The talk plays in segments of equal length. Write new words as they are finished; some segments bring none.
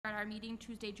our meeting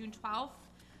Tuesday, June 12th.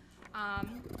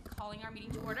 Calling our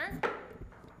meeting to order.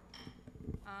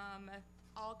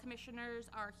 All commissioners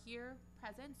are here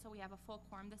present, so we have a full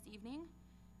quorum this evening.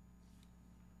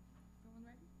 Everyone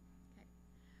ready?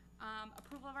 Okay.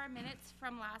 Approval of our minutes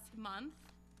from last month.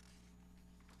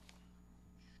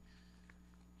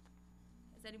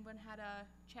 Has anyone had a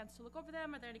chance to look over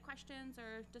them? Are there any questions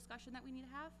or discussion that we need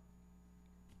to have?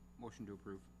 Motion to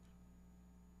approve.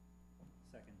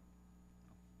 Second.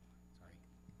 Sorry.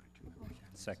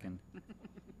 Second.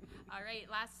 All right,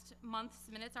 last month's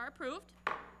minutes are approved.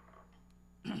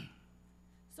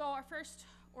 So our first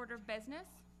order of business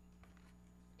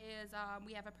is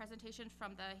we have a presentation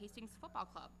from the Hastings Football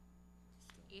Club,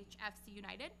 HFC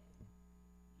United.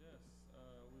 Yes,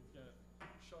 we've got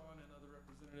Sean and other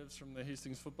representatives from the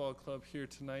Hastings Football Club here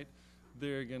tonight.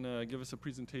 They're going to give us a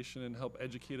presentation and help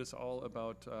educate us all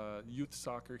about youth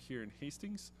soccer here in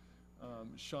Hastings.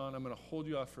 Sean, I'm going to hold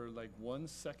you off for like 1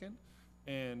 second.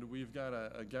 And we've got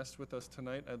a guest with us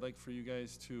tonight I'd like for you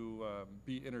guys to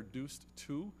be introduced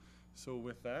to. So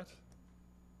with that.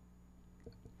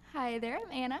 Hi there,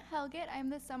 I'm Anna Helget. I'm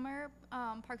the summer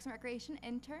Parks and Recreation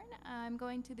intern. I'm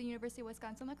going to the University of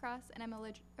Wisconsin-La Crosse, and I'm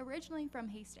originally from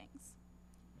Hastings.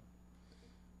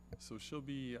 So she'll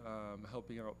be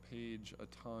helping out Paige a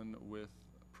ton with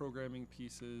programming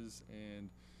pieces and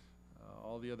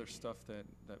all the other stuff that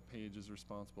Paige is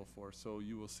responsible for. So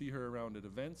you will see her around at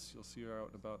events, you'll see her out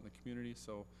and about in the community,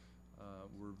 so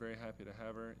we're very happy to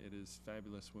have her. It is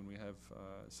fabulous when we have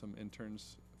some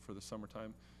interns for the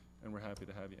summertime, and we're happy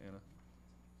to have you, Anna.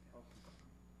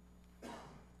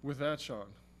 With that, Sean.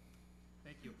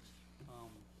 Thank you.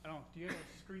 I don't, do you have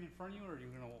a screen in front of you, or are you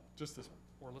going to Just this one.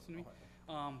 or listen to me?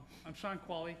 I'm Sean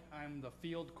Qualley. I'm the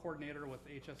field coordinator with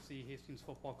HFC, Hastings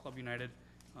Football Club United.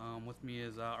 With me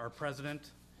is our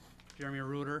president, Jeremy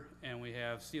Reuter, and we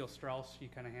have Seal Strauss. She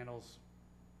kind of handles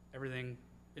everything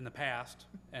in the past,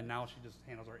 and now she just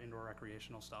handles our indoor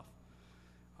recreational stuff.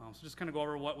 So just kind of go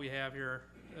over what we have here.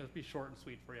 It'll be short and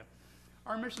sweet for you.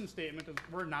 Our mission statement is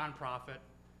we're a nonprofit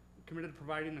committed to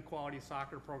providing the quality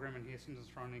soccer program in Hastings and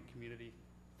surrounding community.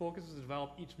 Focus is to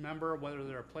develop each member, whether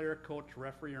they're a player, coach,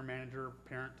 referee, or manager,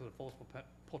 parent, to the fullest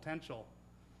potential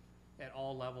at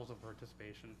all levels of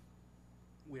participation.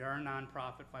 We are a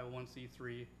nonprofit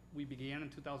 501c3. We began in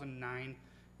 2009.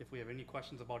 If we have any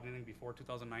questions about anything before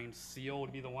 2009, Seal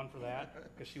would be the one for that,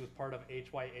 because she was part of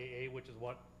HYAA, which is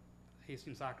what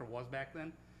Hastings Soccer was back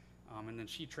then. And then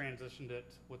she transitioned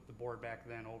it with the board back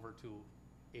then over to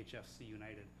HFC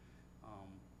United.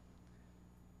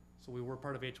 So we were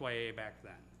part of HYAA back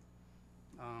then.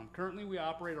 Currently we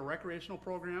operate a recreational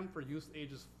program for youth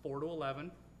ages 4 to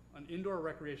 11, an indoor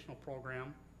recreational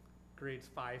program grades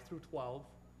 5 through 12,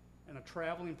 and a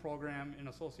traveling program in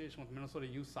association with Minnesota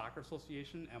Youth Soccer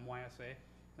Association, MYSA.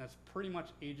 And that's pretty much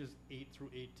ages 8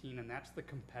 through 18, and that's the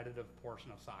competitive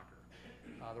portion of soccer.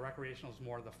 The recreational is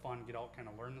more the fun, get out, kind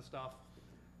of learn the stuff.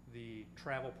 The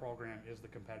travel program is the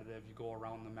competitive. You go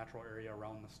around the metro area,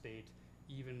 around the state,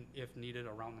 even if needed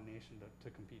around the nation to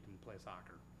compete and play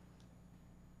soccer.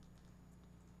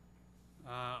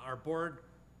 Our board,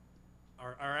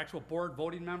 our actual board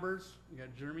voting members, we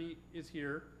got Jeremy is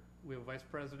here. We have vice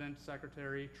president,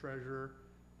 secretary, treasurer,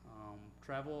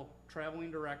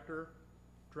 traveling director,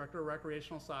 director of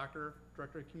recreational soccer,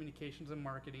 director of communications and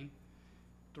marketing,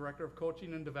 director of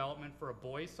coaching and development for a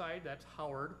boys side, that's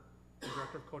Howard, and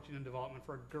director of coaching and development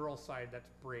for a girls side, that's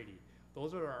Brady.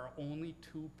 Those are our only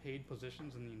 2 paid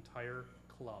positions in the entire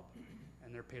club,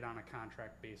 and they're paid on a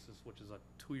contract basis, which is a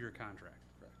 2-year contract.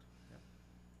 Correct. Yep.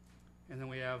 And then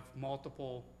we have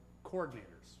multiple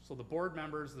coordinators. So the board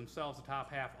members themselves, the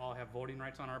top half, all have voting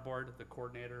rights on our board. The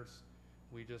coordinators,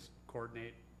 we just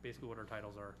coordinate basically what our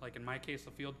titles are. Like in my case,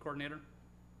 the field coordinator,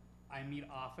 I meet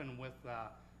often with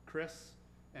Chris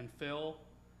and Phil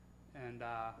and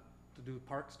to do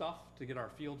park stuff, to get our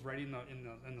fields ready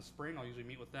in the spring. I'll usually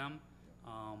meet with them,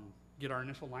 get our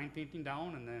initial line painting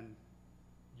down, and then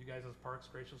you guys as parks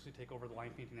graciously take over the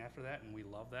line painting after that, and we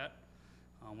love that.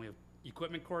 We have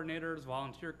equipment coordinators,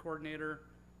 volunteer coordinator,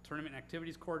 tournament and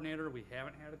activities coordinator. We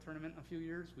haven't had a tournament in a few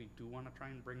years. We do want to try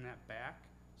and bring that back,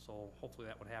 so hopefully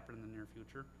that would happen in the near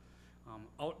future.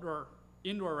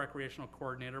 Indoor recreational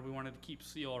coordinator, we wanted to keep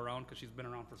Seal around because she's been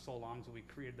around for so long, so we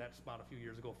created that spot a few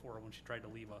years ago for her when she tried to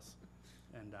leave us.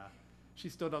 And she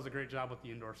still does a great job with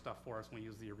the indoor stuff for us, and we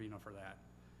use the arena for that.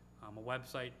 A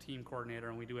website team coordinator,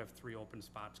 and we do have 3 open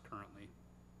spots currently.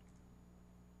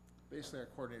 Basically, our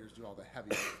coordinators do all the heavy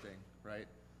lifting, right?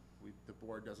 The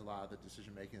board does a lot of the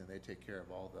decision making, and they take care of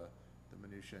all the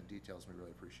minutia and details, and we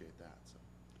really appreciate that. So.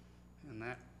 And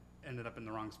that ended up in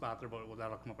the wrong spot there, but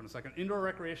that'll come up in a second. Indoor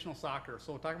recreational soccer.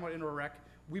 So talking about indoor rec,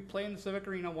 we play in the Civic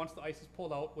Arena once the ice is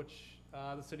pulled out, which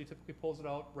the city typically pulls it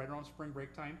out right around spring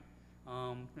break time,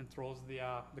 and throws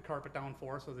the carpet down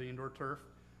for us, or the indoor turf.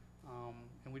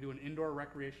 And we do an indoor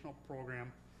recreational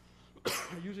program.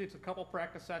 Usually it's a couple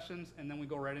practice sessions, and then we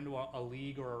go right into a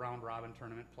league or a round robin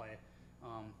tournament play.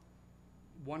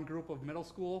 One group of middle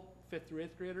school, 5th through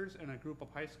 8th graders, and a group of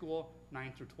high school,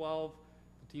 9 through 12.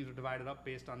 The teams are divided up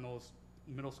based on those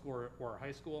middle school or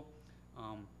high school.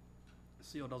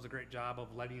 CO does a great job of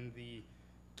letting the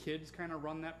kids kind of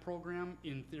run that program,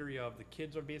 in theory of the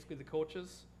kids are basically the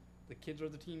coaches, the kids are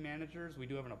the team managers. We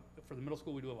do have for the middle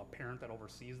school, we do have a parent that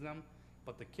oversees them,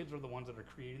 but the kids are the ones that are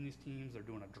creating these teams. They're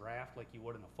doing a draft like you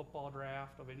would in a football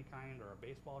draft of any kind, or a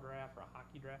baseball draft, or a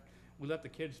hockey draft. We let the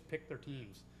kids pick their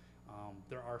teams.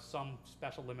 There are some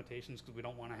special limitations because we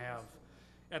don't want to have,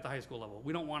 at the high school level,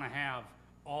 we don't want to have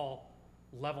all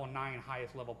level 9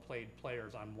 highest level played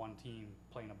players on one team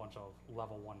playing a bunch of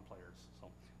level 1 players. So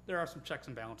there are some checks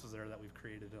and balances there that we've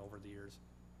created over the years.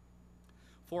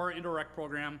 For our indoor rec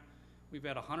program, we've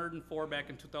had 104 back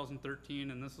in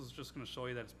 2013, and this is just going to show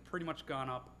you that it's pretty much gone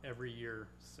up every year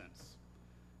since.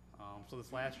 So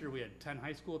this last year we had 10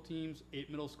 high school teams, 8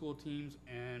 middle school teams,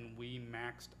 and we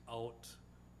maxed out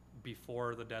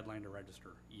before the deadline to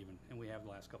register even, and we have the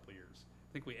last couple of years.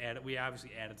 I think we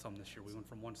obviously added some this year. We went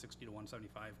from 160 to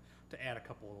 175 to add a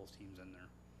couple of those teams in there.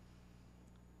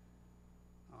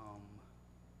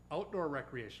 Outdoor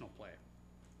recreational play,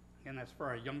 and that's for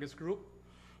our youngest group.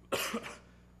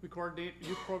 We coordinate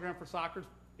youth program for soccer,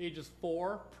 ages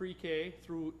 4, pre-K,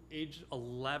 through age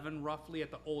 11 roughly at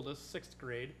the oldest, 6th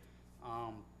grade.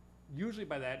 Usually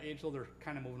by that age, though, they're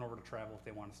kind of moving over to travel if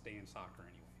they want to stay in soccer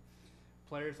anyway.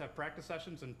 Players have practice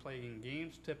sessions and playing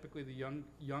games. Typically the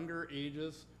younger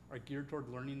ages are geared toward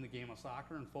learning the game of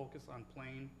soccer and focus on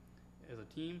playing as a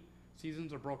team.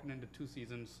 Seasons are broken into 2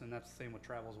 seasons, and that's the same with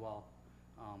travel as well.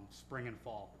 Spring and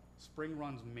fall. Spring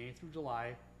runs May through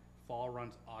July. Fall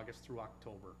runs August through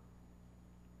October.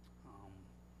 I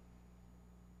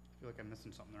feel like I'm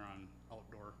missing something there on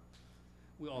outdoor.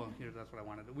 That's what I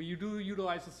wanted. We do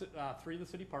utilize 3 of the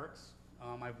city parks.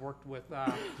 I've worked with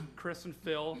Chris and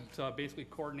Phil to basically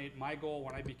coordinate. My goal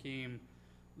when I became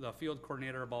the field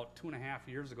coordinator about 2.5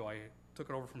 years ago, I took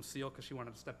it over from Seal because she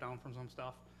wanted to step down from some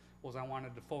stuff, was I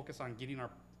wanted to focus on getting our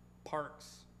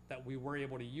parks that we were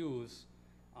able to use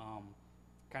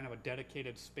kind of a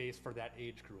dedicated space for that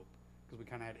age group, because we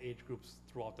kind of had age groups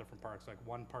throughout different parks. Like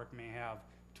one park may have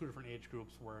 2 different age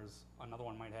groups, whereas another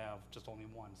one might have just only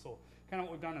one. So kind of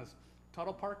what we've done is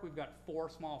Tuttle Park, we've got 4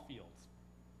 small fields,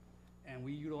 and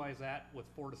we utilize that with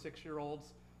 4 to 6 year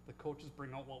olds. The coaches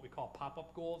bring out what we call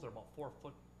pop-up goals. They're about 4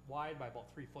 foot wide by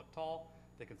about 3 foot tall.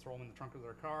 They can throw them in the trunk of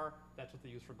their car. That's what they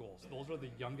use for goals. Those are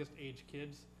the youngest age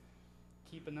kids.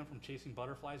 Keeping them from chasing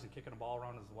butterflies and kicking a ball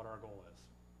around is what our goal is.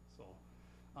 So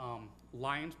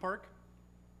Lions Park,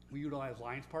 we utilize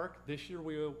Lions Park. This year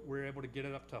we were able to get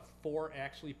it up to 4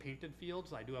 actually painted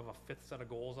fields. I do have a 5th set of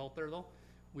goals out there though.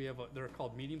 We have they're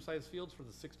called medium-sized fields for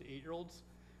the 6 to 8 year olds.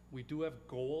 We do have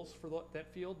goals for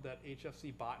that field that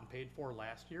HFC bought and paid for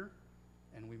last year,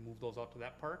 and we moved those out to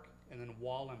that park. And then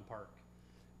Wallen Park.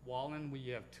 Wallen, we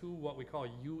have 2 what we call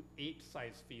U8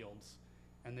 size fields,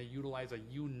 and they utilize a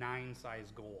U9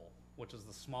 size goal, which is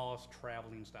the smallest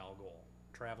traveling style goal.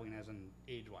 Traveling as in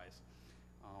age-wise.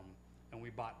 And we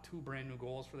bought 2 brand new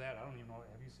goals for that. I don't even know,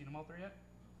 have you seen them out there yet?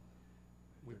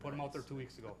 We put them out there 2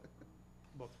 weeks ago.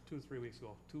 About 2 or 3 weeks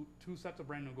ago. Two sets of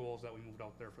brand new goals that we moved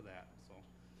out there for that, so.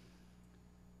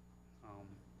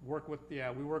 We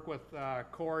work with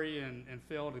Corey and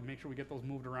Phil to make sure we get those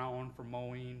moved around for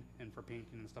mowing and for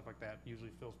painting and stuff like that.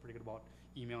 Usually Phil's pretty good about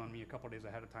emailing me a couple days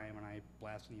ahead of time, and I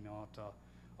blast an email out to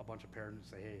a bunch of parents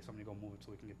and say, hey, somebody go move it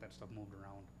so we can get that stuff moved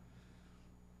around.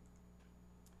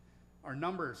 Our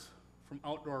numbers from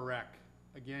outdoor rec,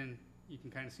 again, you can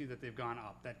kind of see that they've gone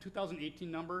up. That 2018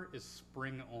 number is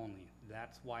spring only.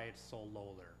 That's why it's so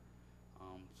low there.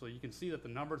 So you can see that the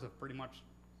numbers have pretty much,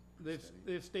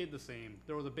 they've stayed the same.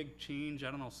 There was a big change.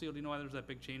 I don't know, Seal, do you know why there's that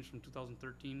big change from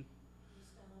 2013? We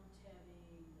stopped having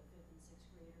the 5th and 6th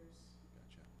graders.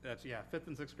 Gotcha. That's, yeah, 5th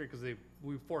and 6th grade, because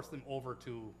we forced them over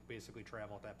to basically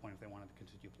travel at that point if they wanted to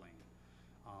continue playing.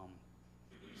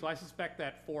 So I suspect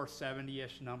that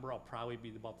 470-ish number will probably be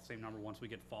about the same number once we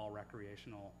get fall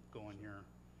recreational going here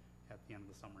at the end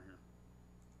of the summer here.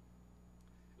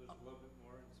 There's a little bit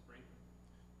more in spring.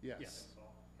 Yes.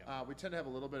 Yeah. We tend to have a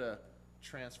little bit of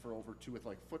transfer over too with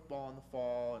like football in the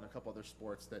fall and a couple other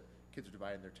sports that kids are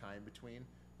dividing their time between.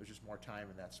 There's just more time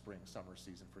in that spring, summer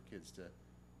season for kids to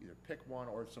either pick one,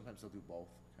 or sometimes they'll do both,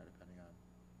 kind of depending on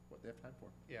what what they have time for.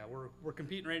 Yeah, we're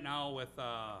competing right now with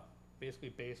basically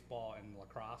baseball and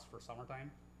lacrosse for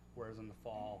summertime, whereas in the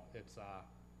fall it's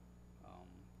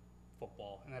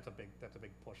football, and that's a big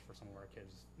push for some of our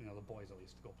kids. You know, the boys at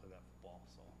least to go play that football.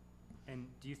 So And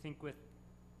do you think with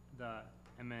the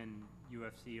MN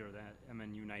UFC or the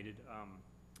MN United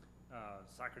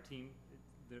soccer team,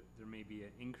 there may be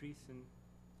an increase in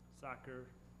soccer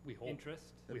we hope. interest?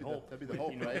 We hope. That'd be the With,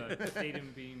 hope, you know, right? the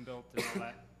stadium being built and all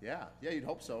that. Yeah, you'd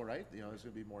hope so, right? You know, there's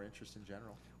gonna be more interest in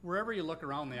general. Wherever you look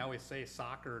around, they always say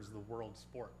soccer is the world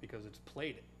sport because it's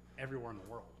played everywhere in the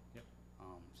world. Yep.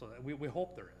 So that we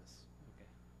hope there is. Okay.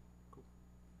 Cool.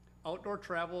 Outdoor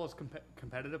travel is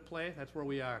competitive play. That's where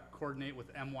we coordinate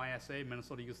with MYSA,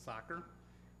 Minnesota Youth Soccer,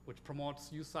 which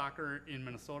promotes youth soccer in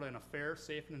Minnesota in a fair,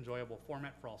 safe, and enjoyable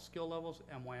format for all skill levels.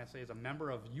 MYSA is a member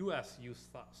of U.S. Youth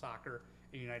Soccer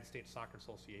and United States Soccer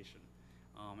Association.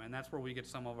 And that's where we get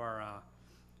some of our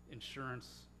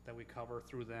insurance that we cover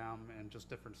through them and just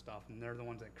different stuff. And they're the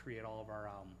ones that create all of our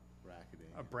Bracketing.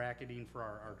 bracketing for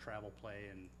our travel play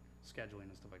and scheduling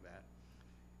and stuff like that.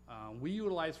 We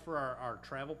utilize for our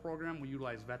travel program, we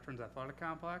utilize Veterans Athletic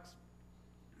Complex.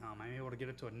 I'm able to get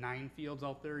it to 9 fields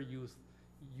out there, youth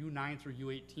U9 through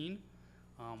U18.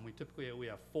 We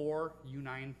have 4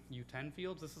 U9, U10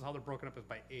 fields. This is how they're broken up is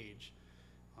by age.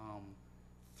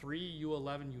 3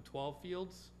 U11, U12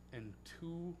 fields, and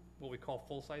 2 what we call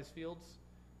full-size fields,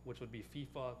 which would be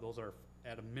FIFA. Those are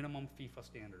at a minimum FIFA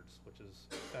standards, which is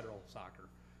federal soccer.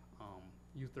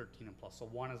 U13 and plus. So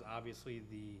one is obviously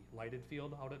the lighted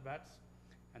field out at Vets,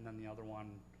 and then the other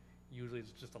one usually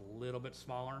is just a little bit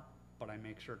smaller, but I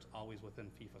make sure it's always within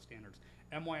FIFA standards.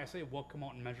 MYSA will come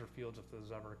out and measure fields if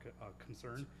there's ever a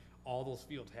concern. All those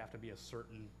fields have to be a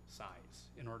certain size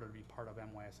in order to be part of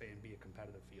MYSA and be a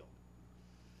competitive field.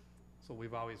 So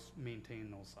we've always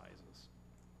maintained those sizes.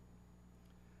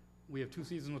 We have 2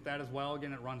 seasons with that as well.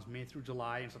 Again, it runs May through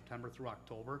July and September through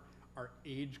October. Our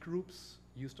age groups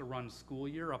used to run school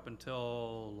year up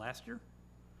until last year.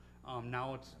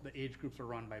 Now the age groups are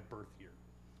run by birth year.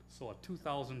 So a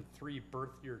 2003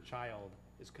 birth year child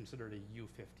is considered a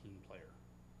U15 player.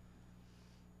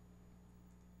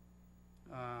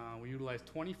 We utilize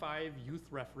 25 youth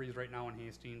referees right now in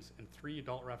Hastings and 3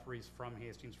 adult referees from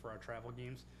Hastings for our travel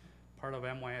games. Part of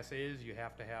MYSA is you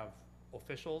have to have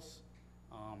officials.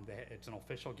 It's an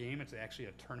official game. It's actually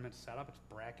a tournament setup. It's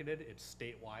bracketed. It's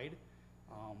statewide.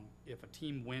 If a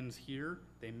team wins here,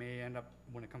 they may end up,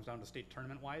 when it comes down to state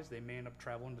tournament wise, they may end up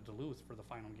traveling to Duluth for the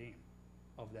final game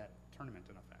of that tournament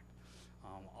in effect.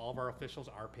 All of our officials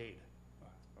are paid.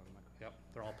 Yep,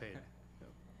 they're all paid.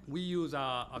 We use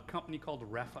a company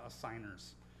called Refa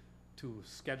Assigners to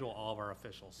schedule all of our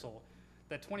officials. So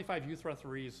that 25 youth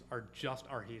referees are just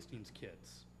our Hastings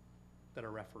kids that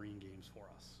are refereeing games for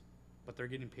us. But they're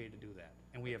getting paid to do that.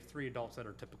 And we have 3 adults that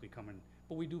are typically coming.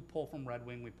 But we do pull from Red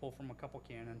Wing, we pull from a couple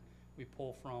Cannon, we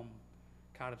pull from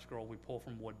Cottage Grove, we pull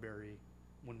from Woodbury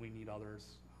when we need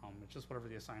others. It's just whatever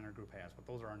the assigner group has, but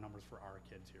those are our numbers for our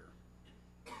kids here.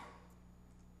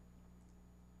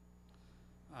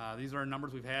 These are our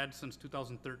numbers we've had since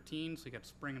 2013, so you got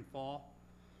spring and fall.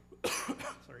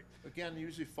 Sorry. Again,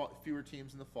 usually fewer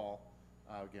teams in the fall,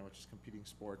 again, which is competing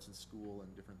sports and school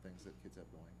and different things that kids have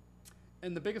going.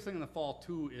 And the biggest thing in the fall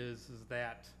too is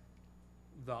that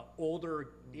the older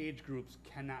age groups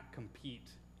cannot compete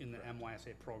in the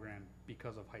MYSA program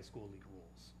because of high school league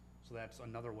rules. So that's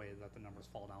another way that the numbers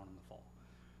fall down in the fall.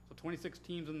 So 26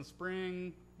 teams in the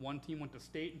spring, 1 team went to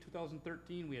state in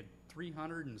 2013. We had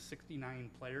 369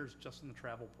 players just in the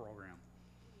travel program.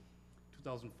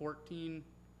 2014,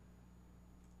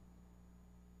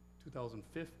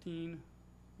 2015,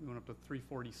 we went up to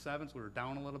 347, so we were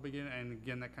down a little bit again, and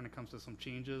again, that kind of comes to some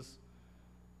changes.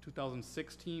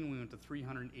 2016, we went to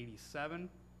 387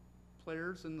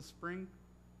 players in the spring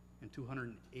and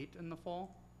 208 in the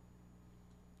fall.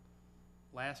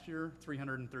 Last year,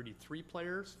 333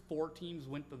 players. 4 teams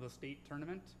went to the state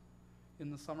tournament in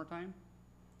the summertime.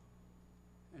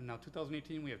 And now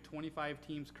 2018, we have 25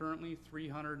 teams currently,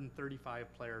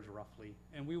 335 players roughly.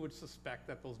 And we would suspect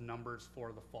that those numbers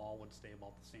for the fall would stay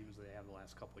about the same as they have the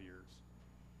last couple of years.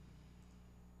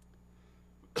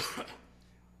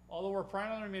 Although we're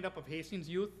primarily made up of Hastings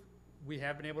youth, we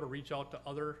have been able to reach out to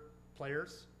other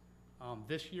players.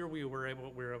 This year we were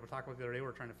able to talk about the other day, we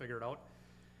were trying to figure it out.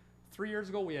 3 years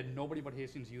ago, we had nobody but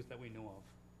Hastings youth that we knew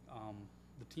of.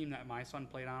 The team that my son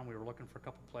played on, we were looking for a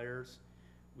couple players.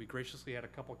 We graciously had a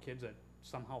couple kids that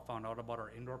somehow found out about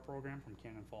our indoor program from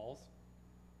Cannon Falls.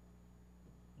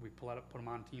 We put them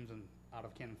on teams out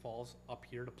of Cannon Falls up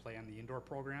here to play on the indoor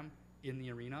program in the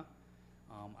arena.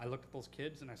 I looked at those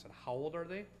kids and I said, how old are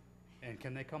they? And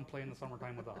can they come play in the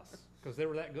summertime with us? Because they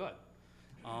were that good.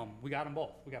 We got them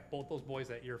both. We got both those boys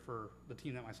that year for the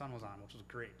team that my son was on, which was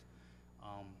great.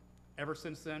 Ever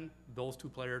since then, those two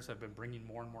players have been bringing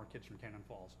more and more kids from Cannon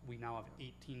Falls. We now have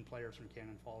 18 players from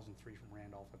Cannon Falls and 3 from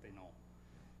Randolph that they know.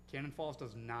 Cannon Falls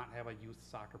does not have a youth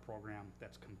soccer program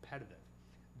that's competitive.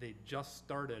 They just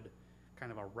started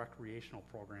kind of a recreational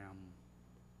program,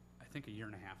 I think a year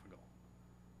and a half ago,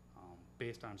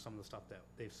 based on some of the stuff that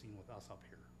they've seen with us up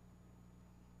here.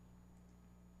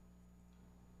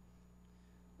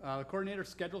 The coordinator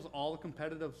schedules all the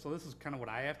competitive, so this is kind of what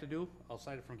I have to do,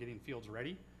 outside from getting fields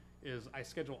ready, is I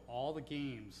schedule all the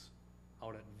games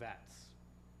out at Vets,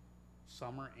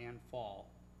 summer and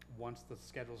fall, once the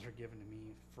schedules are given to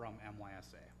me from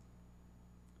MYSA.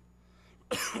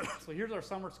 So here's our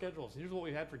summer schedules. Here's what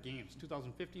we had for games.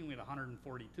 2015, we had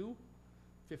 142,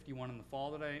 51 in the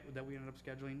fall that we ended up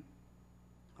scheduling,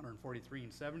 143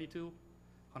 and 72,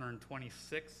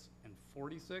 126 and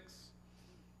 46.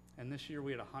 And this year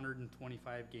we had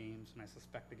 125 games, and I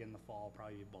suspect again the fall will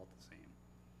probably be about the same.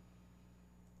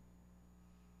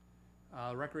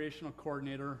 Recreational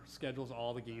coordinator schedules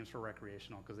all the games for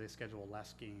recreational because they schedule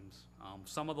less games.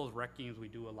 Some of those rec games we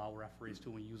do allow referees to.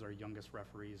 We use our youngest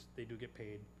referees. They do get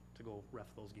paid to go ref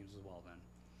those games as well then.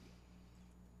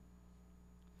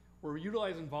 We're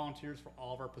utilizing volunteers for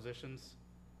all of our positions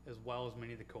as well as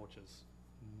many of the coaches.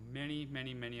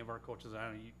 Many of our coaches, I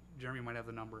don't know, Jeremy might have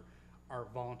the number, are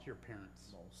volunteer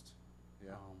parents. Most,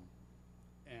 yeah.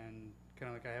 And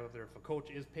kind of like I have up there, if a coach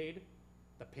is paid,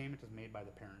 the payment is made by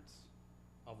the parents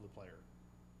of the player.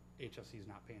 HSC is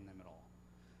not paying them at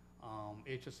all.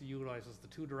 HSC utilizes the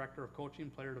 2 director of coaching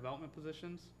player development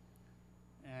positions,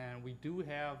 and we do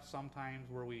have sometimes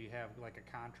where we have like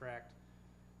a contract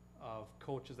of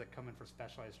coaches that come in for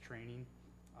specialized training.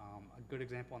 A good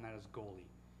example on that is goalie.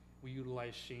 We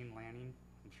utilize Shane Lanning.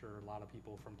 I'm sure a lot of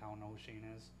people from town know who Shane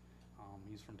is.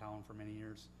 He's from town for many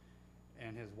years,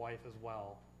 and his wife as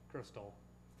well, Crystal,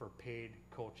 for paid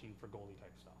coaching for goalie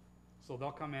type stuff. So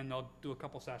they'll come in, they'll do a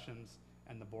couple sessions,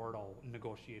 and the board will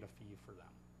negotiate a fee for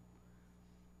them.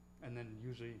 And then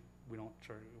usually we don't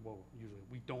charge,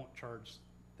 we don't charge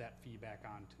that fee back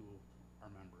on to our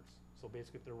members. So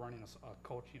basically if they're running a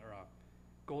coaching or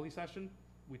a goalie session,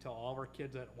 we tell all of our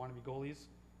kids that want to be goalies,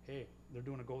 hey, they're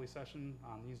doing a goalie session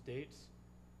on these dates,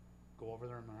 go over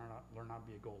there and learn how to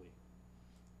be a goalie.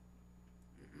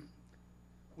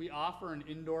 We offer an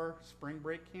indoor spring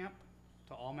break camp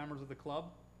to all members of the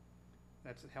club.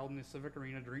 That's held in the Civic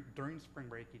Arena during spring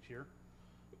break each year.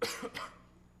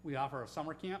 We offer a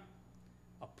summer camp,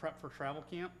 a prep for travel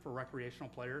camp for recreational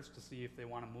players to see if they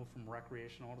want to move from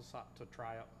recreational to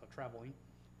traveling.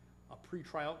 A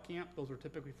pre-tryout camp, those are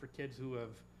typically for kids who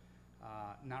have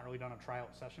not really done a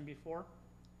tryout session before.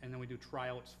 And then we do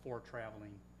tryouts for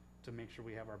traveling to make sure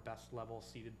we have our best level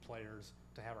seeded players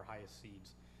to have our highest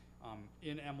seeds.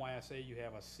 In MYSA, you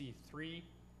have a C3,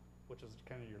 which is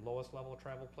kind of your lowest level of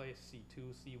travel place,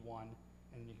 C2, C1,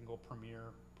 and you can go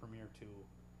Premier, Premier 2.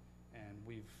 And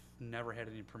we've never had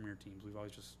any Premier teams. We've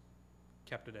always just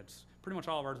kept it at, pretty much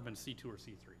all of ours have been C2 or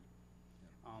C3.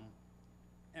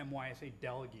 MYSA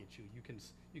delegates you.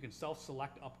 You can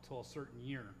self-select up till a certain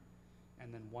year,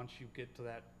 and then once you get to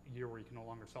that year where you can no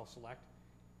longer self-select,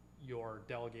 your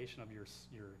delegation of your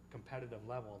competitive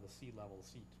level, the C level,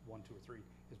 C1, 2, or 3,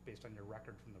 is based on your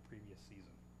record from the previous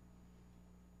season.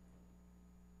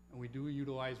 And we do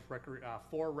utilize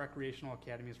 4 recreational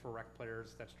academies for rec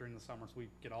players. That's during the summer. So we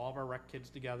get all of our rec kids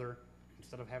together.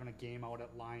 Instead of having a game out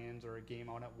at Lions or a game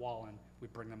out at Wallen, we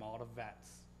bring them all to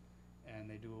Vets. And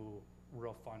they do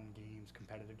real fun games,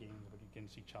 competitive games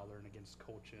against each other and against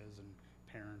coaches and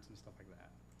parents and stuff like that.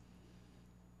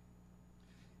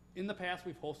 In the past,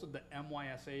 we've hosted the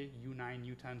MYSA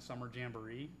U9, U10 Summer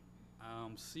Jamboree.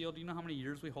 Seal, do you know how many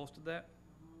years we hosted that?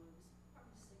 It was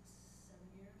probably 6, 7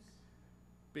 years.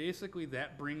 Basically,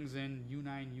 that brings in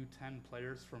U9, U10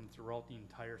 players from throughout the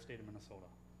entire state of Minnesota.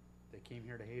 They came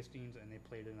here to Hastings and they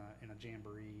played in a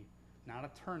jamboree, not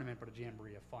a tournament, but a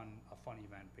jamboree, a fun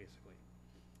event, basically.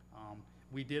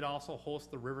 We did also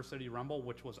host the River City Rumble,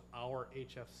 which was our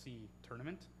HFC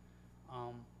tournament.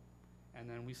 And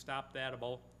then we stopped that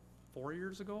about 4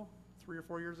 years ago, 3 or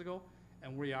 4 years ago.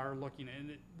 And we are looking,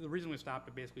 and the reason we stopped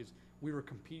it basically is we were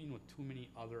competing with too many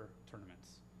other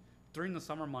tournaments. During the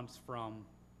summer months from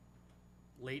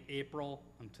late April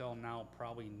until now,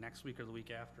 probably next week or the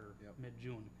week after, Yep.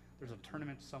 mid-June, there's a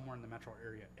tournament somewhere in the metro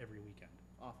area every weekend.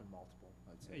 Often multiple,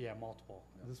 I'd say. Yeah, multiple.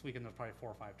 Yeah. This weekend there's probably 4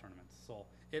 or 5 tournaments. So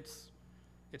it's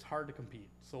hard to compete.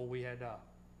 So we had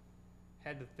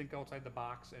to think outside the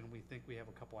box, and we think we have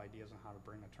a couple ideas on how to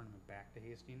bring a tournament back to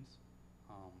Hastings.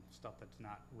 Stuff that's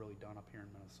not really done up here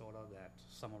in Minnesota that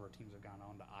some of our teams have gone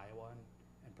on to Iowa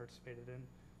and participated in.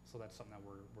 So that's something that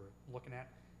we're looking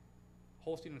at.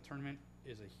 Hosting a tournament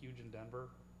is a huge endeavor,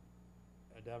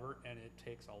 and it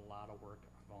takes a lot of work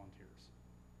on volunteers.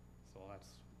 So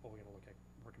that's what we gotta look at,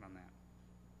 working on that.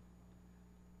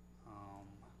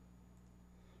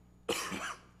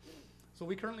 So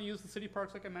we currently use the city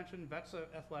parks, like I mentioned, Vets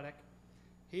Athletic,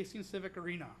 Hastings Civic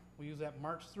Arena. We use that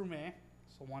March through May.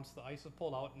 So once the ice is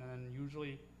pulled out, and then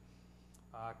usually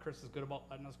Chris is good about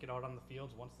letting us get out on the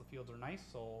fields once the fields are nice.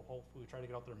 So hopefully we try to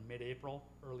get out there mid-April,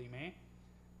 early May.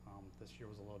 This year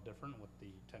was a little different with the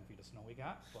 10 feet of snow we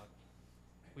got, but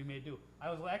we may do.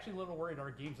 I was actually a little worried.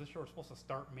 Our games this year were supposed to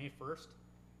start May 1st,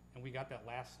 and we got that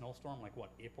last snowstorm like what,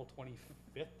 April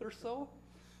 25th or so.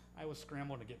 I was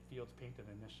scrambling to get fields painted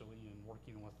initially and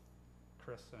working with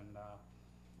Chris and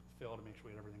Phil to make sure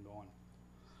we had everything going.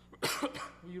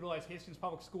 We utilize Hastings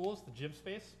Public Schools, the gym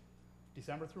space,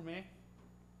 December through May.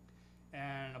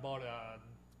 And about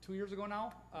 2 years ago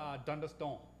now, Dundas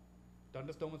Dome.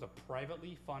 Dundas Dome is a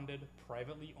privately funded,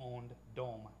 privately owned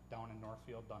dome down in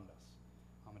Northfield, Dundas.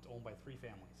 It's owned by 3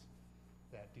 families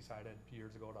that decided a few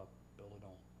years ago to build a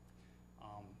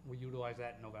dome. We utilize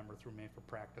that in November through May for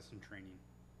practice and training.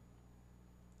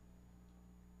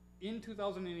 In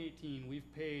 2018,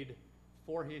 we've paid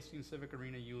for Hastings Civic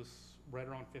Arena use right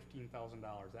around $15,000.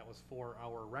 That was for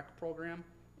our rec program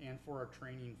and for our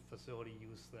training facility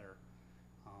use there.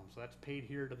 So that's paid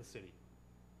here to the city,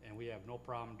 and we have no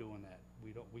problem doing that.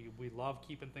 We love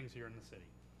keeping things here in the city.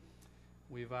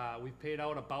 We've paid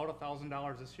out about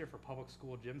 $1,000 this year for public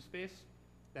school gym space.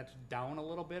 That's down a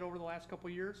little bit over the last couple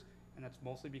of years, and that's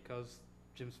mostly because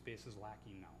gym space is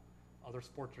lacking now. Other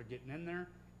sports are getting in there,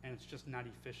 and it's just not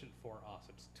efficient for us.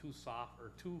 It's too soft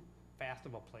or too fast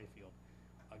of a play field.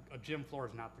 A gym floor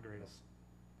is not the greatest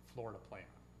floor to play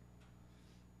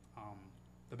on.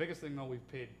 The biggest thing though,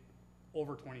 we've paid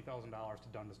over $20,000 to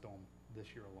Dundas Dome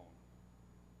this year alone.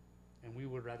 And we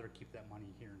would rather keep that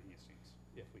money here in Hastings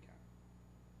if we can.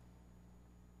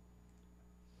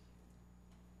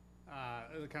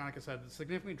 Kind of like I said,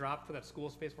 significantly dropped for that school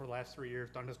space for the last 3 years.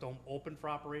 Dundas Dome opened for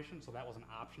operation, so that was an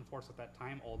option for us at that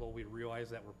time, although we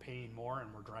realized that we're paying more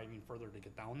and we're driving further to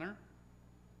get down there.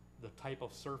 The type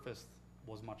of surface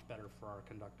was much better for our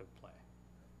conductive play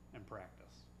and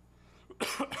practice.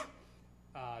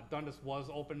 Dundas was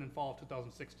opened in fall of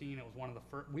 2016. It was one of the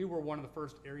first. We were one of the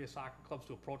first area soccer clubs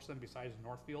to approach them, besides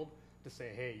Northfield, to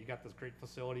say, "Hey, you got this great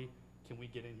facility. Can we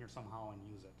get in here somehow and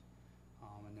use it?"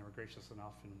 And they were gracious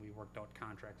enough, and we worked out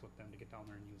contracts with them to get down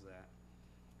there and use that.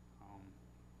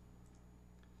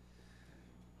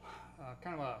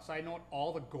 Kind of a side note: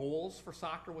 all the goals for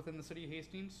soccer within the city of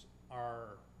Hastings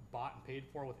are bought and paid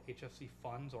for with HFC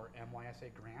funds or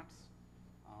MYSA grants.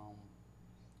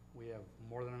 We have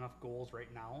more than enough goals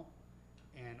right now,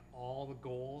 and all the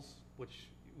goals, which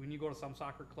when you go to some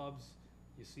soccer clubs,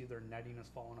 you see their netting is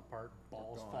falling apart,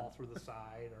 balls fall through the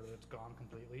side, or it's gone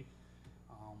completely.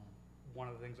 One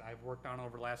of the things I've worked on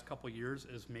over the last couple of years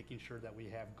is making sure that we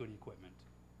have good equipment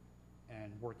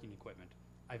and working equipment.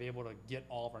 I've been able to get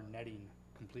all of our netting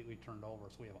completely turned over,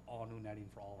 so we have all new netting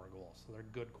for all of our goals. So they're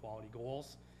good quality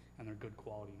goals, and they're good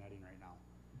quality netting right now.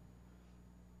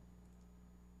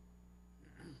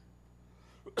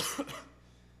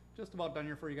 Just about done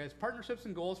here for you guys. Partnerships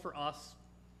and goals for us.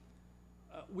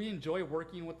 We enjoy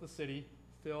working with the city,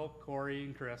 Phil, Corey,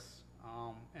 and Chris,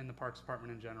 and the Parks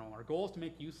Department in general. Our goal is to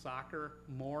make youth soccer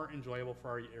more enjoyable for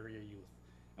our area youth.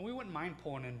 And we wouldn't mind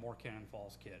pulling in more Cannon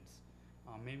Falls kids.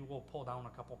 Maybe we'll pull down a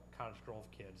couple Cottage Grove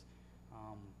kids.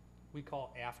 We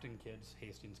call Afton kids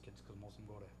Hastings kids because most of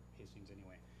them go to Hastings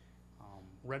anyway.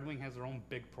 Red Wing has their own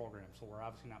big program, so we're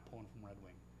obviously not pulling from Red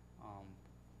Wing.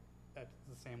 That's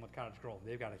the same with Cottage Grove.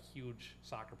 They've got a huge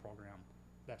soccer program.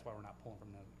 That's why we're not pulling from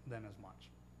them as much.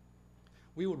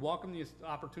 We would welcome the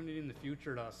opportunity in the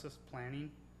future to assist planning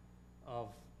of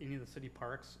any of the city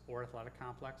parks or athletic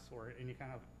complex or any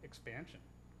kind of expansion.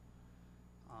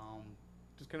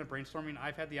 Just kind of brainstorming.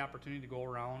 I've had the opportunity to go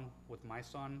around with my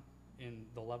son in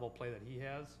the level of play that he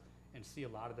has and see a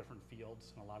lot of different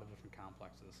fields and a lot of different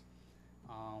complexes.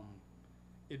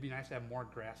 It'd be nice to have more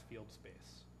grass field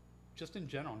space. Just in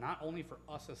general, not only for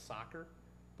us as soccer,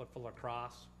 but for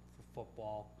lacrosse, for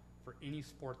football, for any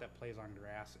sport that plays on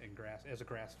grass and grass as a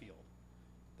grass field.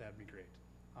 That'd be great.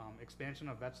 Expansion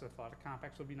of Vets Athletic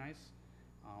Complex would be nice.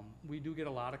 We do get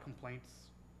a lot of complaints,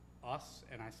 us,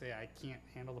 and I say I can't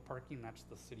handle the parking. That's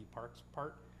the city parks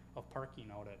part of parking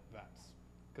out at Vets,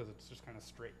 because it's just kind of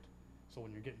straight. So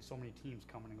when you're getting so many teams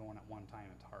coming and going at one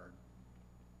time, it's hard.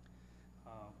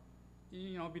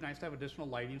 you know, it'd be nice to have additional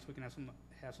lighting so we can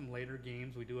have some later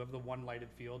games. We do have the one lighted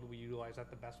field. We utilize that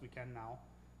the best we can now.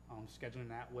 Scheduling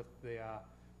that with the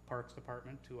Parks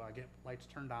Department to get lights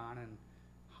turned on and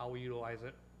how we utilize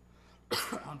it.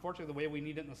 Unfortunately, the way we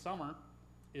need it in the summer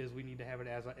is we need to have it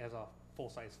as a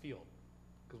full-size field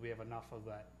because we have enough of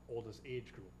that oldest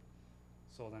age group.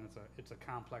 So then it's a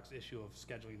complex issue of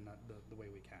scheduling the way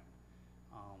we can.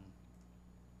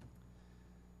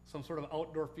 Some sort of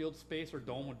outdoor field space or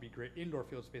dome would be great. Indoor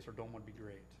field space or dome would be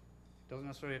great. Doesn't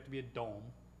necessarily have to be a dome.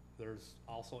 There's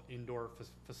also indoor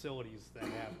facilities that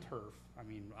have turf. I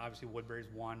mean, obviously Woodbury's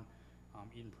one.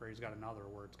 Eden Prairie's got another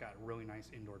where it's got really nice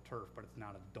indoor turf, but it's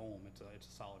not a dome. It's a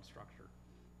solid structure.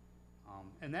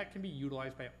 And that can be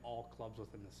utilized by all clubs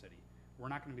within the city. We're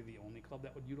not going to be the only club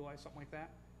that would utilize something like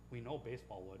that. We know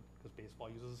baseball would because baseball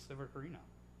uses a civic arena.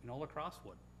 We know lacrosse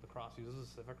would. Lacrosse uses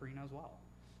a civic arena as well.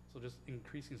 So just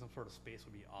increasing some sort of space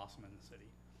would be awesome in the city.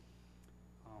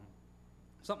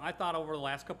 Something I thought over the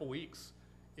last couple weeks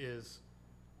is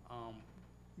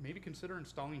maybe consider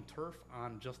installing turf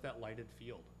on just that lighted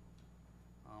field.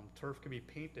 Turf can be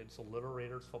painted so Little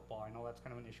Raiders football, I know that's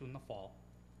kind of an issue in the fall,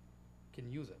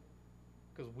 can use it.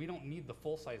 Because we don't need the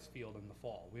full-size field in the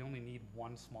fall. We only need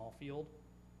one small field,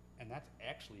 and that's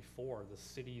actually for the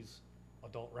city's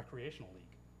adult recreational league.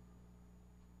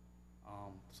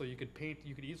 So you could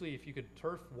easily, if you could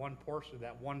turf one portion of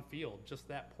that one field, just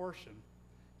that portion,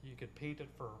 you could paint it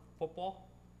for football,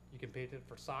 you can paint it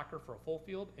for soccer for a full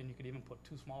field, and you could even put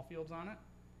 2 small fields on it,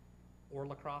 or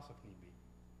lacrosse if need be.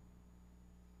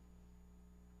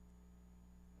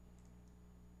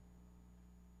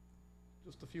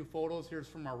 Just a few photos. Here's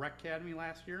from our rec academy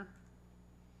last year.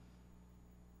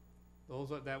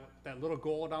 That little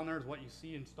goal down there is what you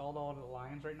see installed out of the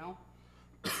Lions right now.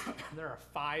 There are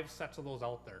 5 sets of those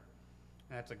out there.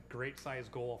 And that's a great size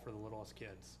goal for the littlest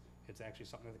kids. It's actually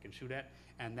something that they can shoot at.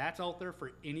 And that's out there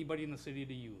for anybody in the city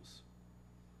to use.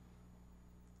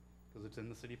 Because it's in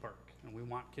the city park. And we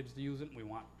want kids to use it, and we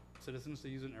want citizens to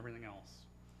use it, and everything else.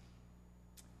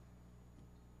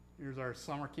 Here's our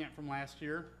summer camp from last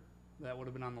year. That would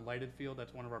have been on the lighted field.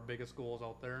 That's one of our biggest goals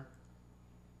out there.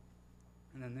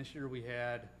 And then this year we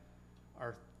had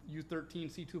our U13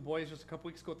 C2 boys just a couple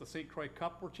weeks ago at the St. Croix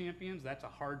Cup were champions. That's a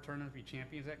hard tournament to be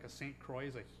champions at because St. Croix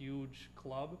is a huge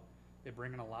club. They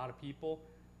bring in a lot of people.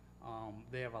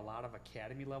 They have a lot of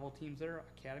academy level teams there.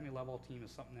 Academy level team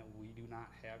is something that we do not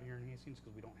have here in Hastings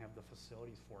because we don't have the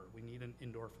facilities for it. We need an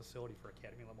indoor facility for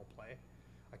academy level play.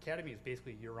 Academy is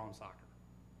basically year-round soccer.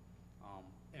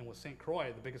 And with St.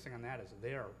 Croix, the biggest thing on that is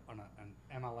they are an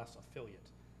MLS affiliate.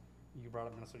 You brought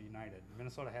up Minnesota United.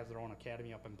 Minnesota has their own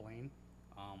academy up in Blaine.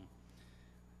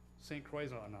 St. Croix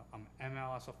is an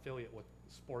MLS affiliate with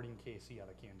Sporting KC out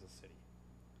of Kansas City.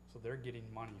 So they're getting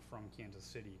money from Kansas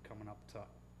City coming up to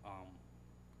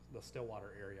the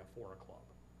Stillwater area for a club.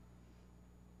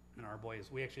 And our boys,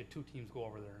 we actually had 2 teams go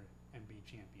over there and be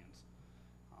champions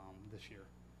this year.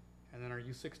 And then our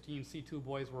U16 C2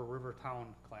 boys were Rivertown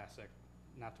Classic,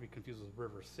 not to be confused with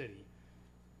River City.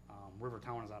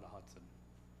 Rivertown is out of Hudson.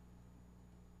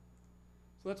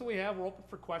 So that's what we have. We're open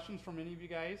for questions from any of you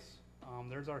guys.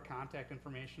 There's our contact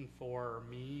information for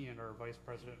me and our vice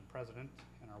president and president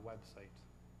and our website.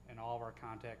 And all of our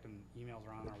contact and emails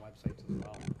are on our websites as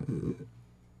well.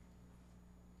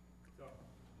 So,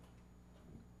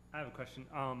 I have a question.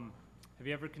 Have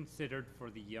you ever considered for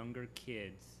the younger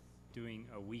kids doing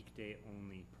a weekday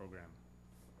only program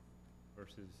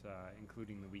versus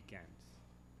including the weekends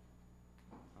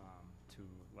to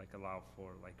like allow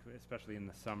for like especially in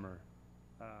the summer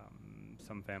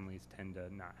some families tend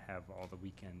to not have all the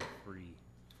weekend free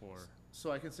for. So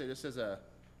I can say just as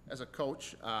a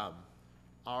coach,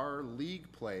 our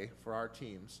league play for our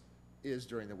teams is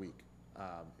during the week.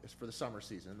 It's for the summer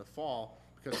season. In the fall,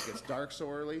 because it gets dark so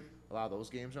early, a lot of those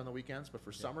games are on the weekends. But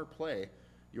for summer play,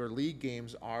 your league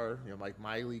games are, like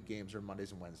my league games are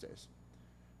Mondays and Wednesdays.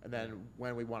 And then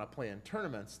when we want to play in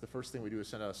tournaments, the first thing we do is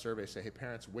send out a survey, say, hey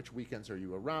parents, which weekends are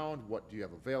you around? What do you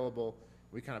have available?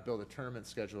 We kind of build a tournament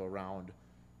schedule around,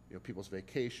 people's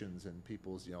vacations and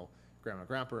people's, grandma and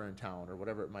grandpa are in town or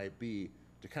whatever it might be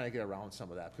to kind of get around some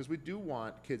of that. Because we do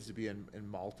want kids to be in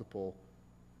multiple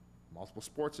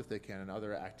sports if they can and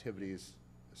other activities,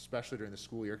 especially during the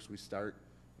school year because we start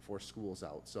before school's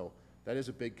out. So that is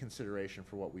a big consideration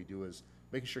for what we do is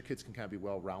making sure kids can kind of be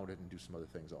well-rounded and do some other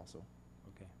things also.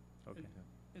 Okay.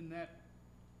 In that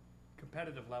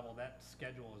competitive level, that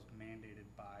schedule is mandated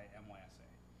by MYSA.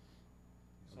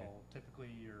 So typically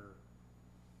you're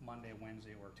Monday,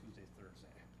 Wednesday, or Tuesday,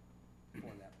 Thursday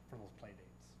for those play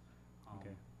dates.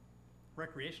 Okay.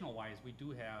 Recreational wise, we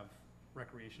do have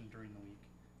recreation during the week.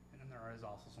 And And there is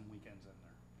also some weekends in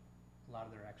there. A lot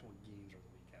of their actual games are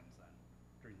the weekends then,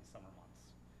 during the summer months.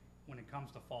 When it comes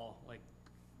to fall, like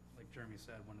Jeremy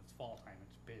said, when it's fall time,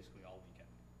 it's basically all weekend.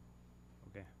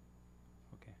 Okay.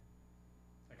 Okay.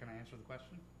 So can I answer the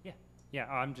question? Yeah,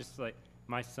 I'm just like,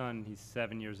 my son, he's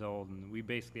 7 years old, and we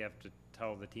basically have to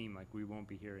tell the team, like, we won't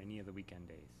be here any of the weekend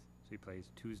days. So he plays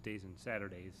Tuesdays and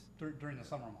Saturdays. During the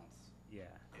summer months. Yeah.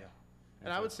 Yeah.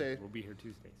 And And I so would say, we'll be here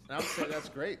Tuesdays. and I would say that's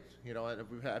great, you know, and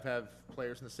if I've had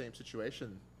players in the same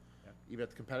situation, Yep. even at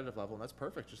the competitive level, and that's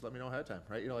perfect, just let me know ahead of time,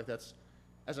 right? You know, like that's,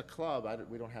 as a club,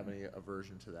 we don't have any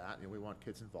aversion to that, you know, we want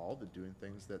kids involved and doing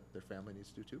things that their family needs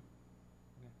to do too.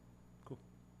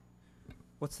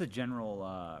 What's the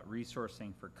general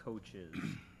resourcing for coaches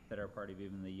that are part of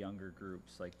even the younger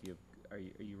groups? Like, are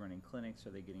you running clinics? Are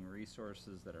they getting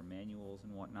resources that are manuals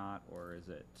and whatnot, or is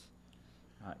it?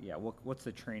 What's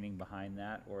the training behind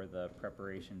that, or the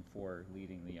preparation for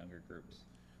leading the younger groups?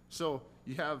 So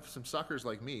you have some suckers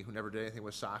like me who never did anything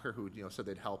with soccer, who, you know, said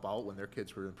they'd help out when their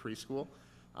kids were in preschool,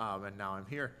 and now I'm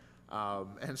here,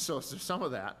 and so there's some of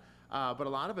that. But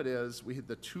a lot of it is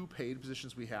the two paid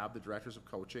positions we have, the directors of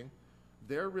coaching.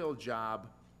 Their real job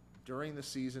during the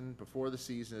season, before the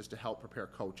season, is to help prepare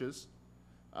coaches.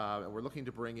 And we're looking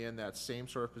to bring in that same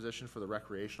sort of position for the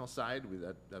recreational side.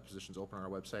 That position's open on our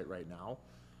website right now.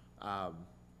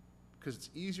 Because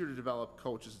it's easier to develop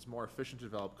coaches, it's more efficient to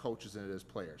develop coaches than it is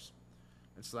players.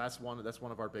 And so that's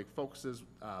one of our big focuses.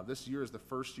 This year is the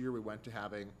first year we went to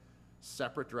having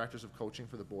separate directors of coaching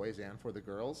for the boys and for the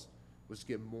girls, was to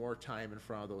get more time in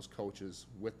front of those coaches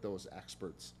with those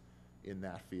experts in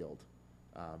that field.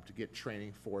 To get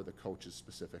training for the coaches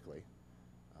specifically,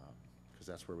 because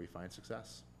that's where we find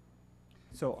success.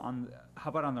 So how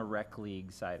about on the rec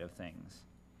league side of things?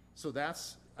 So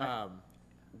that's,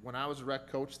 when I was a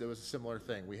rec coach, there was a similar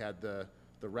thing. We had the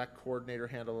rec coordinator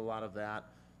handle a lot of that.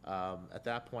 At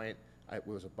that point, it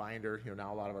was a binder. You know,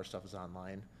 now a lot of our stuff is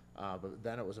online. But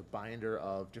then it was a binder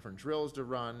of different drills to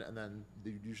run, and then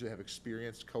they usually have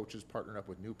experienced coaches partnered up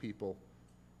with new people.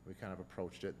 We kind of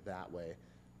approached it that way.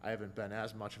 I haven't been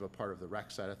as much of a part of the rec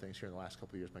side of things here in the last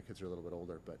couple of years. My kids are a little bit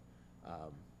older, but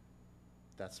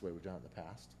that's the way we've done it in the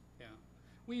past. Yeah.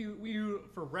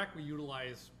 For rec, we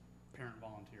utilize parent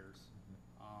volunteers.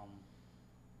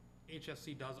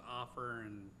 HSC does offer,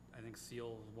 and I think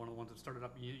SEAL is one of the ones that started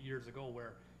up years ago,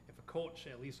 where if a coach,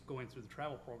 at least going through the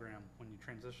travel program, when you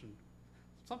transition,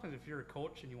 sometimes if you're a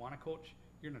coach and you want to coach,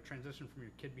 you're going to transition from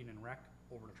your kid being in rec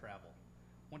over to travel.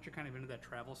 Once you're kind of into that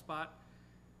travel spot,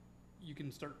 you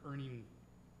can start earning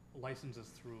licenses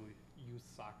through Youth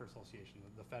Soccer Association,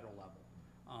 the federal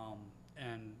level.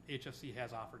 And HFC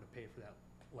has offered to pay for that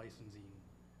licensing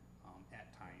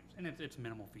at times. And it's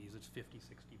minimal fees. It's $50,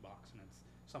 $60, and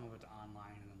some of it's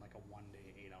online and then like a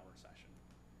 1-day, 8-hour session.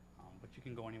 But you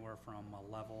can go anywhere from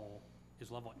is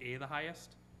level A the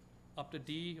highest, up to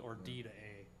D, or D to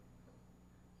A,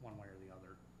 one way or the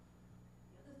other.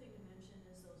 The other thing to mention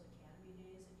is those academy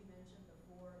days that you mentioned, the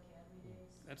 4 academy days.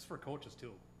 That's for coaches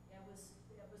too. That was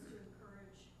to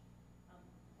encourage,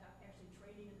 actually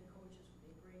training in the coaches.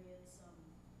 They bring in some,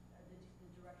 the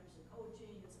directors of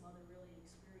coaching and some other really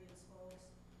experienced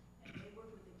folks. And they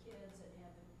work with the kids and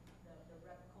have the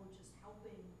rep coaches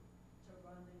helping to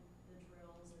run the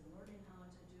drills and learning how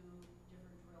to do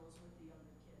different drills with the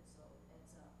younger kids. So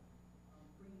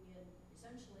it's bringing in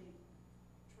essentially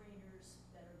trainers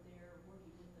that are there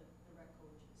working with the rec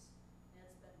coaches.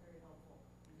 That's been very helpful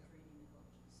in training the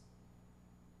coaches.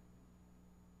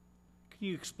 Can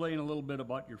you explain a little bit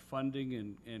about your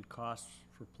funding and costs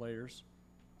for players?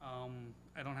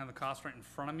 I don't have the cost right in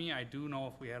front of me. I do know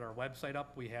if we had our website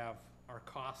up, we have our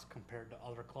costs compared to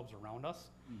other clubs around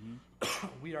us.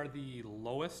 We are the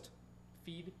lowest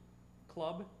feed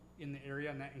club in the area,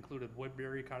 and that included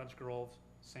Woodbury, Cottage Grove,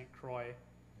 St. Croix.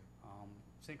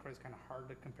 St. Croix is kind of hard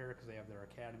to compare because they have their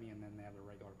academy and then they have their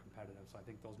regular competitive. So I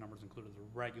think those numbers included the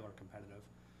regular competitive.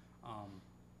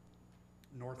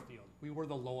 Northfield, we were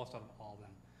the lowest out of all of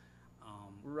them.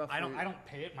 Roughly- I don't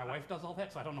pay it. My wife does all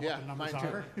that, so I don't know Yeah, what the numbers mine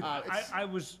too. are. It's- I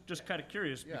was just kind of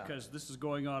curious Yeah. because this is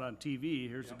going on TV.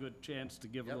 Here's a Yep. good chance to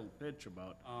give Yep. a little pitch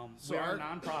about. So We are our- a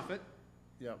nonprofit,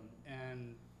 Yep.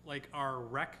 and like our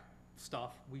rec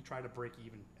stuff, we try to break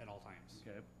even at all times.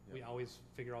 Okay. We always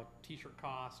figure out t-shirt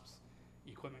costs,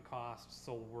 equipment costs,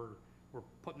 so we're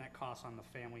putting that cost on the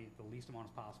family the least amount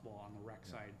as possible on the rec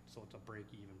side, so it's a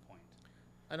break-even point.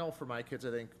 I know for my kids,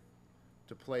 I think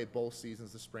to play both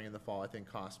seasons, the spring and the fall, I think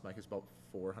cost my kids about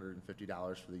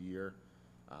 $450 for the year.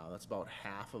 That's about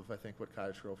half of, I think, what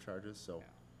Cottage Grove charges. So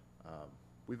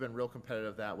we've been real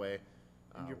competitive that way.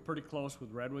 And you're pretty close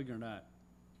with Red Wing or not?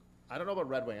 I don't know about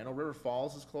Red Wing. I know River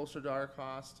Falls is closer to our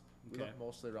cost. We Okay. look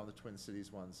mostly around the Twin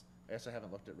Cities ones. I guess I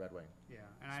haven't looked at Red Wing Yeah,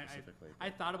 and specifically. I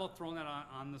thought about throwing that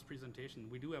on this presentation.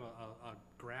 We do have a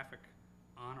graphic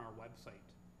on our website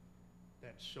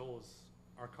that shows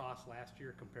our costs last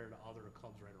year compared to other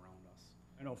clubs right around us.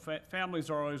 I know families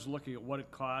are always looking at what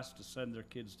it costs to send their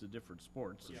kids to different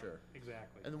sports. For Yeah, sure.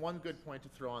 Exactly. And one good point to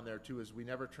throw on there too is we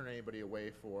never turn anybody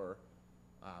away for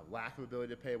lack of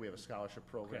ability to pay. We have a scholarship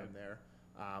program Okay. there.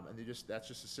 And that's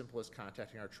just as simple as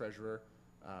contacting our treasurer,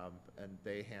 and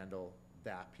they handle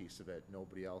that piece of it.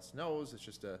 Nobody else knows. It's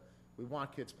just we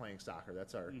want kids playing soccer.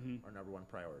 That's our number one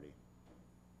priority.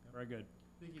 Very good.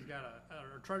 I think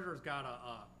our treasurer's got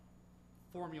a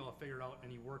formula figured out,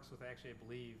 and he works with actually, I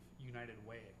believe, United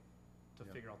Way to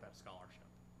Yeah. figure out that scholarship.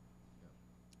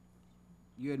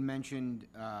 You had mentioned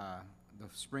the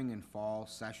spring and fall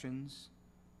sessions,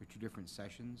 or 2 different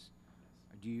sessions.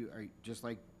 Just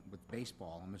like with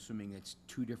baseball, I'm assuming it's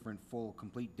 2 different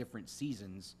complete different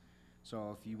seasons.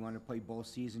 So if you want to play both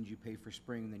seasons, you pay for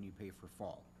spring, then you pay for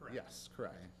fall. Correct. Yes,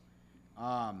 correct.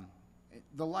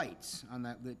 The lights on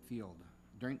that lit field,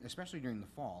 especially during the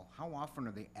fall, how often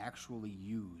are they actually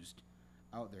used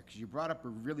out there? Because you brought up a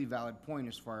really valid point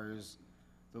as far as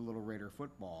the Little Raider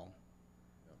football.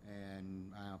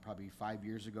 And probably 5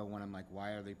 years ago when I'm like,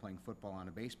 why are they playing football on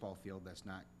a baseball field that's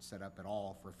not set up at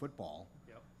all for football?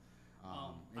 Yep.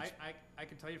 It's- I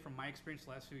can tell you from my experience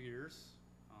the last few years,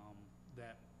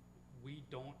 that we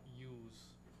don't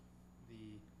use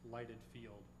the lighted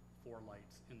field for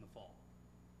lights in the fall,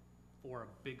 for a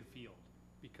big field,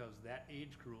 because that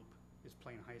age group is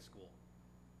playing high school.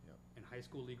 Yep. And high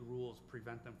school league rules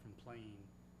prevent them from playing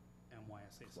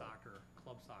MYSA Club. soccer,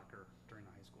 club soccer during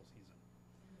the high school season.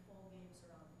 And the fall games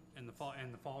are on weekends.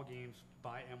 And the fall games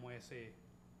by MYSA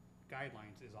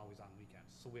guidelines is always on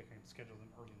weekends, so we can schedule them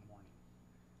early in the morning.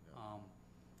 Yeah.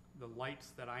 The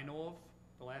lights that I know of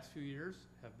the last few years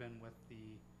have been with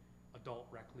the Adult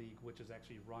Rec League, which is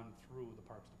actually run through the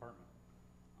Parks Department.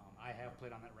 I have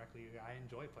played on that rec league. I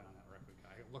enjoy playing on that rec league.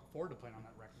 I look forward to playing on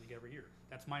that rec league every year.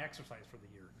 That's my exercise for the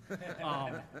year.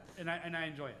 And I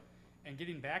enjoy it. And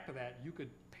getting back to that, you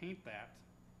could paint that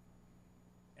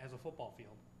as a football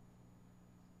field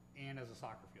and as a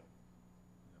soccer field.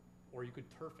 Or you could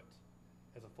turf it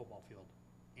as a football field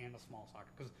and a small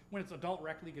soccer. Because when it's adult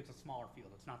rec league, it's a smaller field.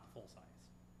 It's not the full size.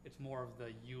 It's more of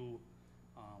the U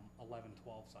 11,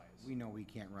 12 size. We know we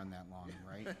can't run that long,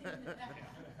 right?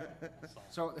 Yeah.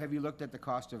 So have you looked at the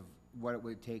cost of what it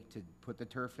would take to put the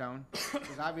turf down?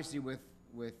 Because obviously with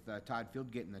Todd Field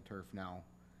getting the turf now,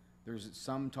 there's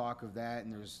some talk of that,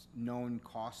 and there's known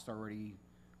costs already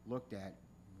looked at.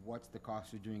 What's the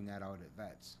cost of doing that out at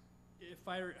Vets?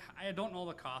 I don't know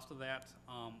the cost of that.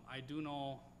 I do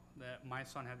know that my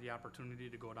son had the opportunity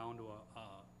to go down to a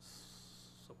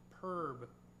superb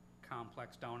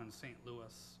complex down in St.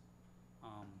 Louis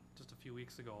just a few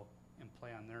weeks ago and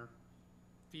play on their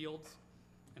fields.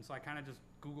 And so I kind of just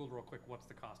Googled real quick, what's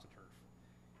the cost of turf?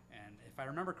 And if I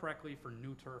remember correctly, for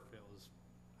new turf, it was,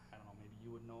 I don't know, maybe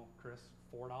you would know, Chris,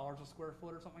 $4 a square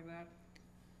foot or something like that.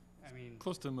 I mean,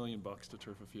 Close to $1 million to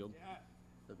turf a field. yeah,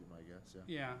 That'd be my guess,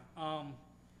 yeah. yeah.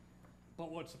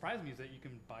 But what surprised me is that you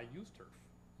can buy used turf.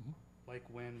 Like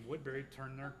when Woodbury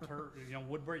turned their turf,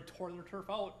 Woodbury tore their turf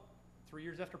out 3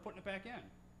 years after putting it back in.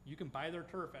 You can buy their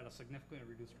turf at a significantly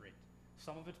reduced rate.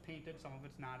 Some of it's painted, some of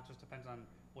it's not. It just depends on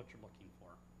what you're looking for.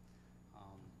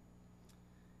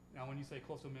 Now, when you say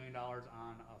close to $1 million on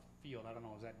a field, I don't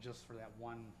know, is that just for that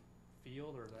one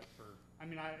field, or is that for? I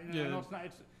mean, I know it's not.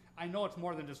 I know it's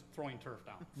more than just throwing turf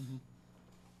down.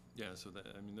 Yeah, so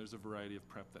there's a variety of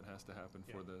prep that has to happen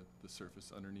for Yeah. the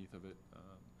surface underneath of it.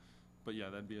 But yeah,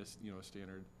 that'd be a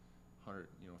standard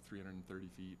 330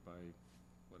 feet by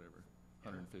whatever,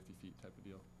 150 feet type of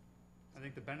deal. I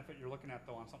think the benefit you're looking at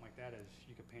though on something like that is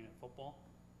you could paint it football,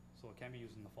 so it can be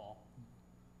used in the fall.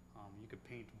 You could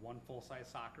paint one full-size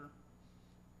soccer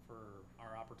for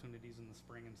our opportunities in the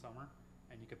spring and summer,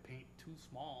 and you could paint 2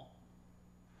 small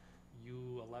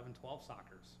U11, 12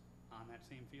 soccers on that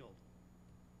same field.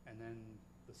 And then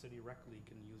the city rec league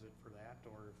can use it for that,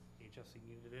 or if HFC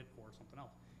needed it, or something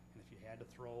else. And if you had to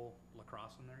throw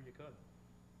lacrosse in there, you could.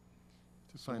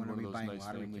 To So find when are one we of those buying nice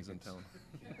lottery things in tickets?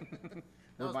 town.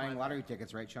 We're buying lottery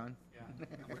tickets, right, Sean? Yeah,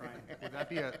 I'm trying. Would that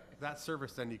be that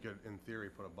service, then you could, in theory,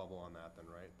 put a bubble on that then,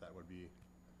 right? That would be,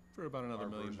 For about another Our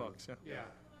 $1 million, version. yeah. Yeah.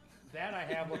 That I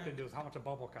have looked into is how much a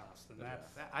bubble costs, and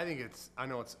that's. I think I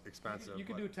know it's expensive, You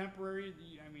can but do temporary,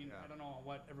 I mean, Yeah. I don't know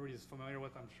what everybody's familiar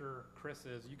with, I'm sure Chris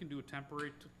is. You can do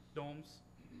temporary domes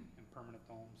and permanent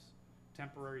domes.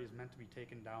 Temporary is meant to be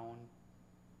taken down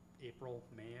April,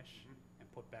 May-ish,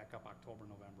 and put back up October,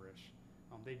 November-ish.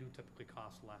 They do typically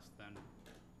cost less than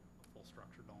a full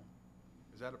structure dome.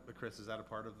 Is that, Chris, is that a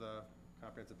part of the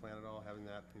comprehensive plan at all, having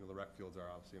that, the rec fields are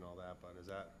obviously and all that, but is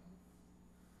that?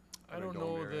 I Like a don't dome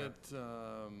know area?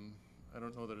 that, I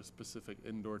don't know that a specific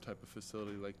indoor type of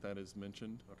facility like that is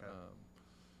mentioned. Okay.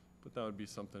 But that would be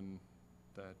something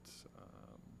that,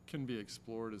 can be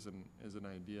explored as an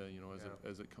idea, Yeah.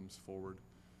 as it comes forward.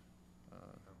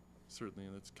 Certainly,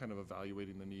 and it's kind of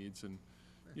evaluating the needs and,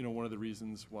 one of the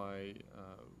reasons why,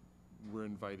 we're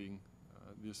inviting,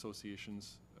 the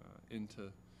associations,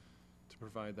 to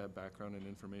provide that background and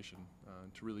information,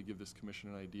 to really give this commission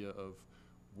an idea of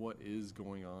what is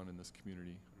going on in this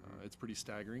community. It's pretty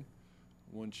staggering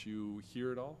once you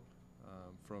hear it all,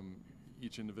 from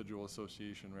each individual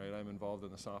association, right? I'm involved in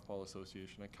the softball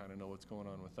association. I kind of know what's going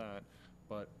on with that.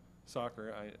 But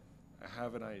soccer, I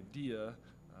have an idea,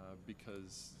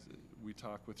 because we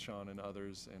talk with Sean and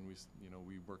others, and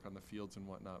we work on the fields and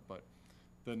whatnot. But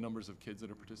the numbers of kids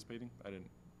that are participating, I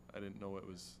didn't know it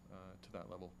was to that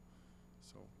level.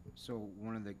 So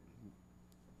one of the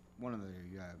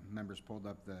members pulled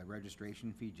up the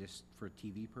registration fee just for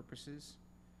TV purposes.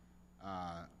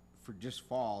 For just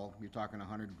fall, you're talking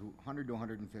 $100 to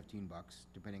 $115,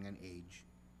 depending on age.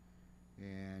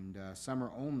 And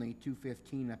summer only,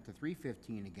 $215 up to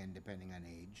 $315 again, depending on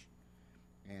age.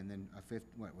 And then a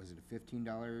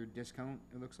 $15 discount,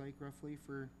 it looks like, roughly,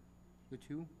 for the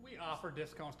two? We offer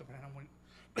discounts depending on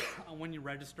on when you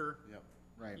register. Yep.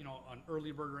 Right. An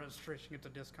early bird registration gets a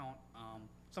discount.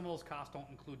 Some of those costs don't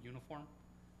include uniform,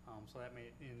 so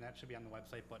that should be on the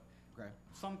website, but Okay.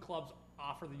 some clubs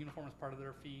offer the uniform as part of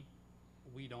their fee.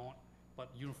 We don't,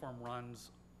 but uniform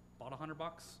runs about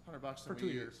 $100. $100 For and 2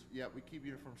 we- years. Yeah, we keep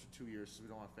uniforms for 2 years, so we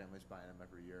don't want families buying them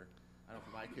every year. I know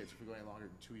for my kids, if we're going longer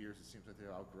than 2 years, it seems like they've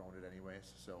outgrown it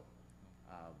anyways, so,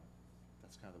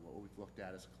 that's kind of what we've looked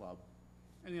at as a club.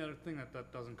 And the other thing that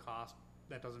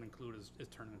doesn't include is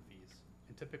tournament fees.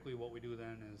 And typically what we do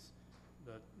then is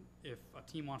if a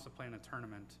team wants to play in a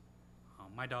tournament,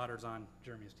 my daughter's on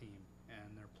Jeremy's team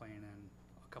and they're playing in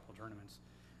a couple tournaments,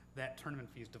 that tournament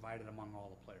fee is divided among all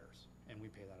the players and we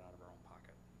pay that out of our own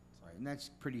pocket. Right, and that's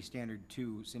pretty standard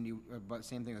too, Cindy, but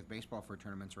same thing with baseball for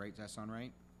tournaments, right? Does that sound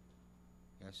right?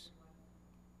 Yes?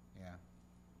 Yeah.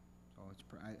 So it's,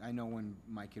 I know when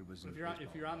my kid was in But if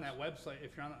baseball, you're on it that was- website,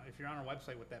 if you're on our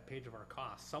website with that page of our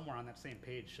costs, somewhere on that same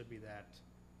page should be that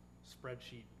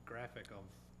spreadsheet graphic of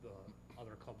the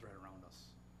other clubs right around us.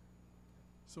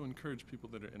 So encourage people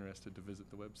that are interested to visit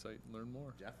the website and learn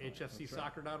more. Definitely.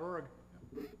 hfcsoccer.org.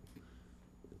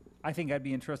 I think I'd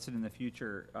be interested in the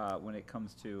future when it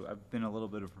comes to, I've been a little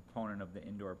bit of a proponent of the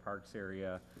indoor parks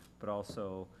area, but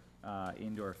also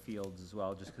indoor fields as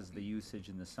well, just because of the usage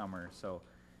in the summer. So,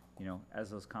 as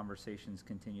those conversations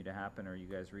continue to happen, or you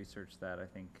guys research that, I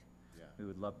think Yeah. we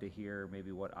would love to hear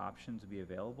maybe what options would be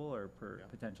available or Yeah.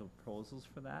 potential proposals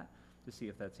for that, to see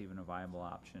if that's even a viable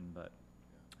option. But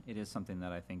it is something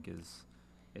that I think is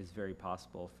very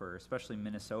possible for, especially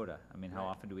Minnesota. I mean, how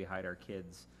Right. often do we hide our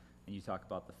kids? And you talk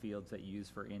about the fields that you use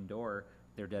for indoor,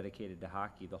 they're dedicated to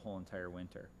hockey the whole entire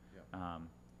winter. Yep.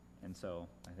 And so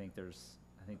I think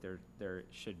there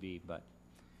should be, but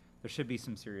there should be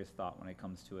some serious thought when it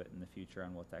comes to it in the future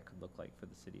on what that could look like for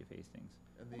the city of Hastings.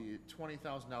 And the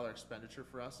 $20,000 expenditure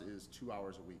for us is 2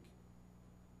 hours a week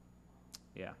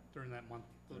Yeah, During that month,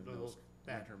 in those, those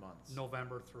that winter months.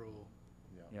 November through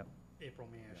Yeah. yep, April,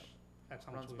 May-ish. Yep. That's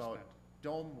how much Runs we about spent.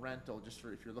 dome rental, just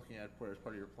for if you're looking at it as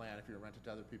part of your plan, if you're renting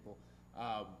to other people.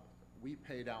 We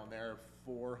pay down there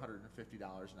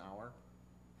 $450 an hour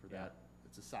for Yeah. that.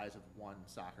 It's the size of one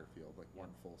soccer field, like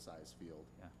one full-size field.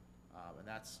 yeah. And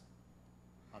that's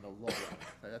on the low end.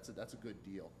 That's a good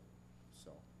deal,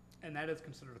 so, And that is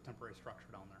considered a temporary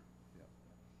structure down there yeah.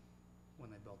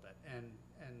 when they built that. And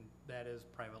that is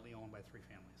privately owned by 3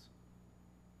 families.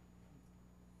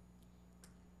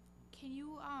 Can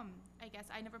you, I guess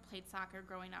I never played soccer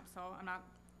growing up, so I'm not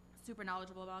super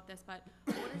knowledgeable about this, but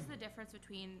what is the difference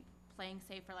between playing,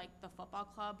 say, for like the football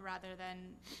club rather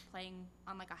than playing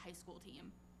on like a high school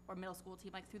team or middle school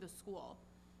team, like through the school?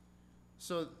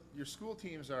 So your school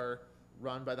teams are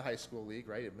run by the high school league,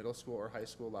 right? At middle school or high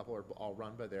school level are all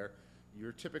run by there.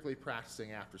 You're typically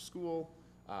practicing after school.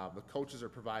 The coaches are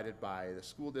provided by the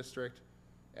school district,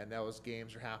 and those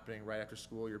games are happening right after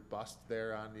school. You're bussed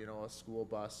there on, a school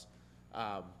bus.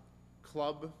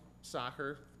 Club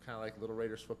soccer, kind of like Little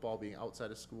Raiders football being outside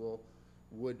of school,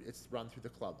 it's run through the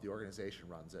club. The organization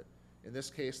runs it. In this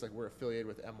case, like we're affiliated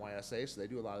with MYSA, so they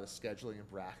do a lot of the scheduling and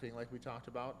bracketing like we talked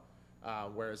about.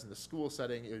 Whereas in the school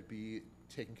setting, it would be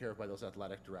taken care of by those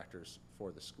athletic directors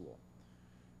for the school.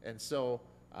 And so,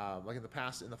 like in the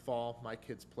past, in the fall, my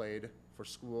kids played for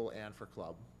school and for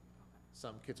club.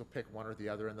 Some kids will pick one or the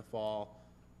other in the fall.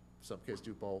 Some kids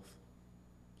do both.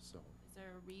 So, Is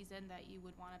there a reason that you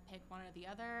would want to pick one or the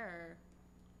other, or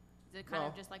is it kind No.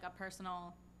 of just like a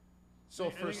personal? so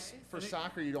I for, think- for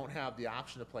soccer, you don't have the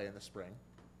option to play in the spring.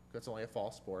 'Cause it's only a fall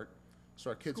sport. So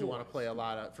our kids who want to School-wise. play a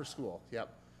lot of, for school,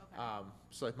 yep. Okay.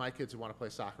 So like my kids who want to play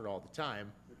soccer all the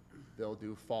time, they'll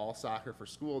do fall soccer for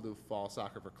school, do fall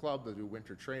soccer for club, they'll do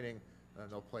winter training, and then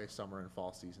they'll play summer and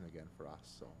fall season again for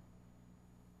us, so.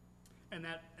 And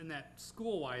that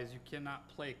school-wise, you cannot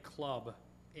play club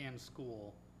and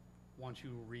school once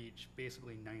you reach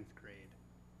basically ninth grade.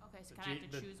 Okay, so The kind of J-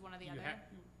 have to the- choose one or the you other, ha-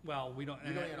 Well, we don't.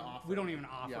 You don't even offer We don't it. even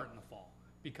offer Yeah. it in the fall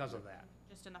because of that.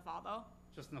 just in the fall though?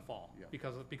 Just in the fall, Yeah.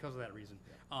 because of that reason.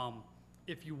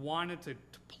 If you wanted to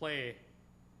play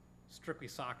strictly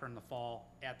soccer in the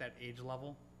fall at that age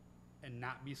level and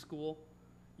not be school,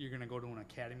 you're gonna go to an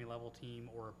academy level team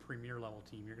or a premier level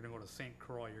team. You're gonna go to St.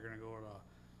 Croix, you're gonna go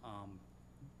to,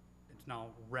 it's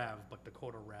now Rev, but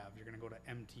Dakota Rev. You're gonna go to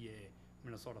MTA,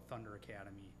 Minnesota Thunder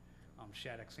Academy,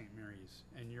 Shattuck St. Mary's,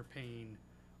 and you're paying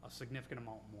a significant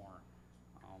amount more.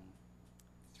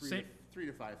 Saint- 3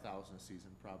 to 5,000 a season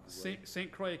probably.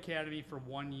 St. Croix Academy for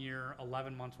 1 year,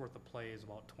 11 months worth of play is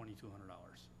about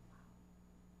 $2,200.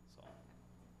 So,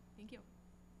 Thank you.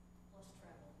 Plus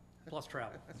travel. plus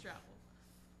travel. Let's travel.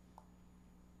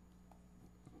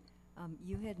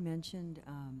 You had mentioned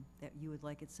that you would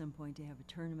like at some point to have a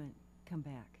tournament come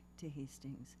back to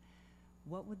Hastings.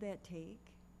 What would that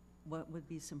take? What would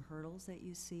be some hurdles that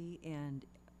you see? And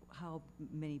how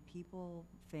many people,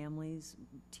 families,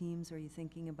 teams are you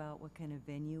thinking about? What kind of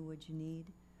venue would you need?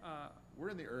 We're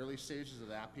in the early stages of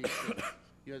that piece.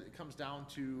 You know, it comes down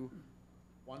to,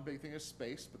 one big thing is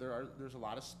space, but there's a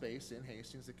lot of space in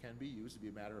Hastings that can be used. It'd be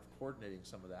a matter of coordinating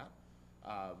some of that.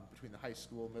 Between the high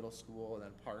school, middle school, and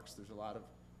then parks,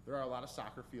 there are a lot of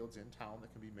soccer fields in town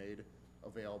that can be made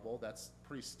available. That's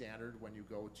pretty standard when you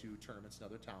go to tournaments in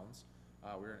other towns.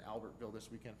 We were in Albertville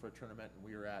this weekend for a tournament, and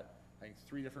we were at, I think,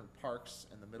 3 different parks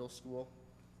in the middle school.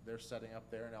 They're setting up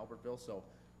there in Albertville, so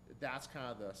that's kind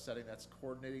of the setting that's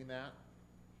coordinating that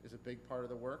is a big part of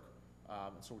the work.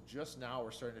 And so just now,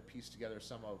 we're starting to piece together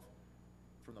some of,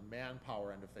 from the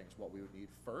manpower end of things, what we would need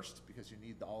first, because you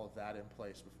need all of that in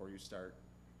place before you start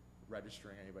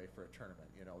registering anybody for a tournament.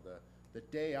 You know, the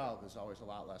day of is always a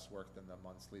lot less work than the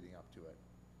months leading up to it.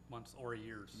 Months or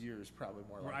years. Years, probably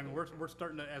more I likely. mean, we're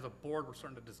starting to, as a board, we're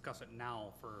starting to discuss it now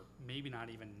for maybe not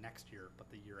even next year, but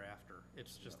the year after.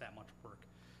 It's just that much work.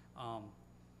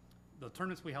 The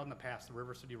tournaments we held in the past, the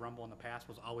River City Rumble in the past,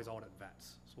 was always out at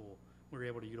vets, so we were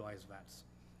able to utilize vets.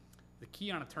 The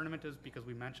key on a tournament is, because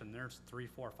we mentioned there's 3,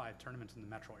 4, 5 tournaments in the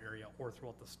metro area or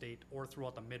throughout the state or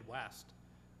throughout the Midwest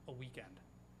a weekend.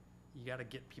 You gotta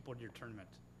get people to your tournament.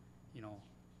 You know,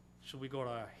 should we go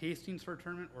to Hastings for a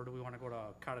tournament, or do we wanna go to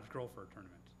Cottage Grove for a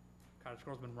tournament? Cottage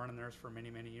Grove's been running theirs for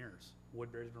many, many years.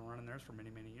 Woodbury's been running theirs for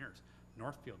many, many years.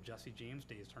 Northfield, Jesse James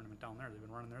Day's tournament down there, they've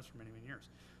been running theirs for many, many years.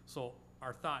 So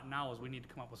our thought now is we need to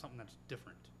come up with something that's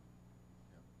different.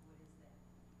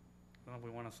 I don't know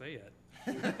if we wanna say it.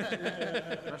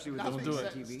 Especially with Nothing's those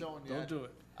set in TV. stone Don't yet. do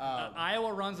it.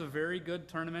 Iowa runs a very good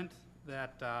tournament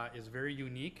that is very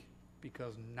unique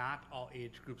because not all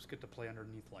age groups get to play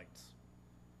underneath lights.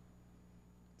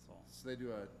 So, So they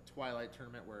do a twilight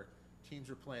tournament where teams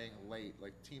are playing late,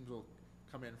 like teams will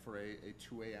come in for a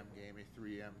 2 a.m. game, a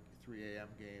 3 a.m.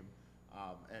 game,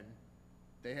 and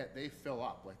they fill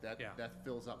up, like that, Yeah. that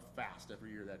fills up fast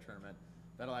every year, that tournament.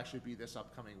 That'll actually be this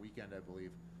upcoming weekend, I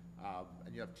believe.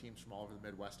 And you have teams from all over the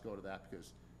Midwest go to that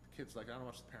because the kids like, I don't know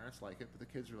how much the parents like it, but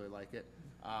the kids really like it.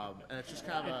 And it's just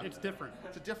kind of it's different.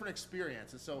 it's a different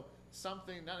experience. And so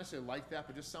something, not necessarily like that,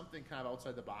 but just something kind of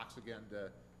outside the box again to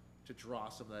draw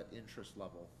some of that interest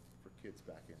level for kids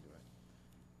back into it.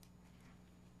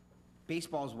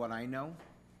 Baseball is what I know.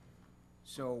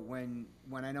 So when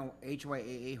I know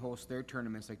HYAA hosts their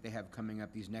tournaments like they have coming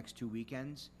up these next 2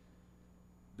 weekends,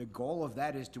 the goal of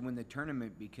that is to win the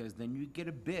tournament because then you get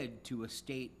a bid to a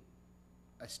state-run,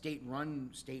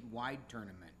 statewide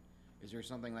tournament. Is there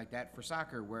something like that for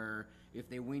soccer where if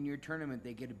they win your tournament,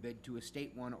 they get a bid to a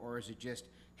state one, or is it just,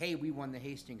 hey, we won the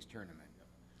Hastings tournament?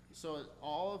 So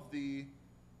all of the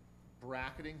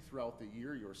bracketing throughout the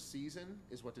year, your season,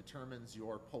 is what determines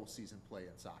your postseason play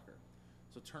in soccer.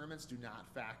 So tournaments do not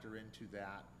factor into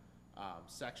that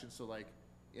section. So like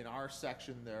in our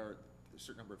section, there are a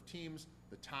certain number of teams.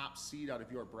 The top seed out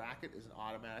of your bracket is an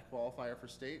automatic qualifier for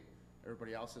state.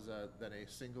 Everybody else is then a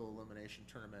single elimination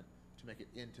tournament to make it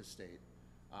into state.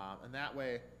 And that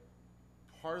way,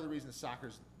 part of the reason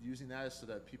soccer's using that is so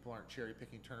that people aren't cherry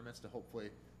picking tournaments to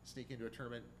hopefully sneak into a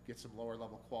tournament, get some lower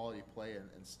level quality play and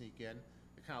sneak in.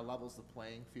 it kind of levels the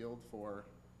playing field for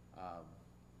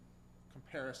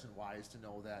comparison-wise to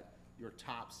know that your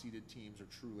top-seeded teams are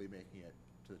truly making it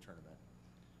to the tournament.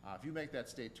 If you make that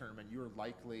state tournament, you're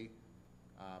likely,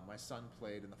 my son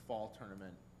played in the fall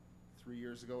tournament 3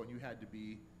 years ago, and you had to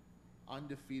be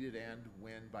undefeated and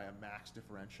win by a max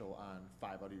differential on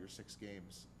 5 out of your 6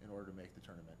 games in order to make the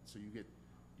tournament. So you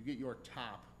get your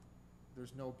top.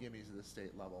 There's no gimmies at the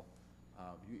state level.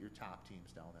 You get your top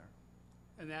teams down there.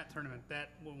 And that tournament,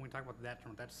 when we talk about that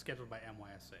tournament, that's scheduled by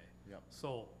MYSA. Yep.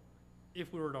 So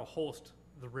if we were to host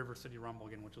the River City Rumble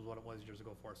again, which is what it was years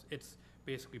ago for us, it's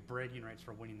basically bragging rights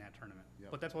for winning that tournament.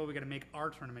 Yep. But that's why we got to make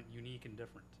our tournament unique and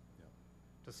different. Yep.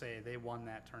 To say they won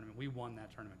that tournament, we won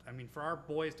that tournament. I mean, for our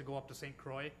boys to go up to St.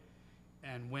 Croix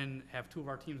and win, have 2 of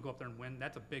our teams go up there and win,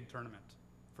 that's a big tournament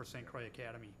for St. Croix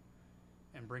Academy,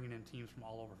 and bringing in teams from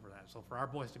all over for that. So for our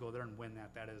boys to go there and win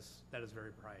that is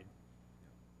very pride.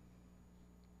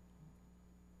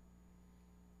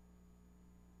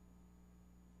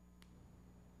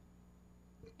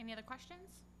 Any other questions?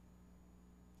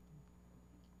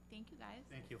 Thank you, guys.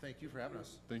 Thank you. Thank you for having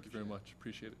us. Thank you very much.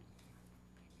 Appreciate it.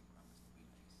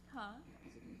 Huh?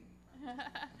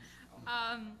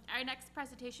 Our next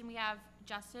presentation, we have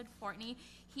Justin Fortney.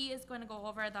 He is going to go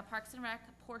over the Parks and Rec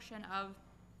portion of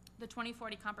the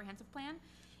 2040 Comprehensive Plan.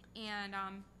 And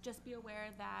just be aware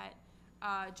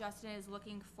that Justin is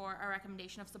looking for a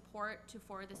recommendation of support to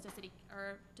forward this to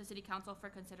City Council for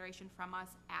consideration from us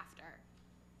after.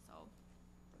 So.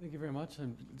 Thank you very much.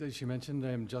 As she mentioned,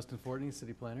 I'm Justin Fortney,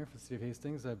 City Planner for the City of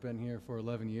Hastings. I've been here for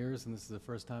 11 years, and this is the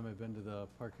first time I've been to the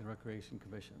Park and Recreation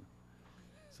Commission.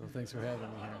 So thanks for having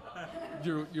me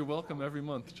here. You're welcome every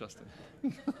month, Justin.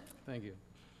 Thank you.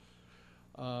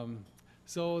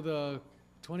 So the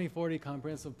 2040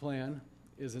 Comprehensive Plan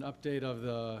is an update of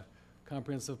the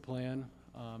comprehensive plan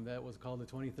that was called the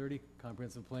 2030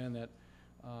 Comprehensive Plan that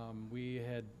we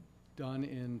had done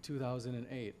in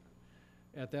 2008.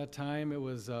 At that time, it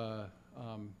was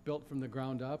built from the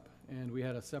ground up, and we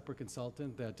had a separate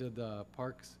consultant that did the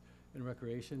Parks and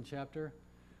Recreation chapter.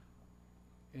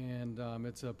 And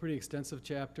it's a pretty extensive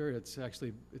chapter.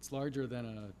 It's larger than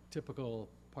a typical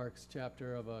Parks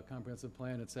chapter of a comprehensive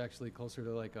plan. It's actually closer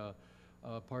to like a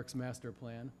Parks master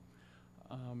plan.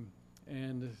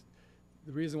 And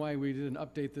the reason why we did an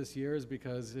update this year is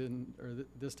because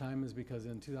this time is because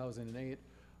in 2008,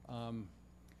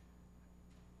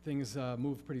 things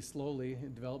moved pretty slowly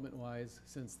development-wise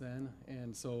since then,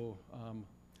 and so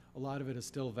a lot of it is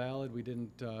still valid. We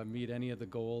didn't meet any of the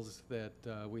goals that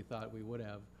we thought we would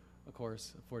have, of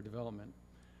course, for development.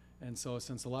 And so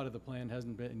since a lot of the plan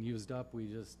hasn't been used up, we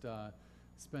just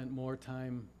spent more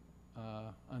time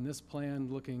on this plan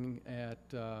looking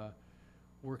at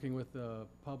working with the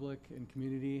public and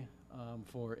community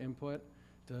for input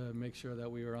to make sure that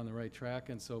we were on the right track.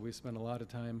 And so we spent a lot of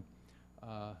time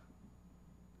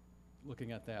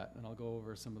looking at that, and I'll go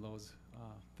over some of those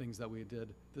things that we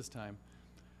did this time.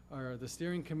 The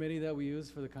steering committee that we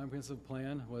used for the comprehensive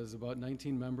plan was about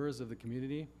 19 members of the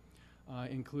community,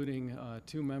 including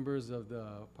 2 members of the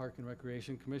Park and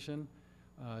Recreation Commission,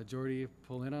 Jordi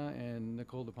Polina and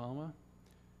Nicole De Palma.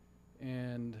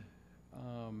 And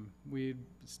we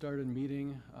started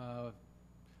meeting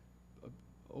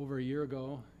over a year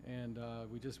ago, and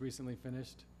we just recently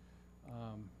finished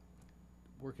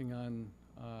working on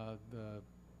the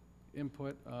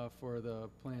input for the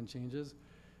plan changes.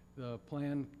 The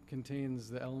plan contains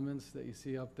the elements that you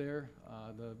see up there.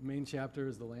 The main chapter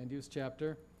is the land use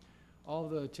chapter. All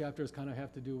the chapters kind of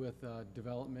have to do with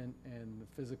development and the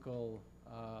physical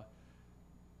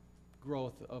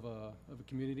growth of a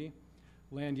community.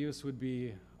 Land use would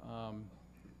be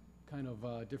kind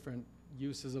of different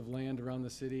uses of land around the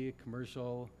city,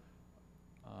 commercial,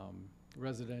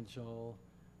 residential,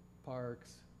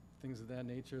 parks, things of that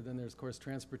nature. Then there's, of course,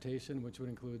 transportation, which would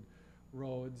include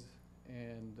roads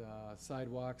and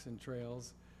sidewalks and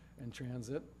trails and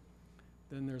transit.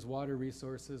 Then there's water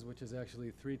resources, which is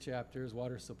actually 3 chapters,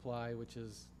 water supply, which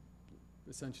is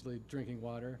essentially drinking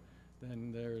water.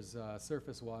 Then there's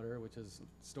surface water, which is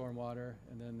storm water,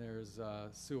 and then there's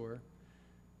sewer.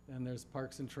 Then there's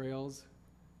parks and trails,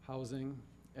 housing,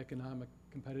 economic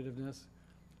competitiveness,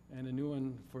 and a new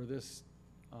one for this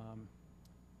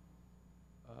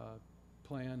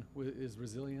plan is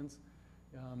resilience.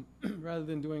 Rather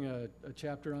than doing a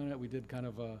chapter on it, we did kind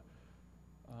of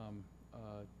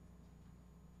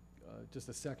just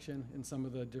a section in some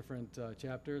of the different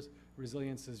chapters.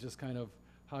 Resilience is just kind of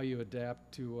how you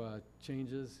adapt to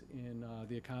changes in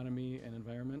the economy and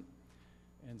environment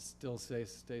and still stay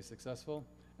successful.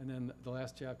 And then the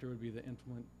last chapter would be the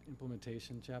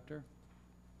implementation chapter.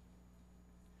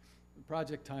 The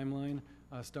project timeline,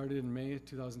 started in May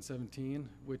 2017,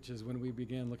 which is when we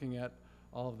began looking at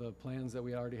all of the plans that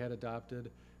we already had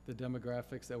adopted, the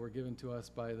demographics that were given to us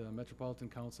by the Metropolitan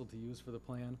Council to use for the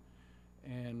plan,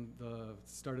 and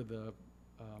started the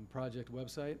project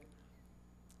website.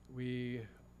 We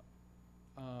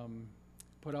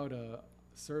put out a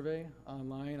survey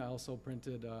online. I also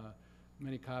printed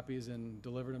many copies and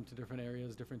delivered them to different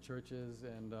areas, different churches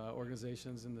and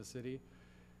organizations in the city.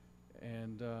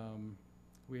 And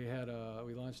we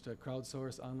launched a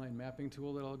crowdsourced online mapping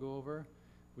tool that I'll go over.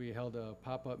 We held a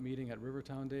pop-up meeting at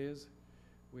Rivertown Days.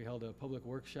 We held a public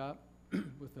workshop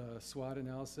with a SWOT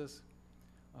analysis,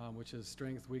 which is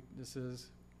strengths, weaknesses,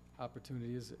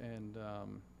 opportunities, and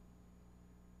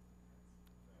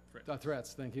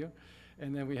threats, thank you.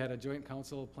 And then we had a joint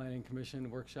council planning commission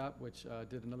workshop, which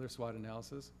did another SWOT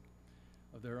analysis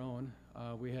of their own.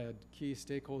 We had key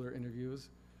stakeholder interviews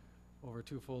over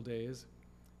 2 full days.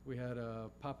 We had a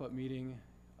pop-up meeting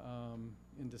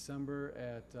in December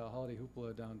at Holiday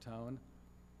Hoopla downtown.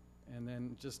 And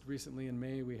then just recently in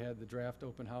May, we had the draft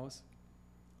open house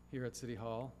here at City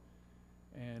Hall.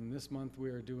 And this month we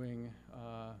are doing,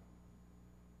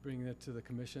 bringing it to the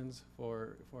commissions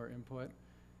for input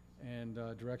and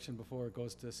direction before it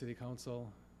goes to City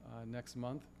Council next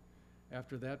month.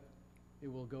 After that,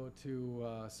 it will go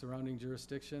to surrounding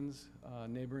jurisdictions,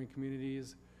 neighboring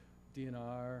communities,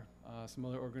 DNR, some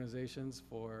other organizations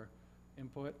for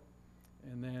input.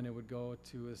 And then it would go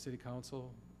to the City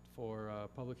Council for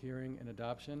public hearing and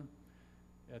adoption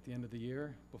at the end of the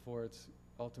year before it's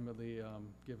ultimately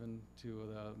given to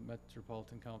the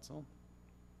Metropolitan Council.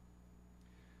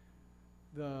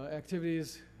 The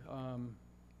activities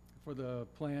for the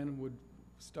plan would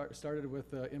started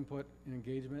with input and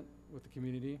engagement with the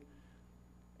community,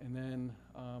 and then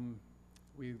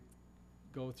we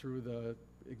go through the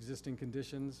existing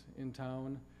conditions in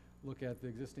town, look at the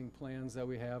existing plans that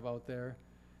we have out there,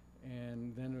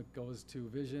 and then it goes to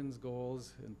visions,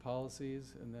 goals, and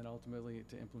policies, and then ultimately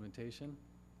to implementation.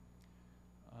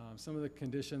 Some of the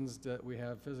conditions that we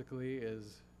have physically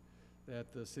is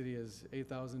that the city is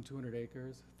 8,200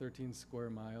 acres, 13 square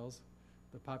miles.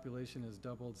 The population has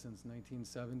doubled since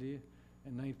 1970,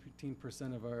 and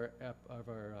 19% of our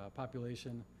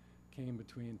population came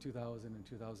between 2000 and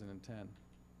 2010.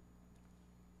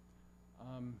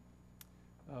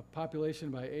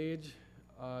 Population by age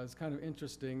is kind of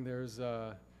interesting. There's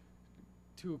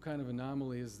 2 kind of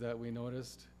anomalies that we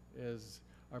noticed. Is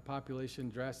our population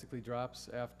drastically drops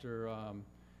after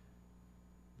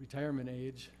retirement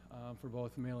age for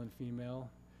both male and female.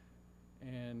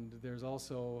 And there's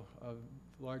also a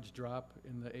large drop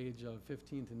in the age of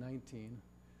 15 to 19,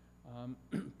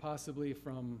 possibly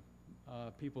from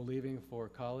people leaving for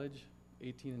college,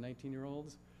 18 and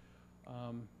 19-year-olds.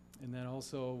 And then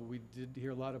also, we did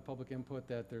hear a lot of public input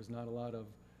that there's not a lot of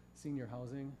senior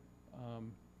housing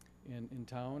in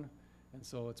town. And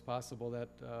so it's possible that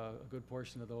a good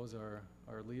portion of those are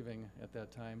leaving at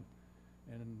that time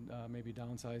and maybe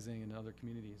downsizing in other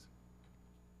communities.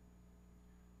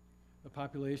 The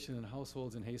population and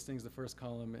households in Hastings, the first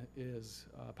column is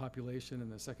population,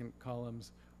 and the second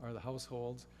columns are the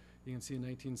households. You can see in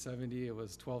 1970 it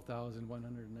was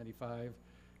 12,195,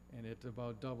 and it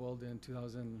about doubled in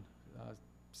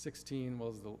 2016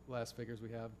 was the last figures we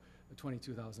have,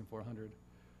 22,400.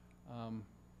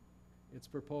 It's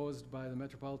proposed by the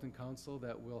Metropolitan Council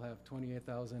that we'll have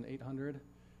 28,800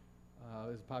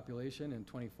 as a population in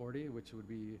 2040, which would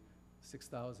be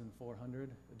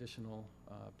 6,400 additional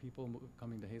people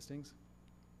coming to Hastings.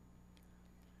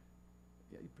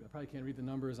 Yeah, you probably can't read the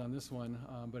numbers on this one,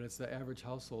 but it's the average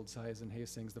household size in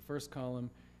Hastings. The first column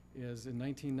is in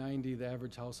 1990, the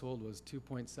average household was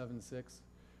 2.76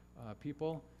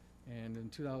 people, and in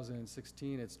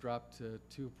 2016, it's dropped to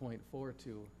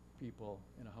 2.42 people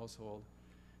in a household.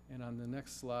 And on the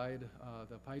next slide,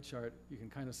 the pie chart, you can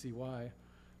kind of see why.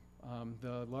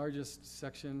 The largest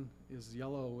section is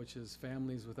yellow, which is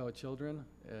families without children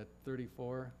at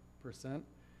 34%.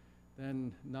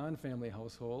 Then non-family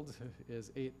households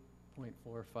is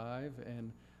 8.45,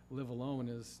 and live alone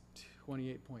is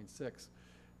 28.6.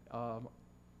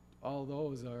 All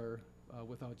those are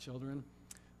without children.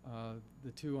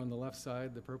 The 2 on the left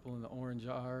side, the purple and the orange,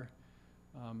 are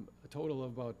a total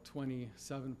of about 27%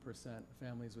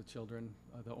 families with children.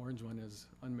 The orange one is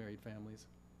unmarried families.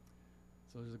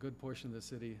 So there's a good portion of the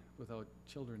city without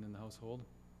children in the household.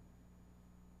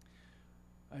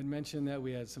 I'd mentioned that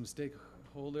we had some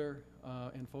stakeholder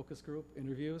and focus group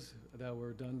interviews that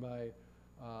were done by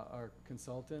our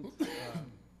consultant,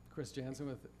 Chris Jansen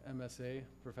with MSA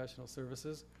Professional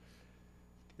Services.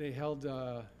 They held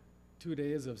 2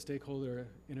 days of stakeholder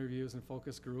interviews and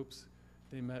focus groups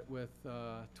They met with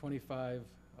 25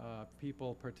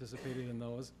 people participated in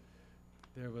those.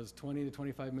 There was 20 to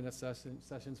 25-minute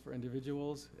sessions for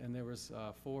individuals, and there was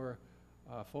 4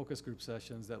 focus group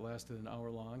sessions that lasted an hour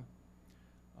long,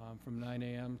 from 9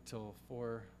 a.m. till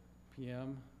 4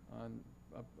 p.m.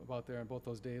 About there on both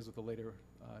those days, with the later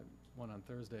one on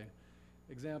Thursday.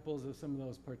 Examples of some of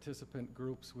those participant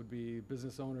groups would be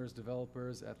business owners,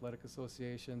 developers, athletic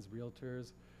associations,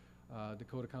 realtors,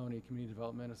 Dakota County Community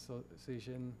Development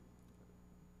Association,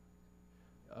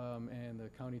 and the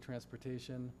county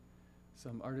transportation,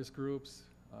 some artist groups,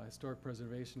 historic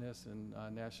preservationists, and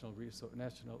natural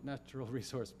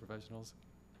resource professionals.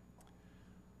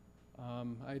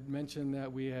 I'd mentioned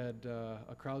that we had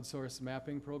a crowdsourced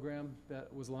mapping program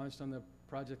that was launched on the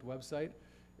project website.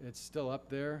 It's still up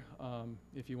there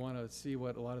if you want to see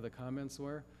what a lot of the comments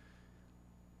were.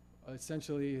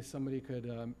 Essentially, somebody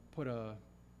could put a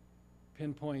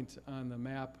pinpoint on the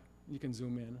map. You can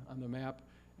zoom in on the map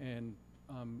and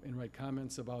write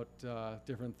comments about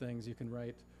different things. You can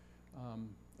write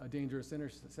a dangerous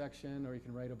intersection, or you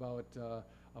can write about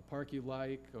a park you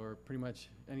like, or pretty much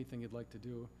anything you'd like to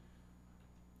do.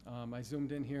 I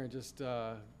zoomed in here and just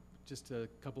a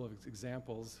couple of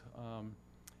examples.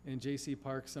 In J.C.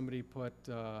 Park, somebody put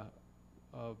a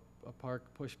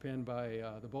park push pin by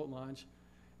the boat launch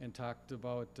and talked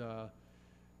about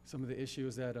some of the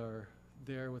issues that are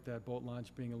there with that boat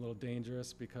launch being a little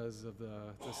dangerous because of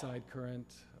the side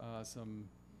current,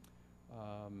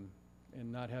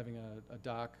 and not having a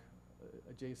dock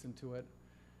adjacent to it.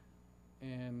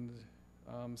 And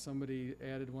somebody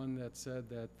added one that said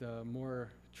that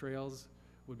more trails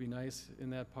would be nice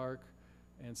in that park,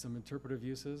 and some interpretive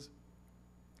uses.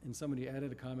 And somebody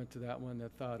added a comment to that one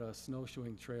that thought a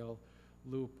snowshoeing trail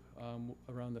loop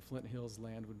around the Flint Hills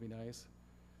land would be nice.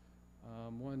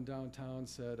 One downtown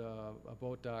said a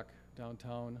boat dock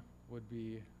downtown would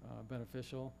be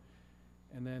beneficial.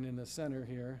 And then in the center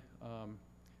here,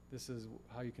 this is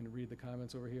how you can read the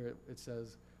comments over here. It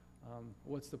says,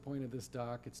 what's the point of this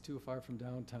dock? It's too far from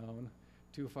downtown,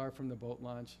 too far from the boat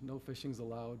launch. No fishing's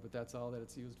allowed, but that's all that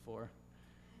it's used for.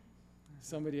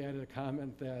 Somebody added a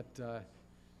comment that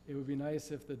it would be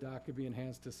nice if the dock could be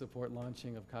enhanced to support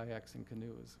launching of kayaks and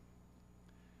canoes.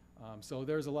 So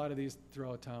there's a lot of these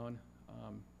throughout town.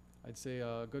 I'd say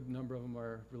a good number of them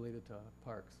are related to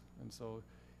parks. And so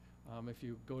if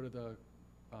you go to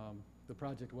the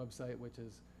project website, which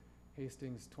is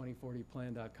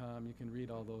hastings2040plan.com, you can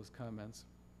read all those comments.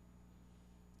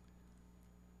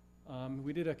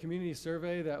 We did a community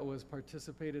survey that was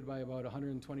participated by about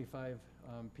 125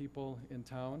 people in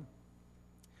town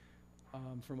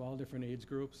from all different age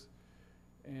groups.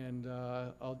 And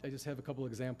I just have a couple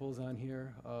examples on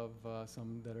here of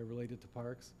some that are related to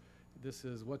parks. This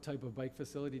is what type of bike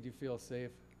facility do you feel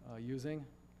safe using?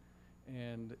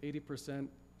 And 80%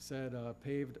 said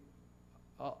paved.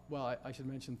 Well, I should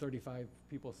mention 35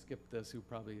 people skipped this who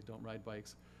probably don't ride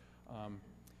bikes.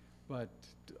 But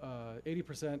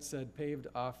 80% said paved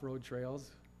off-road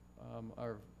trails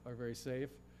are very safe.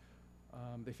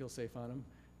 They feel safe on them.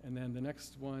 And then the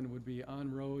next one would be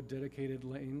on-road dedicated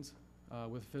lanes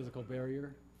with physical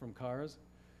barrier from cars,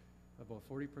 about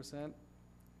 40%.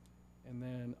 And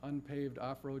then unpaved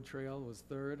off-road trail was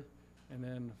third. And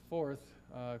then fourth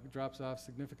drops off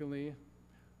significantly.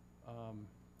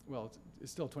 Well,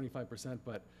 it's still 25%,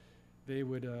 but they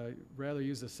would rather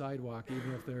use a sidewalk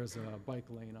even if there's a bike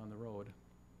lane on the road.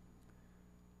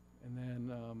 And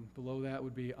then below that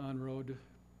would be on-road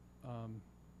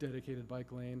dedicated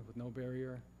bike lane with no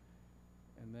barrier.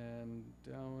 And then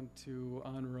down to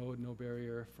on-road, no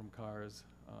barrier from cars.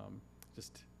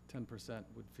 Just 10%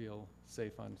 would feel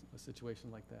safe on a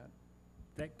situation like that.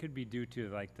 That could be due to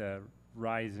like the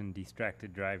rise in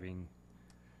distracted driving,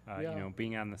 Yeah. you know,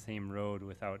 being on the same road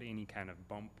without any kind of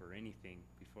bump or anything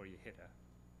before you hit a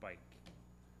bike,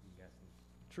 I'm guessing.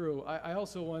 True. I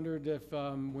also wondered if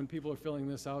when people are filling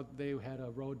this out, they had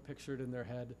a road pictured in their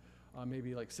head,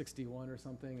 maybe like 61 or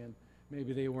something, and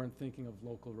maybe they weren't thinking of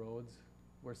local roads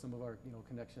where some of our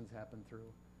connections happen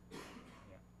through.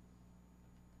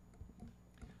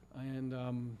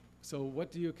 And so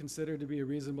what do you consider to be a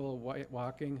reasonable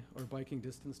walking or biking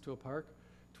distance to a park?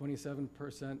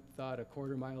 27% thought a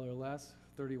quarter mile or less,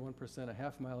 31% a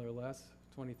half mile or less,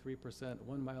 23%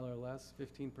 1 mile or less,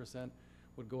 15%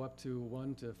 would go up to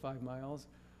 1 to 5 miles,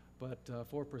 but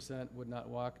 4% would not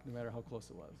walk no matter how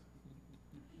close it was.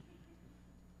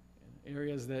 In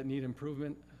areas that need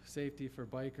improvement, safety for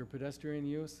bike or pedestrian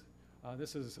use,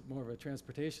 this is more of a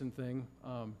transportation thing,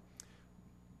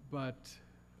 but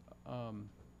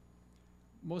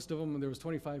most of them, there was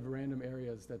 25 random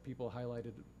areas that people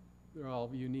highlighted. They're all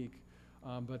unique.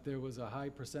 But there was a high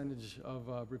percentage of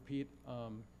repeat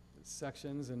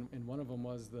sections, and one of them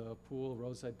was the pool,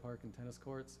 roadside park, and tennis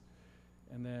courts.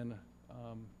 And then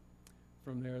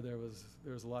from there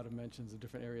was a lot of mentions of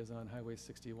different areas on Highway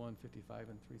 61, 55,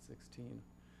 and 316.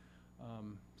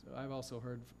 So I've also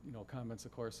heard, comments,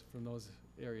 of course, from those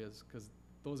areas, because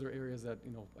those are areas that,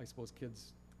 I suppose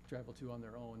kids travel to on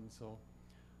their own. So,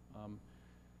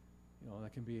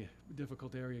 that can be a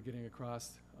difficult area getting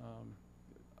across.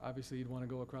 Obviously, you'd want to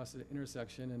go across the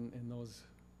intersection, and those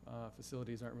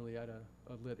facilities aren't really at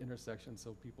a lit intersection,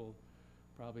 so people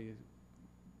probably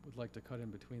would like to cut in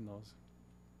between those.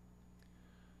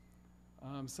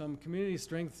 Some community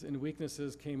strengths and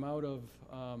weaknesses came out of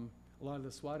a lot of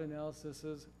the SWOT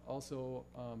analyses, also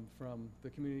from the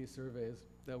community surveys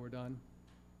that were done.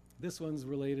 This one's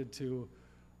related to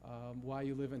why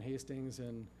you live in Hastings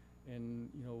and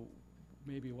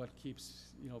maybe what keeps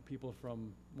people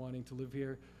from wanting to live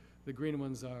here. The green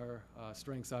ones are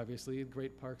strengths, obviously: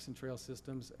 great parks and trail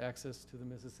systems, access to the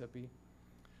Mississippi,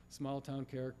 small town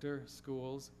character,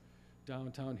 schools,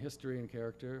 downtown history and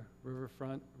character,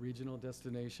 riverfront, regional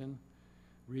destination,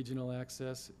 regional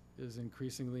access is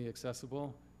increasingly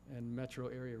accessible, and metro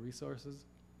area resources.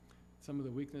 Some of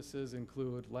the weaknesses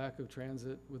include lack of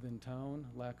transit within town,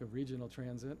 lack of regional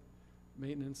transit,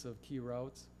 maintenance of key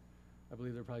routes. I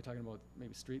believe they're probably talking about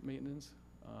maybe street maintenance.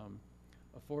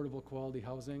 Affordable quality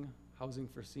housing, housing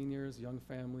for seniors, young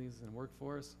families, and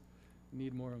workforce,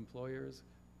 need more employers,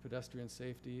 pedestrian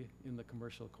safety in the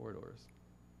commercial corridors.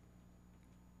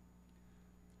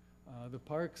 The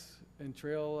parks and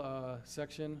trail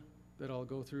section that I'll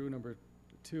go through, number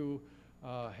 2,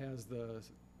 has the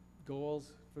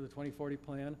goals for the 2040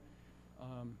 plan.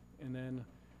 And then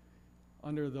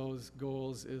under those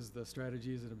goals is the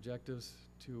strategies and objectives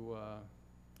to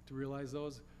realize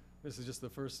those. This is just the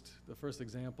first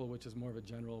example, which is more of a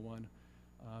general one.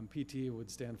 PT would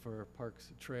stand for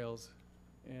Parks Trails,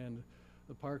 and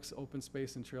the Parks Open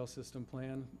Space and Trail System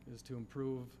Plan is to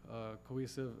improve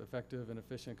cohesive, effective, and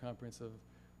efficient comprehensive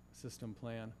system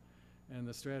plan. And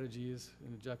the strategies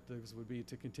and objectives would be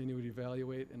to continue to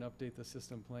evaluate and update the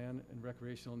system plan and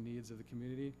recreational needs of the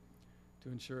community, to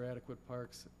ensure adequate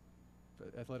parks,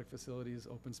 athletic facilities,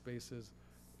 open spaces,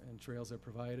 and trails are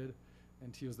provided,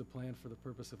 and to use the plan for the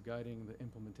purpose of guiding the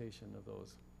implementation of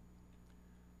those.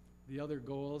 The other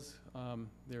goals,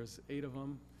 there's 8 of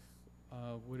them,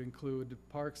 would include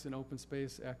parks and open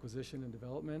space acquisition and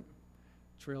development,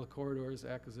 trail corridors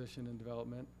acquisition and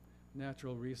development,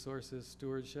 natural resources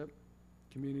stewardship,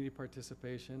 community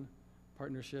participation,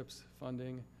 partnerships,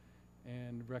 funding,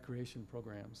 and recreation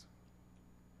programs.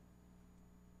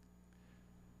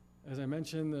 As I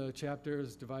mentioned, the chapter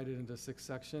is divided into 6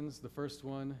 sections. The first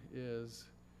one is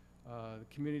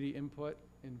community input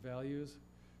and values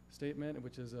statement,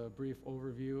 which is a brief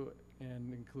overview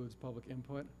and includes public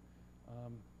input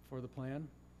for the plan.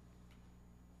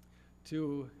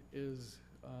 2 is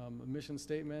a mission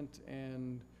statement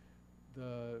and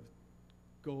the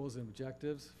goals and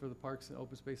objectives for the parks and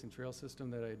open space and trail system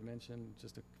that I had mentioned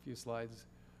just a few slides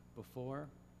before.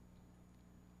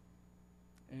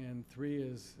 And 3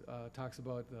 is talks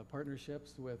about the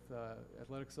partnerships with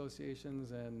athletic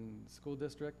associations and school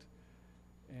district,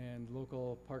 and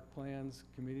local park plans,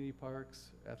 community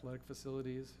parks, athletic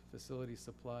facilities, facility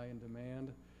supply and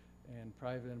demand, and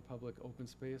private and public open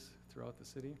space throughout the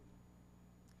city.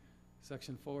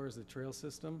 Section 4 is the trail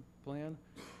system plan.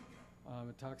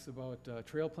 It talks about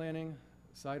trail planning,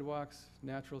 sidewalks,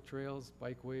 natural trails,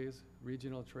 bikeways,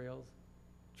 regional trails,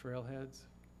 trailheads.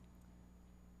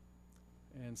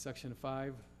 And Section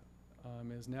 5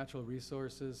 is natural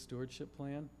resources stewardship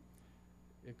plan.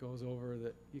 It goes over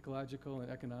the ecological and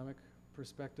economic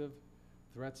perspective,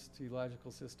 threats to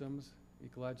ecological systems,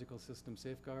 ecological system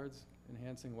safeguards,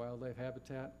 enhancing wildlife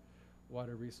habitat,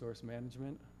 water resource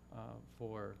management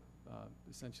for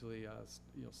essentially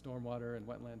stormwater and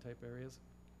wetland type areas.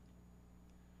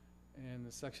 And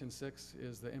the Section 6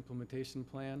 is the implementation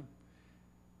plan.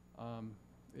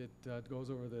 It goes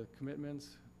over the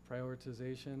commitments,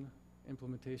 prioritization,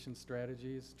 implementation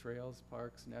strategies, trails,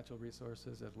 parks, natural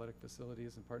resources, athletic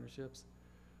facilities and partnerships,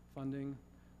 funding,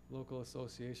 local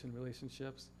association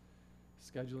relationships,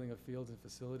 scheduling of fields and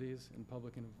facilities, and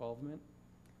public involvement.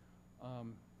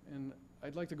 And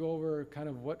I'd like to go over kind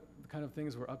of what kind of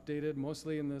things were updated,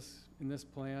 mostly in this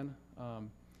plan,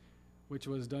 which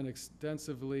was done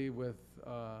extensively with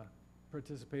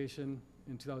participation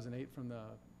in 2008 from the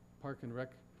Park and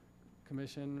Rec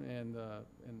Commission and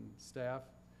staff.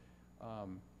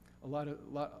 A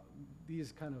lot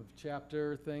these kind of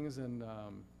chapter things and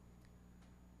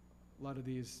a lot of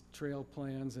these trail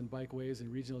plans and bikeways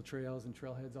and regional trails and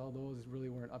trailheads, all those really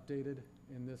weren't updated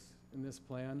in this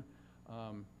plan.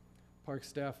 Park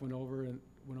staff went over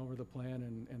the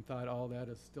plan and thought all that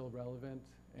is still relevant.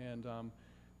 And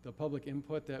the public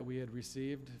input that we had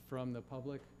received from the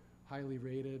public highly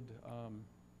rated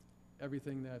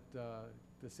everything that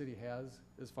the city has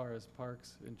as far as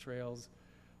parks and trails.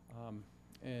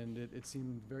 And it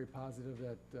seemed very positive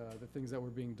that the things that were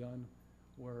being done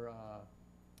were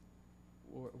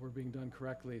being done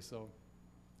correctly. So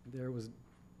there was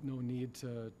no need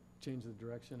to change the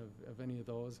direction of any of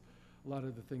those. A lot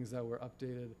of the things that were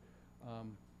updated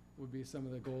would be some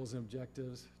of the goals and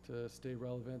objectives to stay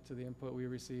relevant to the input we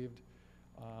received.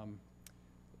 A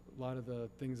lot of the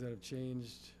things that have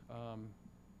changed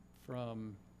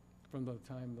from the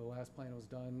time the last plan was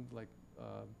done, like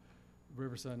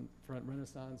Riverfront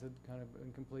Renaissance had kind of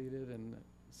been completed, and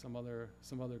some other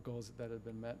goals that had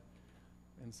been met.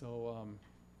 And so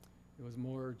it was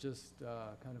more just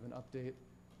kind of an update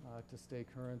to stay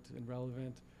current and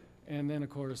relevant. And then, of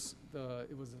course,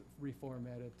 it was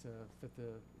reformatted to fit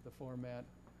the format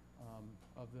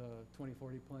of the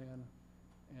 2040 plan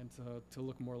and to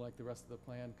look more like the rest of the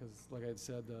plan, because like I had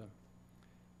said, the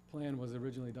plan was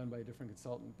originally done by a different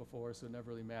consultant before, so it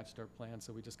never really matched our plan,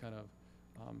 so we just kind of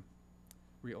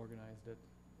reorganized it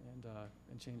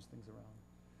and changed things around.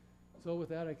 So with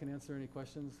that, I can answer any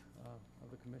questions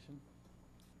of the commission.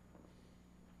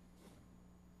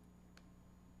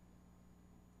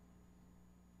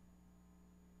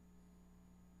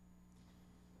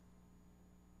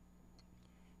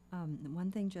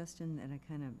 One thing, Justin, that I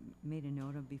kind of made a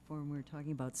note of before when we were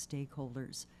talking about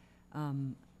stakeholders,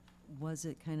 was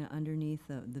it kind of underneath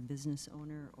the business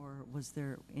owner, or was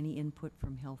there any input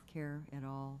from healthcare at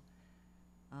all?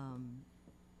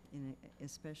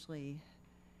 Especially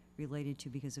related to,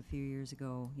 because a few years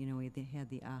ago, you know, they had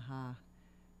the AHA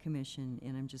commission,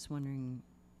 and I'm just wondering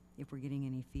if we're getting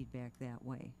any feedback that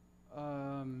way.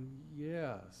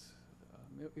 Yes.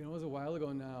 It was a while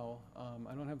ago now.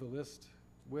 I don't have the list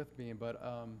with me, but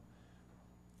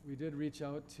we did reach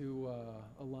out to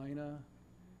Alina,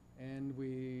 and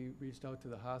we reached out to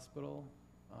the hospital.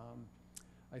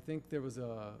 I think there was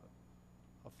a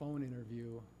phone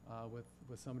interview with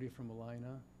somebody from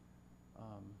Alina.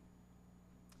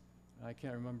 I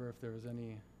can't remember if there was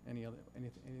any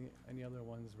other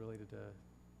ones related to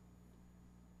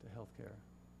healthcare.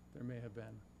 There may have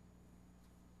been.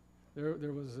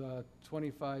 There was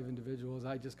 25 individuals.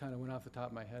 I just kind of went off the top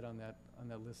of my head on that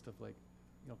list of, like,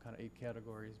 you know, kind of 8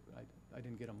 categories, but I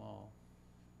didn't get them all.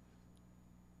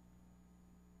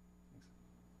 Thanks.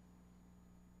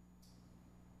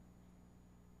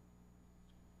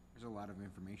 There's a lot of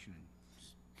information, and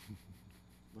just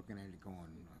looking at it going,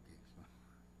 okay,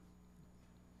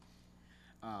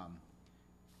 so.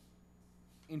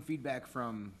 In feedback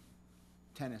from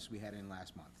tennis we had in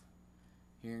last month,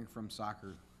 hearing from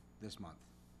soccer this month,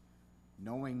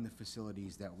 knowing the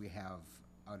facilities that we have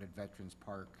out at Veterans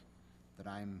Park that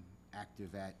I'm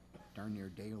active at darn near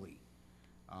daily,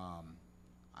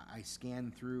 I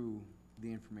scanned through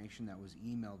the information that was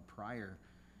emailed prior,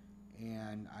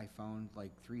 and I found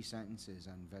like 3 sentences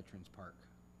on Veterans Park.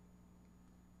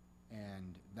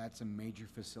 And that's a major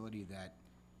facility that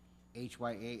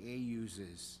HYAA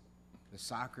uses, the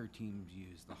soccer teams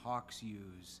use, the Hawks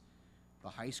use, the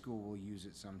high school will use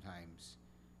it sometimes.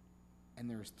 And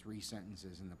there's 3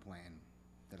 sentences in the plan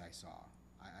that I saw.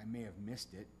 I may have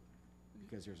missed it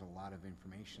because there's a lot of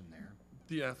information there.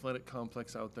 The athletic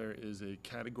complex out there is a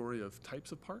category of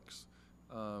types of parks,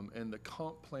 and the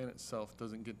comp plan itself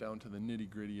doesn't get down to the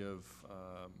nitty-gritty of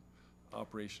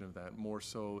operation of that. More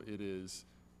so it is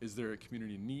there a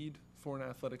community need for an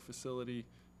athletic facility,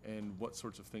 and what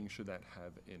sorts of things should that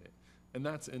have in it? And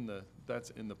that's in the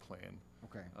plan.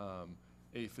 Okay.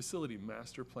 A facility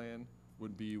master plan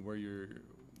would be where you're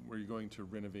going to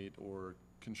renovate or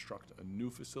construct a new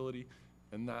facility,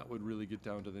 and that would really get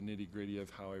down to the nitty-gritty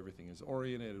of how everything is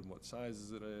oriented and what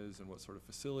sizes it is and what sort of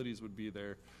facilities would be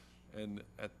there. And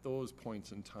at those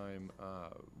points in time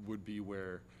would be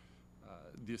where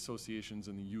the associations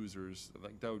and the users,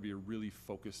 like, that would be a really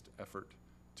focused effort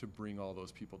to bring all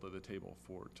those people to the table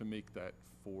to make that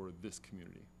for this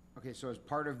community. Okay, so as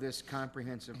part of this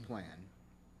comprehensive plan,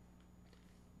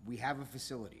 we have a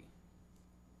facility.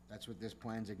 That's what this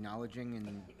plan's acknowledging,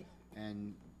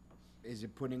 and is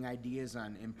it putting ideas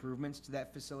on improvements to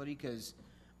that facility? Because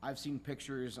I've seen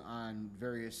pictures on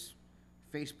various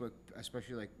Facebook,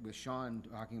 especially like with Sean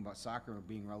talking about soccer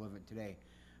being relevant today,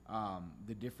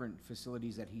 the different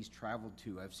facilities that he's traveled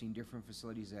to. I've seen different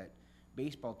facilities that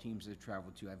baseball teams have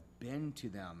traveled to. I've been to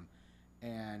them,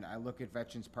 and I look at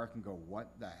Veterans Park and go,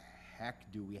 what the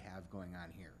heck do we have going on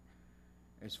here?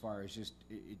 As far as just,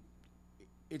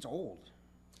 it's old.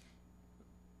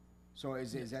 So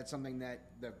is that something that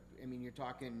I mean, you're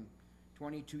talking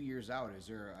 22 years out, is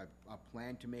there a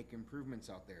plan to make improvements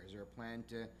out there? Is there a plan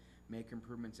to make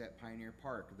improvements at Pioneer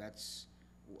Park?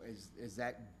 Is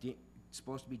that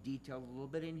supposed to be detailed a little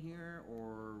bit in here,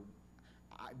 or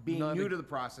being Not new ex- to the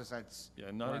process, that's Yeah,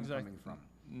 where not I'm exactly. coming from.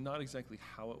 Not exactly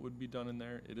how it would be done in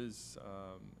there. It is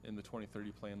in the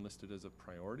 2030 plan listed as a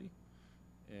priority,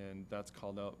 and that's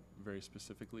called out very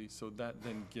specifically. So that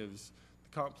then gives the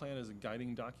comp plan as a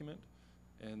guiding document,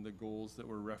 and the goals that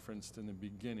were referenced in the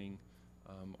beginning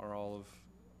are all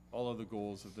of the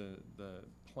goals of the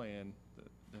plan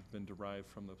that have been derived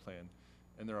from the plan,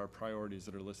 and there are priorities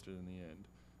that are listed in the end.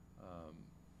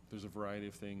 There's a variety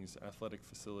of things. Athletic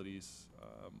facilities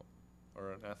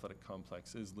or an athletic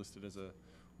complex is listed as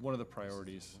one of the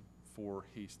priorities for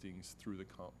Hastings through the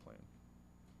comp plan.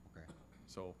 Okay.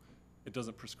 So it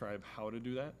doesn't prescribe how to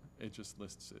do that. It just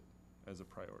lists it as a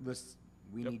priority.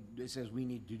 Yep. It says we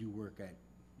need to do work at,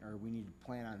 or we need to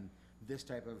plan on this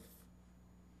type of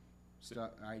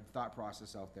thought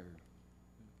process out there.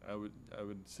 I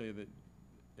would say that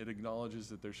it acknowledges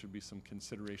that there should be some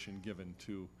consideration given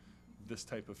to this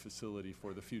type of facility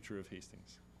for the future of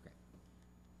Hastings.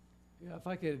 Yeah, if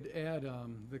I could add,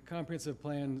 the comprehensive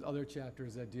plan, other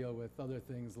chapters that deal with other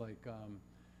things like,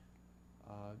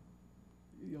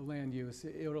 land use,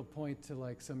 it'll point to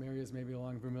like some areas maybe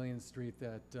along Vermillion Street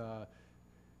that,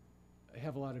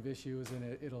 have a lot of issues,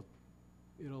 and it'll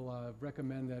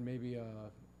recommend that maybe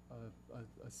a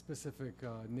specific,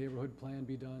 neighborhood plan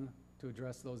be done to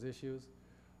address those issues.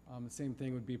 The same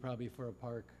thing would be probably for a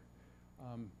park.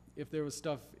 If there was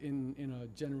stuff in a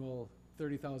general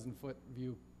 30,000-foot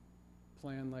view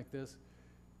plan like this,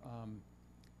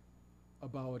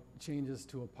 about changes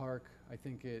to a park, I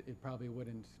think it probably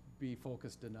wouldn't be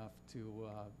focused enough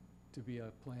to be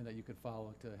a plan that you could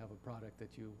follow to have a product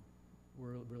that you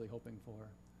were really hoping for.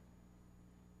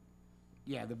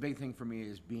 Yeah, the big thing for me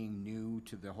is being new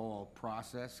to the whole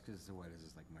process, because what is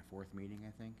this, like my 4th meeting,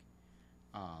 I think?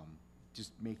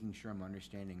 Just making sure I'm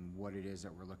understanding what it is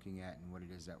that we're looking at and what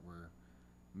it is that we're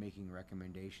making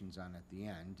recommendations on at the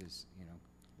end.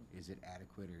 Is it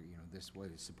adequate, or, this what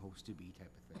it's supposed to be type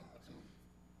of thing. So.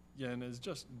 Yeah, and as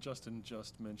Justin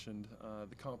just mentioned,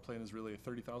 the comp plan is really a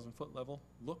 30,000-foot level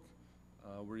look,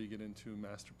 where you get into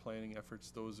master planning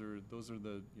efforts. Those are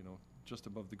the just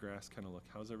above the grass kind of look.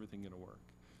 How's everything going to work?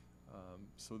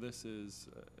 So this is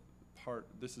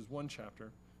one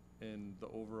chapter in the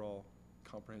overall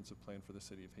comprehensive plan for the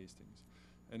city of Hastings.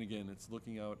 And again, it's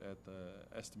looking out at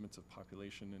the estimates of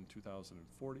population in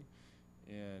 2040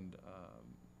 and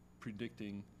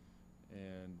predicting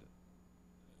and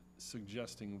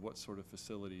suggesting what sort of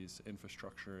facilities,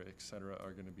 infrastructure, et cetera,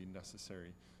 are going to be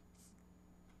necessary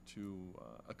to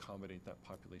accommodate that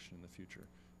population in the future.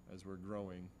 As we're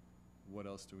growing, what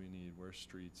else do we need? Where's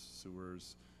streets,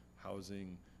 sewers,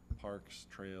 housing, parks,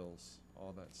 trails,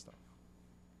 all that stuff?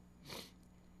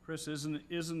 Chris,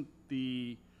 isn't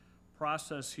the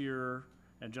process here,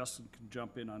 and Justin can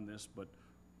jump in on this, but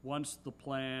once the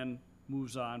plan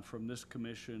moves on from this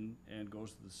commission and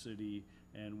goes to the city,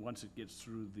 and once it gets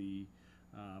through the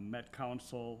Met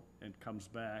Council and comes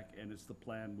back, and it's the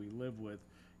plan we live with,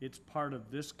 it's part of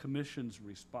this commission's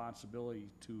responsibility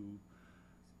to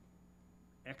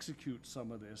execute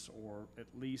some of this, or at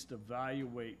least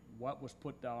evaluate what was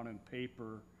put down in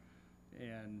paper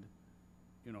and,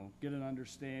 get an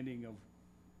understanding of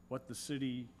what the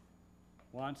city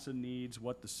wants and needs,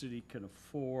 what the city can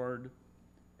afford,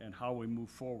 and how we move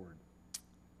forward.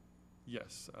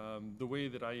 Yes, the way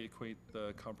that I equate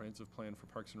the comprehensive plan for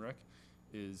Parks and Rec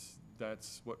is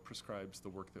that's what prescribes the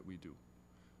work that we do.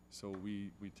 So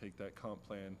we take that comp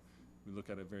plan, we look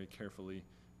at it very carefully,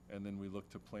 and then we look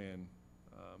to plan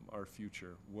our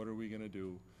future. What are we going to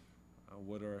do?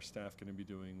 What are our staff going to be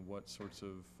doing? What sorts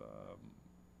of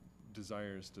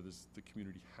desires does the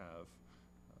community have?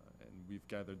 And we've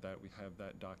gathered that. We have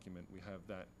that document. We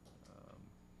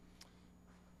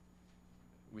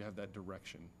have that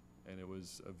direction. And it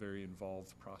was a very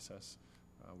involved process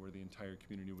where the entire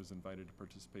community was invited to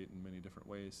participate in many different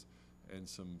ways, and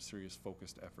some serious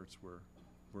focused efforts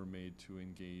were made to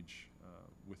engage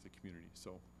with the community.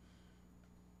 So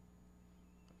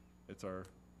it's our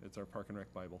Park and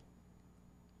Rec Bible.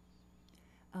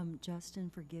 Justin,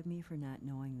 forgive me for not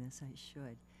knowing this, I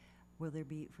should. Will there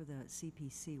be, for the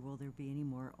CPC, will there be any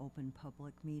more open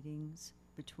public meetings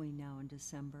between now and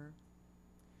December?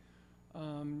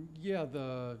 Yeah,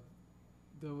 the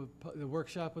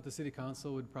workshop with the city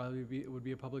council would probably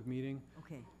be a public meeting.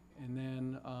 Okay. And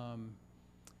then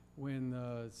when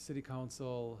the city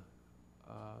council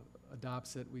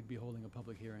adopts it, we'd be holding a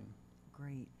public hearing.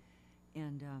 Great.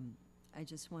 And I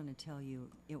just want to tell you,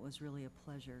 it was really a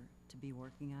pleasure to be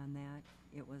working on that.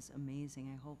 It was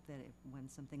amazing. I hope that when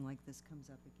something like this comes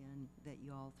up again, that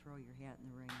you all throw your hat in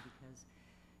the ring, because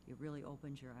it really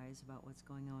opens your eyes about what's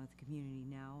going on with the community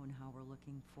now and how we're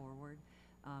looking forward.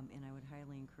 And I would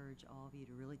highly encourage all of you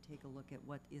to really take a look at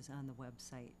what is on the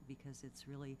website, because it's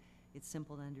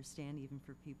simple to understand even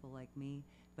for people like me,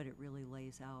 but it really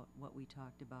lays out what we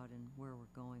talked about and where we're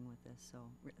going with this. So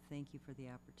thank you for the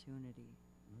opportunity.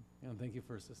 And thank you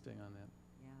for assisting on that.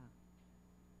 Yeah.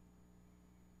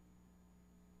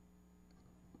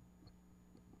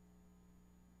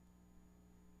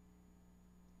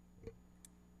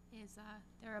 Is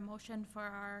there a motion for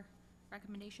our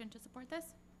recommendation to support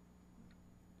this?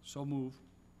 So move.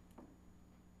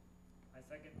 I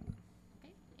second.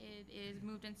 Okay, it is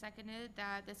moved and seconded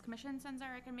that this commission sends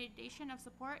our recommendation of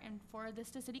support and forward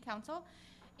this to city council.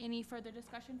 Any further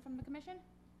discussion from the commission?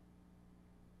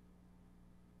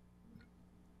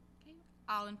 Okay,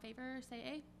 all in favor,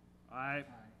 say aye. Aye.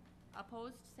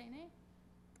 Opposed, say nay.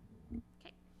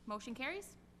 Okay, motion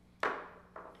carries.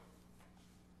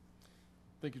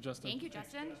 Thank you, Justin. Thank you,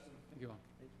 Justin. Thank you all.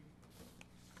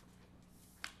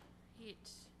 Right.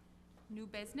 New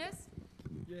business?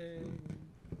 Yay.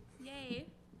 Yay.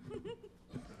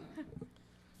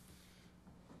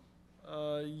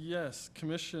 Yes,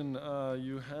 Commission,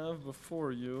 you have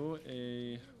before you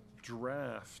a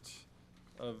draft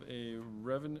of a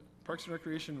Parks and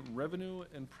Recreation revenue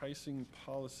and pricing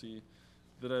policy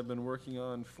that I've been working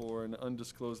on for an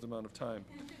undisclosed amount of time.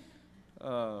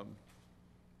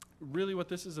 Really what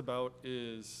this is about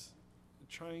is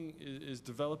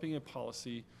developing a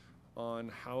policy on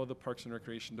how the Parks and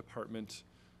Recreation Department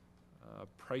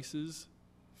prices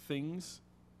things,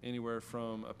 anywhere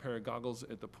from a pair of goggles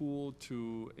at the pool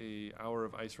to an hour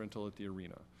of ice rental at the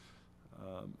arena,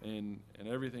 and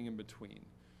everything in between.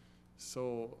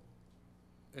 So,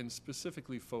 and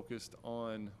specifically focused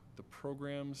on the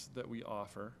programs that we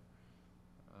offer.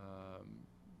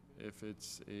 If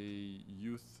it's a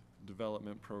youth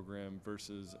development program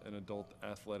versus an adult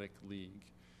athletic league.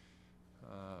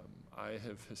 I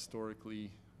have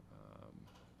historically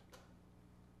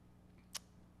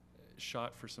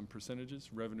shot for some percentages,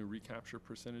 revenue recapture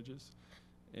percentages,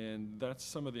 and that's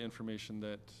some of the information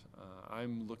that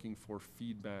I'm looking for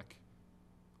feedback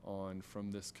on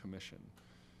from this commission.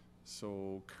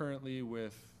 So currently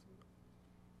with,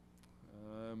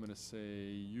 I'm going to say,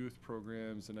 youth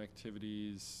programs and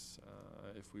activities,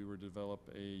 if we were to develop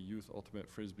a youth ultimate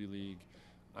frisbee league,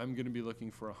 I'm going to be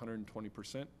looking for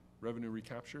 120% revenue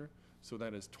recapture. So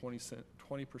that is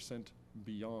 20%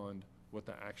 beyond what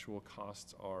the actual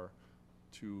costs are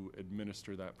to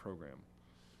administer that program.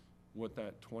 What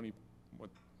that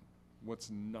what's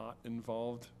not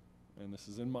involved, and this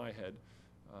is in my head,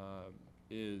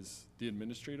 is the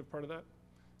administrative part of that.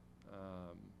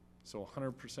 So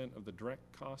 100% of the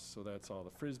direct costs, so that's all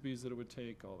the frisbees that it would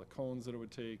take, all the cones that it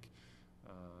would take,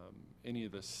 any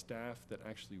of the staff that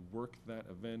actually work that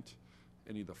event,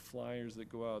 any of the flyers that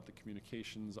go out, the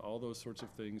communications, all those sorts of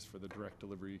things for the direct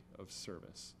delivery of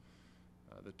service.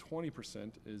 The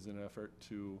 20% is an effort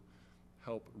to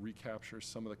help recapture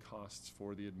some of the costs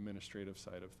for the administrative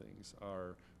side of things.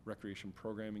 Our recreation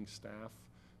programming staff,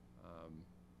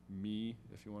 me,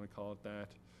 if you want to call it that,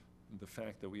 the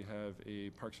fact that we have a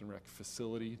Parks and Rec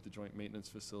facility, the joint maintenance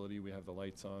facility, we have the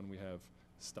lights on, we have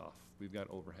stuff, we've got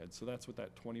overhead. So that's what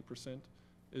that 20%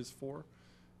 is for.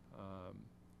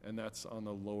 And that's on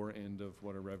the lower end of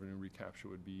what a revenue recapture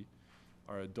would be.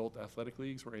 Our adult athletic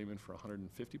leagues, we're aiming for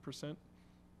 150%.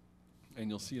 And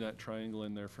you'll see that triangle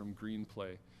in there from Green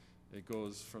Play. It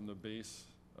goes from the base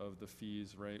of the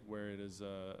fees, right, where it is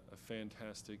a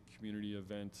fantastic community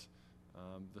event,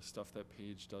 the stuff that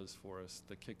Paige does for us,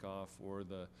 the kickoff or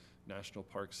the National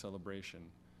Park celebration.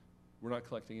 We're not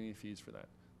collecting any fees for that.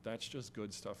 That's just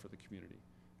good stuff for the community.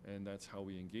 And that's how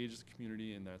we engage the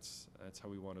community, and that's how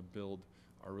we want to build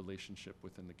our relationship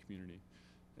within the community.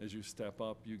 As you step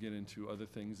up, you get into other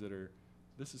things that are,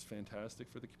 this is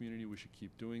fantastic for the community, we should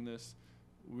keep doing this.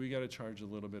 We got to charge a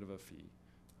little bit of a fee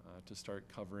to start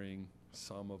covering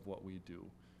some of what we do.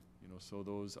 You know, so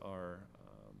those are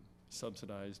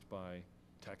subsidized by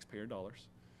taxpayer dollars,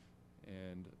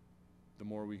 and the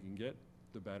more we can get,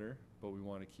 the better, but we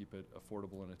want to keep it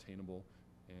affordable and attainable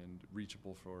and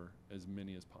reachable for as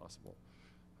many as possible.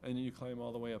 And then you climb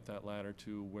all the way up that ladder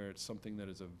to where it's something that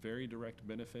is a very direct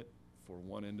benefit for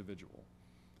one individual.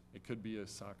 It could be a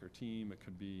soccer team, it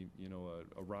could be, you know,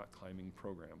 a rock climbing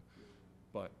program,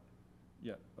 but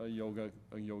yeah, a yoga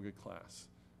class.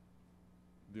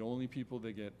 The only people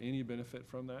that get any benefit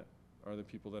from that are the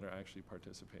people that are actually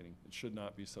participating. It should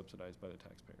not be subsidized by the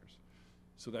taxpayers.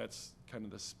 So that's kind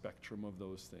of the spectrum of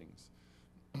those things.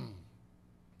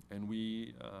 And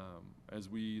we, as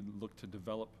we look to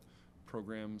develop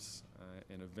programs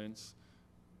and events,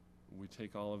 we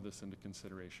take all of this into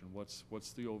consideration.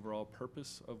 What's the overall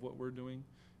purpose of what we're doing,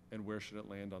 and where should it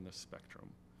land on this spectrum?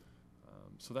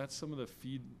 So that's some of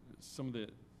the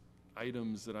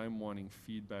items that I'm wanting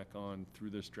feedback on through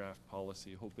this draft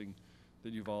policy, hoping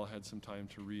that you've all had some time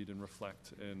to read and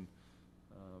reflect and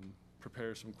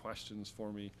prepare some questions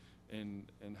for me and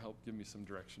help give me some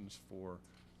directions for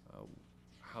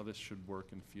how this should work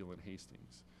and feel in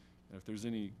Hastings. And if there's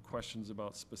any questions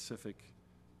about specific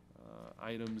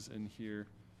items in here,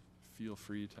 feel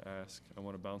free to ask. I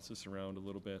want to bounce this around a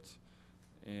little bit.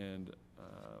 And,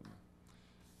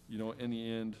 you know, in the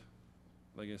end,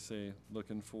 like I say,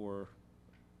 looking for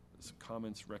some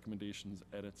comments, recommendations,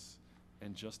 edits,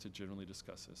 and just to generally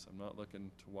discuss this. I'm not looking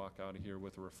to walk out of here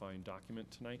with a refined document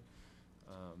tonight,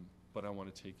 but I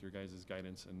want to take your guys'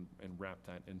 guidance and wrap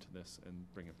that into this and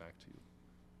bring it back to you.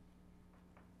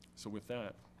 So with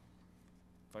that,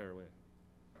 fire away.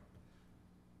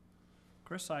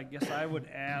 Chris, I guess I would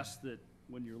ask that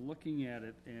when you're looking at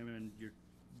it and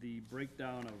the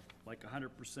breakdown of like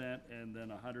 100% and then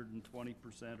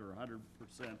 120% or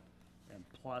 100% and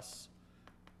plus,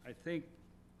 I think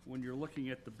when you're looking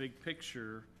at the big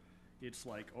picture, it's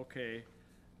like, okay,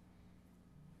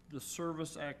 the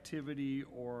service activity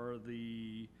or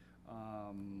the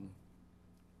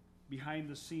behind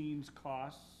the scenes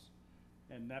costs,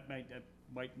 and that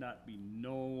might not be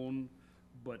known,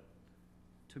 but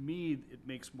to me, it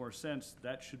makes more sense.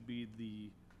 That should be the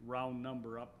round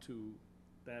number up to,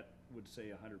 that would say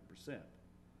 100%.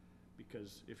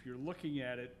 Because if you're looking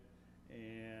at it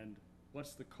and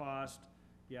what's the cost,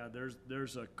 yeah,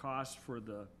 there's a cost for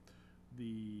the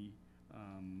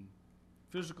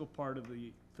physical part of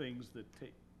the things that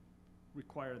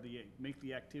make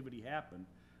the activity happen,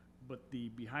 but the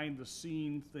behind the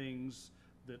scene things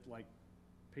that like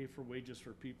pay for wages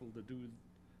for people to do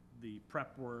the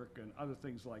prep work and other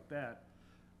things like that,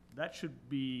 that should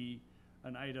be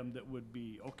an item that would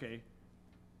be, okay,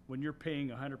 when you're paying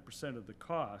 100% of the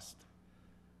cost,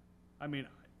 I mean,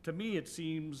 to me, it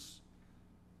seems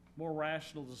more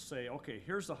rational to say, okay,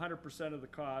 here's 100% of the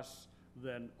costs,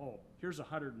 than, oh, here's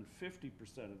 150%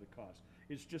 of the cost.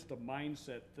 It's just a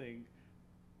mindset thing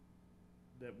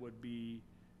that would be,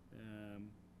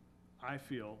 I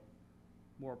feel,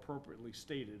 more appropriately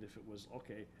stated if it was,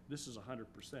 okay, this is 100%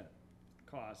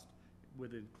 cost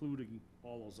with including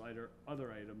all those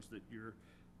other items that you're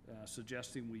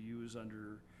suggesting we use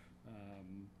under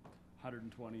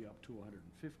 120 up to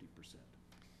 150%.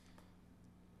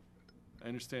 I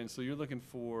understand. So you're looking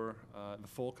for the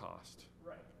full cost.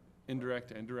 Right.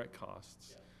 Indirect and direct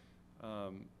costs. Yes.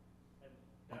 And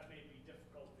that may be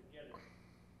difficult to get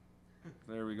it.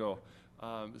 There we go.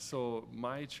 So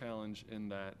my challenge in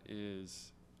that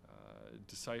is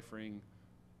deciphering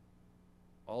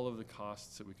all of the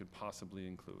costs that we could possibly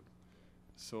include.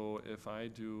 So if I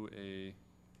do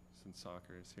since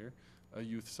soccer is here, a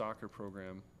youth soccer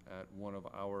program at one of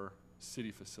our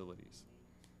city facilities,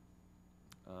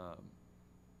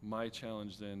 my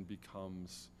challenge then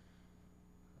becomes,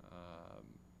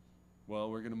 well,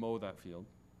 we're going to mow that field,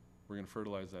 we're going to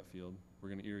fertilize that field, we're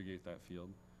going to irrigate that field,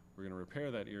 we're going to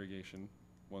repair that irrigation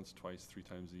once, twice, 3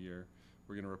 times a year,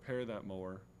 we're going to repair that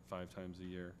mower 5 times a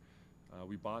year.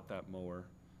 We bought that mower.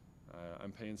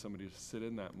 I'm paying somebody to sit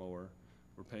in that mower.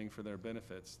 We're paying for their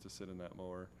benefits to sit in that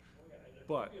mower.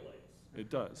 But it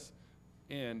does.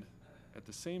 And at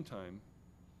the same time,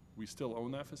 we still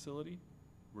own that facility.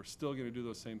 We're still going to do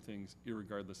those same things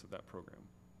irregardless of that program.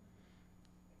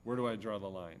 Where do I draw the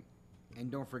line? And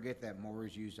don't forget that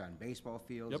mowers used on baseball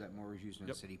fields, Yep. that mowers used in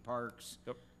Yep. city parks.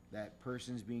 Yep. That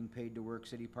person's being paid to work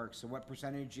city parks. So what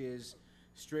percentage is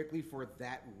strictly for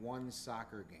that one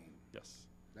soccer game? Yes,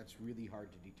 That's really hard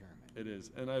to determine. it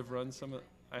is. And I have run some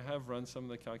of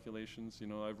the calculations. You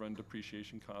know, I've run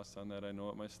depreciation costs on that. I know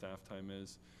what my staff time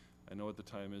is. I know what the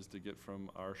time is to get from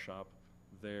our shop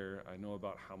there. I know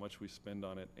about how much we spend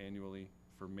on it annually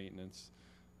for maintenance.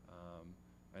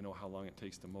 I know how long it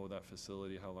takes to mow that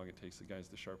facility, how long it takes the guys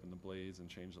to sharpen the blades and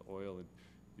change the oil. And,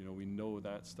 you know, we know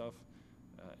that stuff.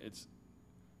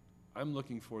 I'm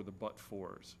looking for the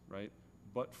but-fors, right?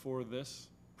 But for this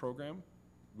program,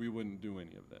 we wouldn't do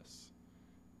any of this.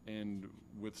 And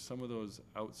with some of those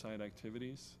outside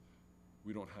activities,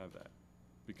 we don't have that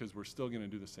because we're still going to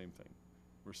do the same thing.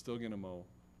 We're still going to mow.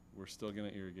 We're still going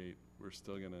to irrigate. We're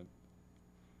still going to.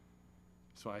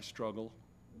 So I struggle,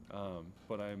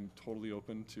 but I'm totally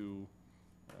open to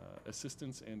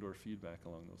assistance and or feedback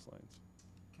along those lines.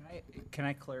 Can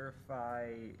I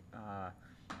clarify,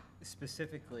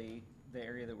 specifically, the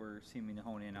area that we're seeming to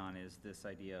hone in on is this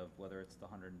idea of whether it's the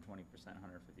 120%,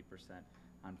 150%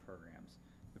 on programs.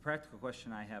 The practical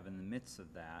question I have in the midst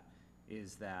of that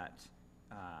is that,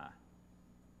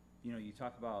 you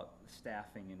talk about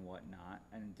staffing and whatnot,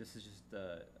 and this is just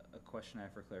a question I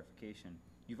have for clarification.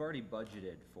 You've already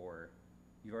budgeted for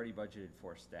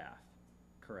staff,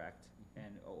 correct?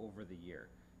 And over the year.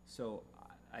 So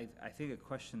I think a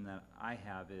question that I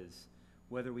have is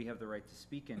whether we have the right to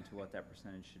speak into what that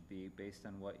percentage should be based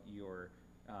on what your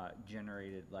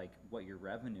generated, like what your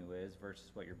revenue is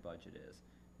versus what your budget is.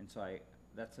 And so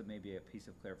that's maybe a piece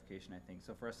of clarification, I think.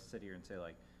 So for us to sit here and say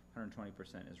like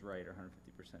 120% is right or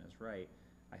 150% is right,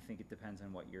 I think it depends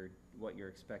on what your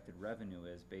expected revenue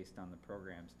is based on the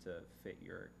programs to fit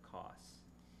your costs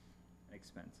and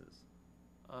expenses.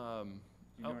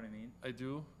 You know what I mean? I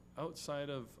do. Outside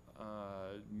of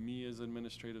me as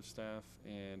administrative staff,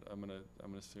 and I'm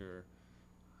gonna say our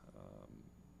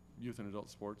youth and adult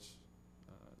sports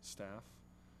staff,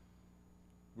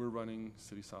 we're running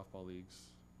city softball leagues,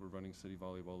 we're running city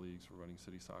volleyball leagues, we're running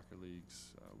city soccer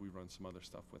leagues. We run some other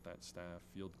stuff with that staff,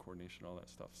 field coordination, all that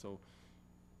stuff. So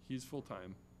he's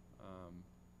full-time,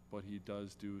 but he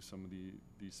does do some of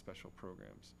these special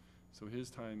programs. So his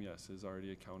time, yes, is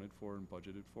already accounted for and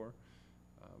budgeted for.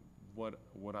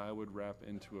 What I would wrap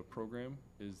into a program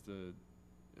is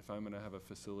if I'm gonna have a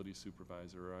facility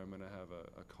supervisor or I'm gonna have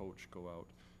a coach go out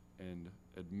and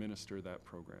administer that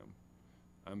program,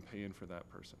 I'm paying for that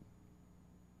person.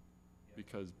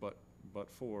 Because but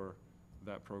for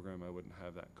that program, I wouldn't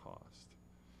have that cost.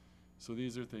 So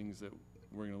these are things that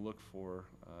we're gonna look for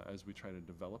as we try to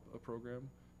develop a program,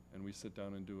 and we sit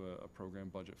down and do a program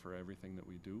budget for everything that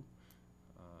we do.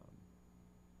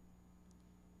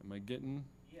 Am I getting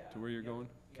to where you're going?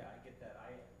 Yeah, I get that.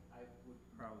 I'd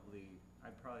probably,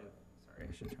 sorry,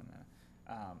 I should turn that.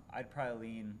 I'd probably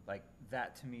lean, like,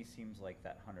 that to me seems like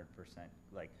that 100%,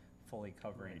 like, fully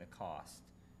covering the cost.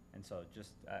 And so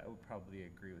I would probably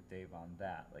agree with Dave on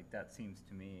that. Like, that seems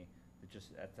to me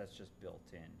that's just built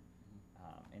in,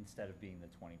 instead of being the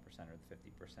 20% or the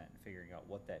 50% and figuring out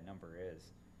what that number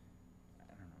is. I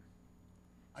don't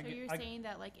know. So you're saying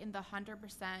that like in the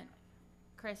 100%,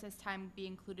 Chris's time would be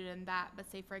included in that,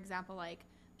 but say for example like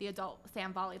the adult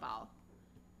sand volleyball,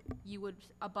 you would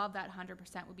above that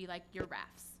 100% would be like your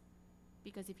refs,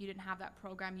 because if you didn't have that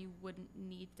program, you wouldn't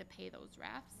need to pay those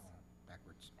refs.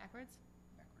 Backwards. Backwards.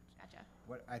 Gotcha.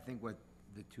 What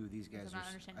the two of these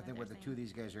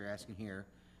guys are asking here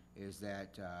is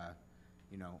that,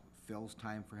 Phil's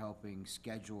time for helping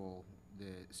schedule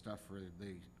the stuff for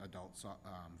the adult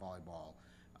volleyball,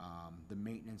 the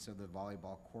maintenance of the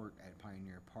volleyball court at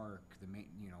Pioneer Park,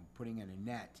 putting in a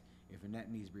net, if a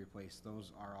net needs to be replaced,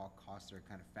 those are all costs that are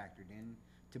kind of factored in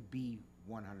to be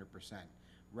 100%.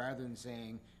 Rather than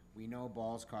saying, we know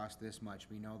balls cost this much,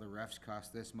 we know the refs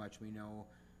cost this much, we know,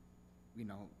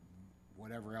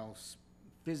 whatever else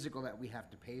physical that we have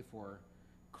to pay for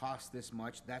costs this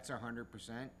much, that's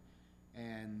 100%.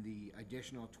 And the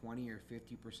additional 20 or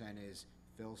 50% is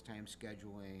Phil's time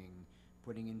scheduling,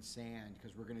 putting in sand,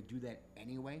 because we're gonna do that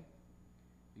anyway.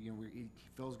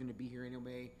 Phil's gonna be here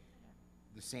anyway.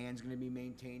 The sand's gonna be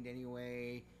maintained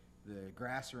anyway. The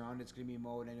grass around it's gonna be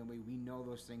mowed anyway. We know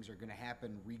those things are gonna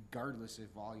happen regardless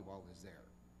if volleyball is there.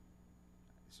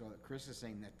 So Chris is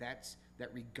saying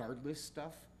that regardless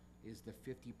stuff is the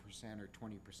 50% or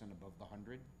 20% above the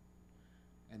 100.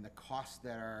 And the costs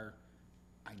that are,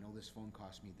 I know this phone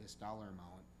cost me this dollar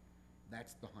amount,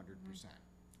 that's the 100%.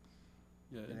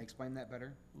 Yeah. Can I explain that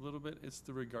better? A little bit. It's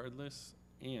the regardless,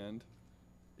 and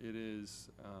it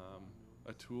is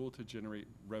a tool to generate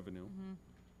revenue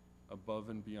above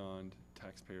and beyond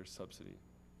taxpayer subsidy.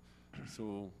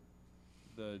 So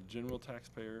the general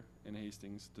taxpayer in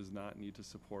Hastings does not need to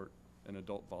support an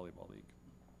adult volleyball league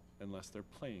unless they're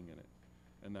playing in it,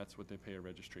 and that's what they pay a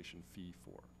registration fee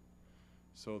for.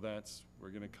 So we're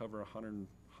gonna cover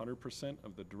 100%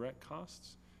 of the direct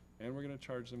costs, and we're gonna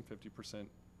charge them 50%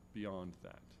 beyond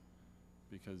that,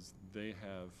 because they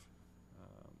have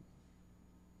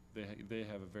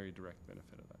a very direct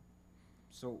benefit of that.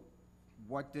 So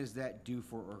what does that do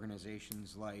for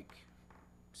organizations like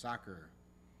soccer,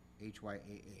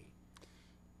 HYAA?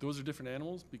 Those are different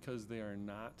animals because they are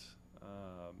not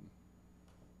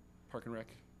Park and Rec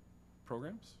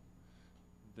programs.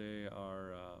 They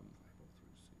are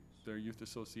they're youth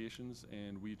associations,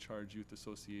 and we charge youth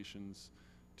associations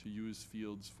to use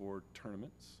fields for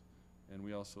tournaments, and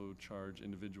we also charge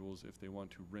individuals if they want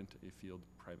to rent a field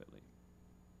privately.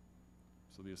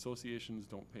 So the associations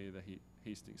don't pay the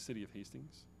Hastings, city of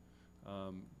Hastings.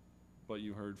 But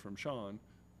you heard from Sean,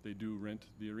 they do rent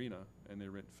the arena and they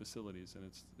rent facilities, and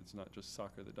it's not just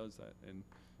soccer that does that. And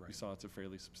we Right. saw it's a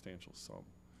fairly substantial sum.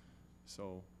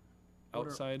 So What are-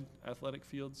 outside athletic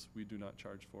fields, we do not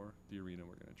charge for. The arena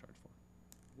we're gonna charge for.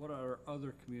 What are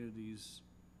other communities,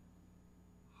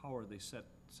 how are they set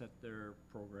their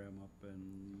program up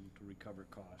and to recover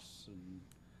costs? And,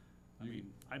 I You-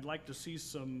 mean, I'd like to see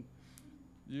some,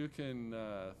 You can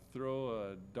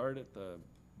throw a dart at the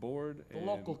board the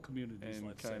local communities, and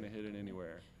let's kind say. of hit it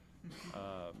anywhere.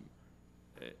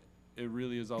 It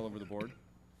really is all over the board.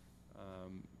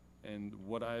 And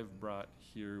what I've brought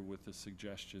here with the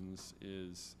suggestions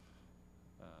is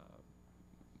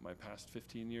my past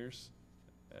 15 years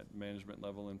at management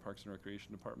level in Parks and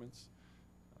Recreation departments,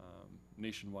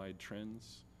 nationwide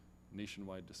trends,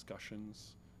 nationwide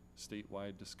discussions,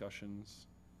 statewide discussions,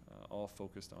 all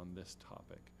focused on this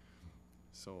topic.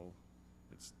 So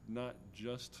it's not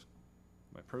just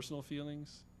my personal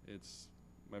feelings, it's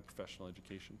my professional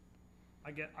education.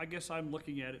 I guess I'm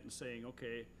looking at it and saying,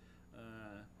 okay,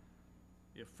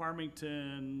 if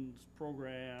Farmington's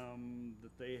program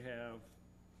that they have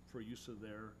for use of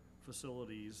their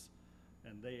facilities,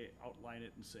 and they outline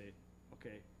it and say,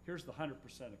 okay, here's the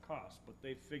 100% of cost, but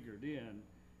they figured in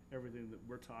everything that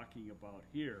we're talking about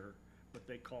here, but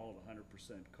they call it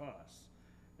 100% cost.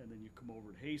 And then you come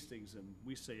over to Hastings and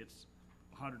we say it's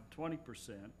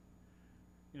 120%,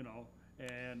 you know,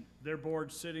 and their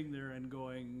board's sitting there and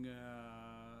going,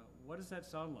 what does that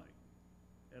sound like?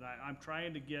 And I'm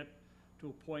trying to get to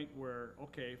a point where,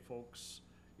 okay, folks,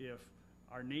 if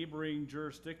our neighboring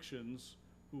jurisdictions,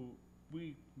 who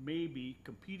we may be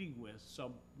competing with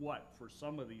somewhat for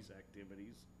some of these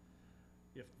activities,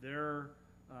 if they're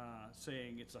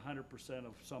saying it's 100%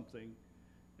 of something,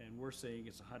 and we're saying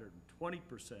it's 120%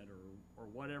 or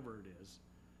whatever it is,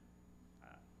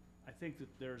 I think that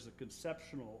there's a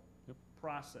conceptual Yep.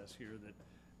 process here that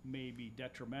may be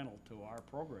detrimental to our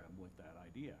program with that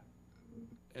idea.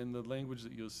 And the language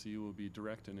that you'll see will be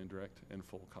direct and indirect and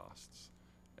full costs.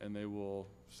 And they will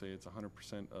say it's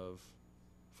 100% of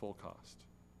full cost.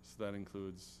 So that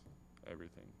includes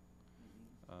everything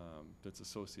that's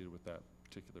associated with that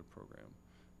particular program.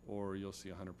 Or you'll see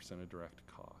 100% of direct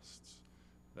costs.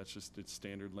 That's just, it's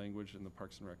standard language in the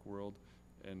Parks and Rec world,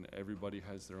 and everybody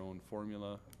has their own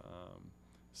formula.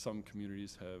 Some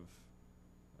communities have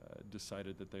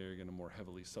decided that they are gonna more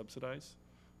heavily subsidize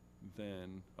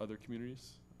than other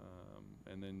communities.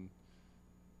 And then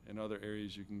in other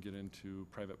areas, you can get into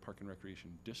private park and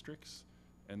recreation districts,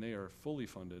 and they are fully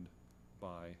funded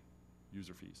by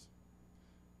user fees.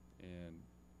 And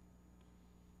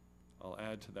I'll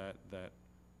add to that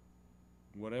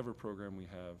whatever program we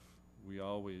have, we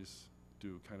always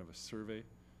do kind of a survey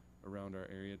around our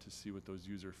area to see what those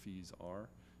user fees are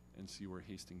and see where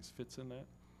Hastings fits in that.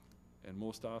 And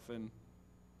most often,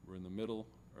 we're in the middle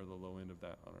or the low end of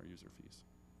that on our user fees.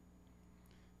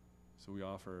 So we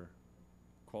offer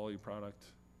quality product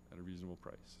at a reasonable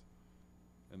price.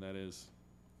 And that is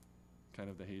kind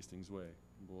of the Hastings way.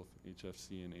 Both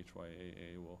HFC and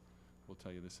HYAA will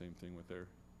tell you the same thing with their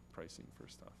pricing for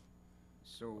stuff.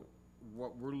 So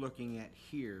what we're looking at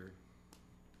here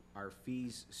are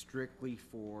fees strictly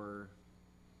for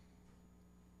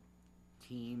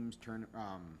teams,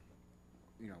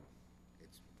 you know,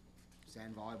 it's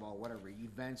sand volleyball, whatever,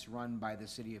 events run by the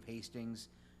city of Hastings,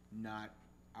 not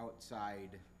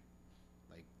outside,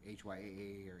 like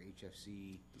HYAA or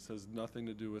HFC. This has nothing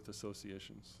to do with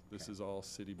associations. This Okay. is all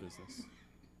city business.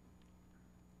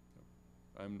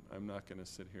 I'm not gonna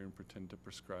sit here and pretend to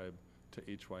prescribe to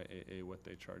HYAA what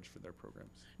they charge for their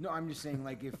programs. No, I'm just saying,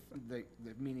 like, if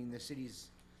meaning the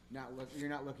city's you're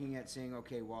not looking at saying,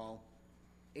 okay, well,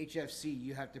 HFC,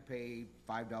 you have to pay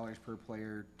 $5 per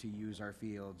player to use our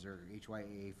fields, or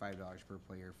HYAA, $5 per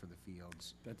player for the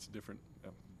fields. That's different,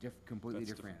 yeah. Completely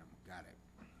That's different animal, got it.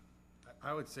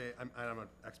 I would say, I'm an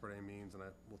expert in any means, and I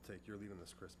will take your lead on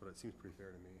this, Chris, but it seems pretty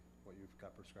fair to me, what you've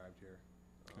got prescribed here.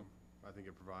 Okay. I think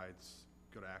it provides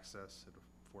good access at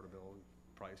affordable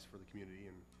price for the community,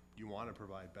 and you want to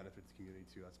provide benefit to the community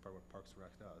too. That's part of what Parks and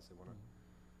Rec does. They want to,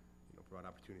 provide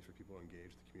opportunities for people to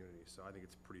engage the community. So I think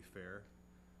it's pretty fair.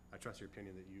 I trust your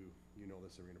opinion that you know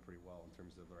this arena pretty well in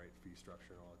terms of the right fee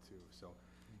structure and all that too. So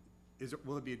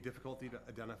will it be a difficulty to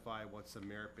identify what's a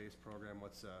merit-based program?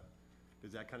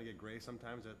 Does that kind of get gray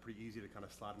sometimes? Is that pretty easy to kind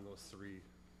of slot in those three?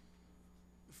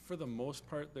 For the most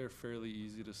part, they're fairly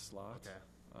easy to slot. Okay.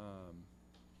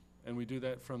 And we do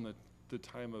that from the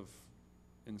time of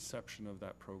inception of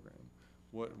that program.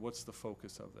 What's the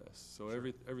focus of this? So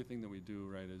everything that we do,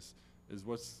 right, is is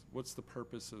what's the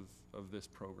purpose of this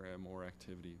program or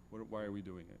activity? Why are we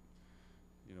doing it?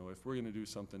 You know, if we're gonna do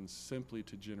something simply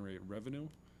to generate revenue,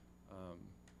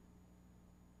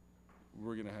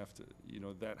 we're gonna have to, you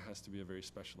know, that has to be a very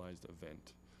specialized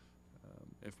event.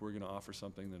 If we're gonna offer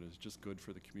something that is just good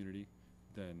for the community,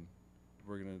 then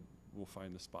we'll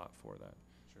find the spot for that.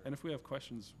 Sure. And if we have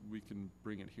questions, we can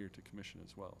bring it here to commission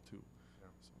as well, too. Yeah.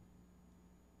 So.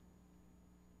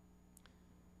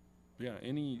 But yeah,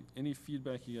 any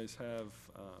feedback you guys have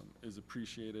is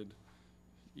appreciated,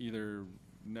 either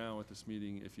now at this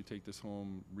meeting, if you take this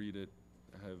home, read it,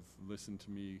 have listened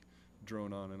to me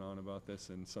drone on and on about this,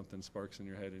 and something sparks in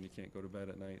your head and you can't go to bed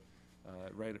at night,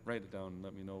 write it down and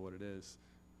let me know what it is.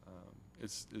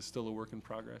 It's still a work in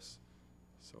progress,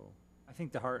 so. I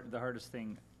think the hardest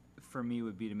thing for me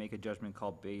would be to make a judgment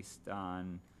call based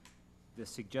on the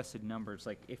suggested numbers.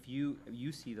 Like, if you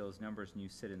see those numbers and you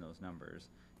sit in those numbers,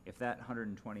 if that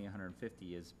 120,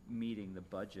 150 is meeting the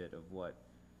budget of what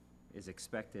is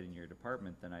expected in your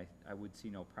department, then I would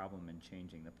see no problem in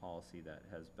changing the policy that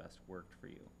has best worked for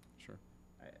you. Sure.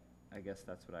 I guess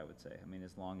that's what I would say. I mean,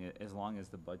 as long as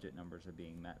the budget numbers are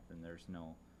being met, then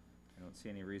I don't see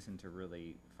any reason to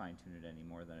really fine tune it any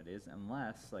more than it is,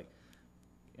 unless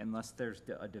there's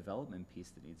a development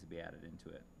piece that needs to be added into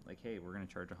it. Like, hey, we're gonna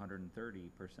charge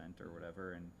 130% or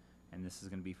whatever, and this is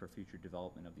gonna be for future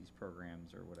development of these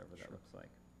programs or whatever that Sure. looks like.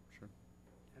 Sure.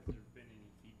 Has there been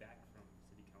any feedback from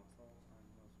city council on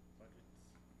those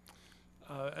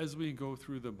budgets? As we go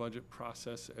through the budget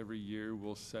process every year,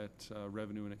 we'll set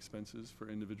revenue and expenses for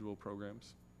individual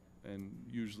programs, and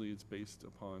usually it's based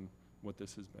upon what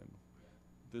this has been.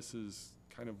 This is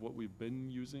kind of what we've been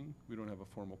using. We don't have a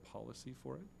formal policy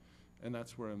for it, and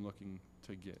that's where I'm looking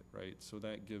to get, right? So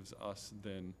that gives us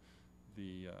then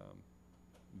the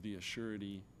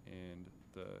assurity and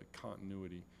the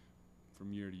continuity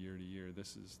from year to year to year.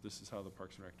 This is how the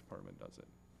Parks and Rec department does it.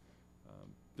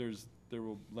 There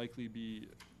will likely be,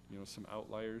 you know, some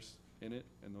outliers in it,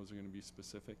 and those are going to be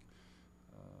specific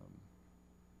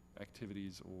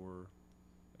activities, or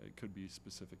it could be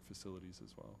specific facilities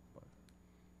as well. But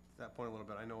To that point a little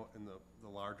bit, I know in the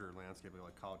larger landscape,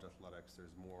 like college athletics,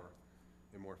 there's more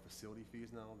facility fees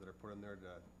now that are put in there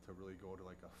to really go to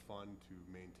like a fund to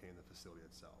maintain the facility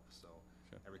itself. So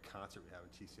Okay. every concert we have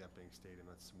at TCF Bank Stadium,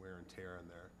 that's wear and tear in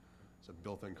there. So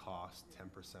built-in cost,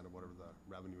 10% of whatever the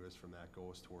revenue is from that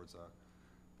goes towards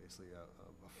basically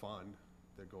a fund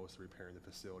that goes to repairing the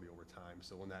facility over time.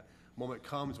 So when that moment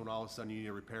comes, when all of a sudden you need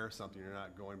to repair something, you're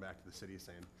not going back to the city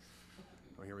saying,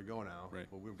 oh, here we go now. Right.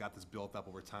 Well, we've got this built up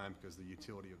over time because of the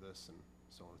utility of this and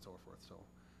so on and so forth. So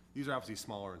these are obviously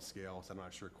smaller in scale, so I'm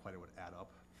not sure quite it would add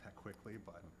up that quickly,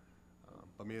 but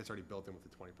maybe it's already built in with the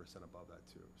 20% above that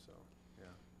too, so, yeah.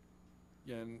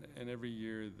 yeah, and every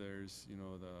year there's, you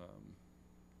know,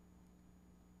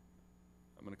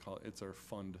 I'm going to call it's our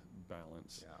fund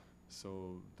balance. Yeah.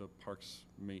 So the Parks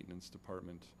Maintenance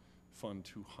Department, Fund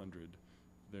 200,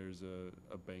 there's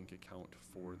a bank account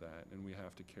for that, and we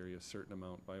have to carry a certain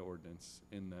amount by ordinance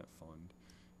in that fund.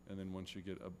 And then once you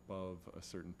get above a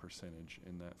certain percentage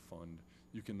in that fund,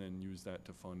 you can then use that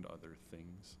to fund other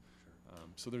things. Sure.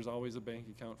 So there's always a bank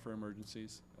account for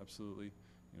emergencies, absolutely.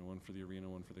 You know, one for the arena,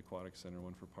 one for the aquatic center,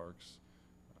 one for parks.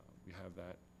 We have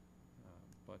that.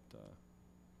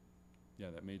 Yeah,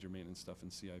 that major maintenance stuff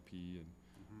in CIP, and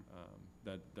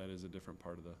that is a different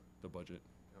part of the budget.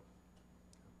 Yep.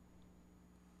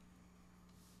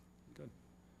 Good.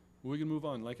 Well, we can move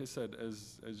on. Like I said,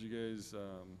 as you guys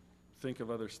think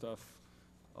of other stuff,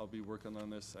 I'll be working on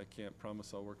this. I can't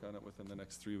promise I'll work on it within the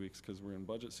next 3 weeks because we're in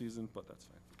budget season, but that's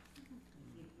fine.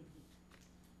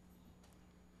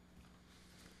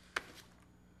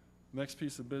 Next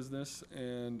piece of business,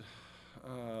 and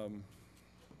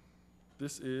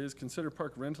this is consider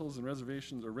park rentals and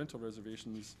reservations, or rental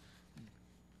reservations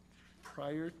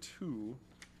prior to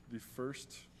the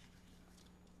first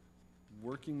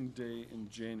working day in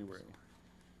January.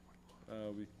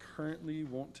 We currently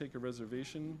won't take a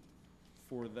reservation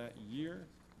for that year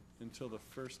until the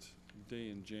first day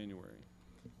in January.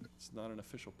 It's not an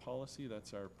official policy,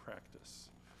 that's our practice.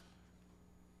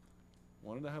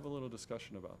 Wanted to have a little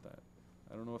discussion about that.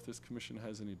 I don't know if this commission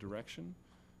has any direction.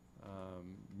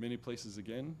 Many places,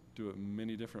 again, do it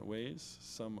many different ways.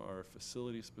 Some are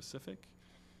facility specific.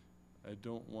 I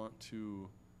don't want to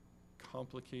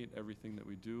complicate everything that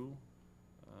we do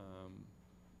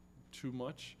too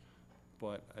much,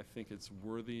 but I think it's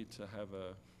worthy to have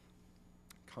a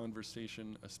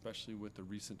conversation, especially with the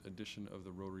recent addition of the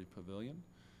Rotary Pavilion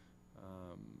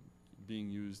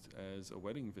being used as a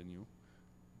wedding venue.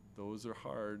 Those are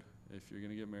hard if you're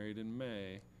going to get married in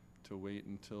May to wait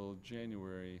until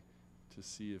January to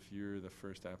see if you're the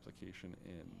first application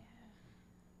in.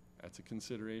 That's a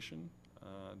consideration.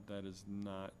 That is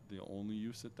not the only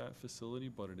use at that facility,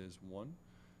 but it is one.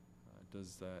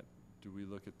 Do we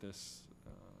look at this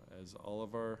as all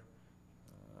of our,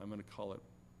 I'm going to call it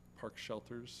park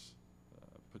shelters,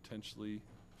 potentially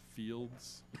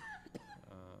fields?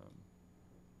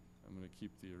 I'm going to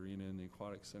keep the arena and the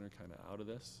aquatic center kind of out of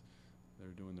this.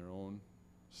 They're doing their own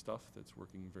stuff that's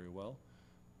working very well.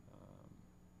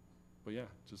 But yeah,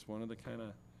 just wanted to kind of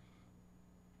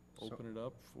open it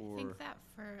up I for. think that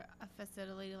for a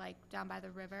facility like down by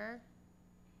the river,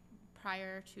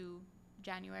 prior to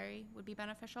January would be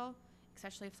beneficial,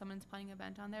 especially if someone's planning an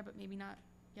event on there, but maybe not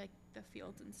like the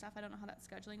fields and stuff. I don't know how that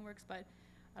scheduling works, but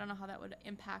I don't know how that would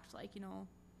impact, like, you know,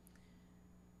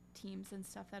 teams and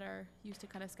stuff that are used to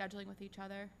kind of scheduling with each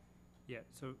other. Yeah,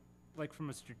 so like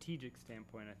from a strategic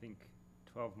standpoint, I think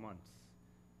 12 months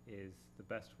is the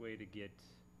best way to get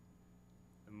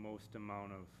the most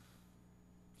amount of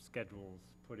schedules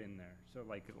put in there. So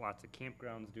like lots of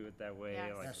campgrounds do it that way.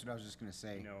 Yes. Like, That's what I was just gonna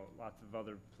say. you know, lots of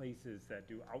other places that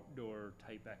do outdoor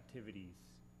type activities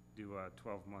do a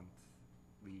 12-month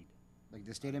lead. Like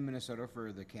the state of Minnesota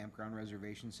for the campground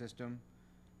reservation system,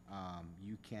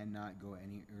 you cannot go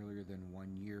any earlier than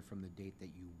 1 year from the date that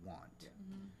you want.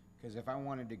 Because if I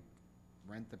wanted to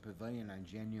rent the pavilion on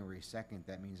January 2nd,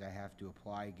 that means I have to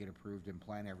apply, get approved, and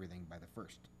plan everything by the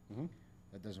 1st. Mhm.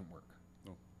 That doesn't work.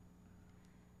 No,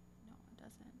 it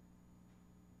doesn't.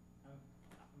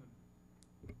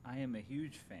 I am a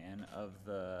huge fan of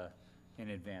the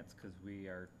in advance, because we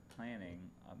are planning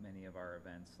many of our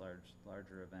events,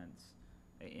 larger events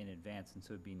in advance, and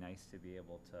so it'd be nice to be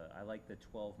able to, I like the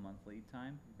 12-month lead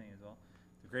time thing as well.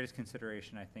 The greatest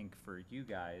consideration, I think, for you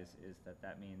guys is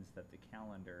that means that the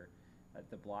calendar,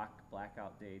 the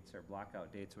blackout dates or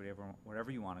blockout dates,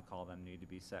 whatever you want to call them, need to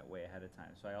be set way ahead of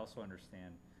time. So I also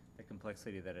understand the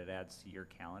complexity that it adds to your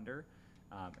calendar,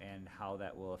 and how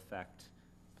that will affect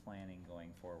planning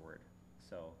going forward.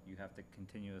 So you have to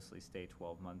continuously stay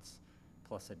 12 months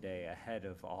plus a day ahead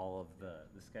of all of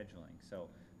the scheduling. So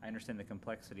I understand the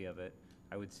complexity of it.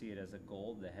 I would see it as a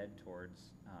goal to head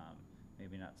towards,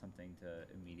 maybe not something to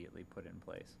immediately put in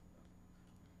place.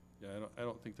 Yeah, I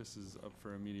don't think this is up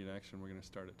for immediate action. We're going to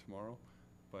start it tomorrow.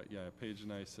 But yeah, Paige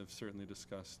and I have certainly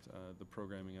discussed the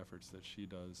programming efforts that she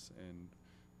does, and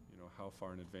you know how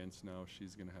far in advance now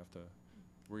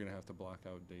we're going to have to block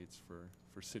out dates for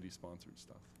city-sponsored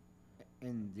stuff.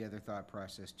 And the other thought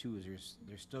process too is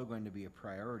there's still going to be a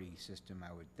priority system,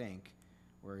 I would think,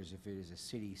 whereas if it is a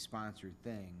city-sponsored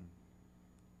thing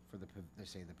for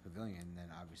let's say the pavilion, then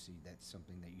obviously that's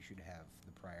something that you should have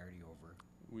the priority over.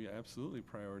 We absolutely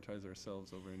prioritize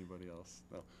ourselves over anybody else.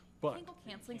 No, You but can't go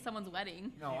canceling someone's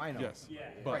wedding. No, I know. yes,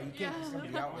 Right, but you can't get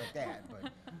somebody out with that,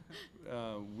 but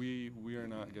we are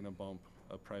not going to bump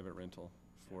a private rental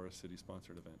for a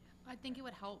city-sponsored event. I think it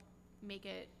would help make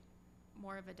it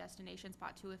more of a destination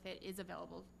spot too if it is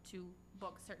available to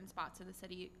book certain spots in the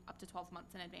city up to 12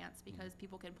 months in advance, because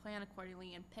people can plan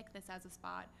accordingly and pick this as a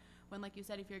spot. When, like you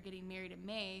said, if you're getting married in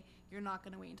May, you're not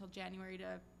going to wait until January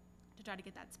to try to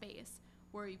get that space.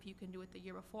 Or if you can do it the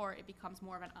year before, it becomes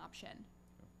more of an option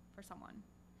for someone.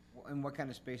 and what kind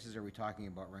of spaces are we talking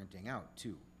about renting out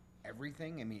too?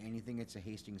 Everything? I mean, anything that's a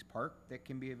Hastings Park that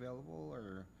can be available,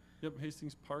 or? Yep,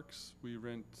 Hastings Parks, we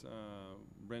rent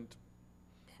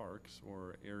parks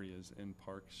or areas in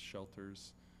parks,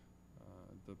 shelters,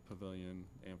 the pavilion,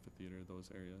 amphitheater,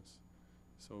 those areas.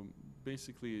 So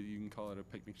basically, you can call it a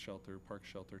picnic shelter, park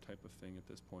shelter type of thing at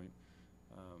this point.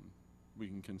 We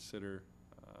can consider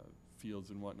fields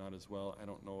and whatnot as well. I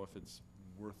don't know if it's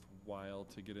worthwhile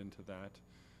to get into that.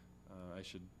 I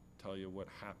should tell you what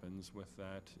happens with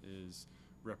that is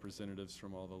representatives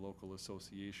from all the local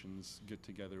associations get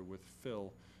together with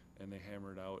Phil, and they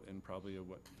hammer it out in probably a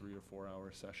 3 or 4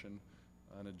 hour session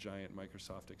on a giant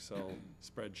Microsoft Excel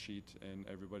spreadsheet, and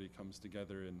everybody comes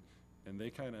together, and they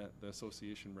the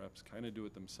association reps kind of do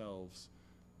it themselves,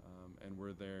 and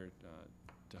we're there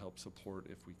to help support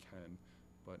if we can.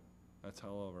 But that's how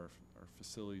all of our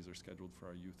facilities are scheduled for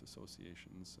our youth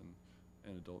associations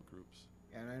and adult groups.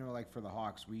 And I know, like, for the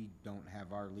Hawks, we don't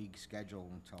have our league scheduled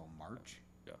until March,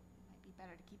 Yeah. Might be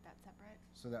better to keep that separate.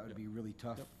 so that would Yep. be really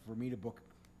tough Yep. for me to book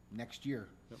next year.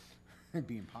 Yep. It'd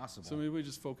be impossible. So maybe we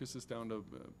just focus this down to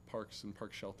parks and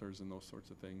park shelters and those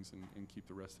sorts of things, and keep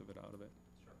the rest of it out of it.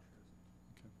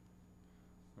 Okay.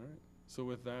 All right. So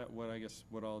with that,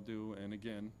 what I'll do, and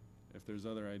again, if there's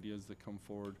other ideas that come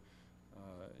forward,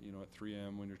 at 3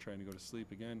 a.m. when you're trying to go to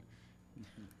sleep again,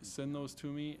 send those to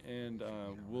me, and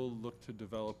we'll look to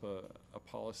develop a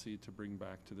policy to bring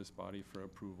back to this body for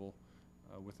approval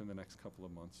within the next couple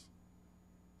of months.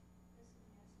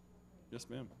 Yes,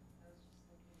 ma'am. I was just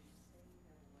thinking, you say you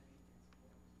have a wedding that's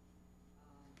booked.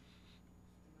 My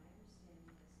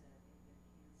understanding is that if they're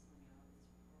canceling out,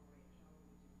 it's prorate, how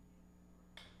are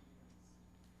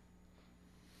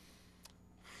we doing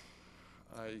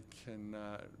that? I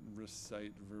cannot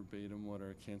recite verbatim what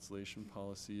our cancellation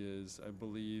policy is. I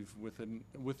believe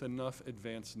with enough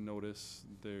advance notice,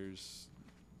 there's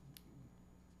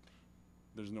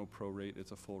no prorate,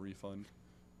 it's a full refund.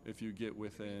 If you get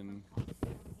within Page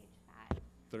 5.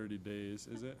 30 days,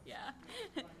 is it? Yeah.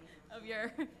 Of your.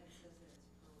 It says that it's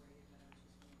prorated, but I was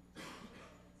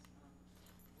just wondering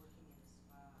if it's, working at a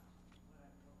spa,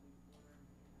 what we've learned,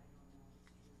 and I don't know if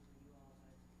it's true for you all,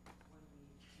 but when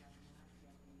we have not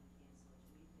had any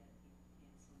cancellation, we've had people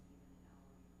canceling even an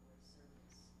hour before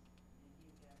service. And if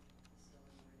you've got a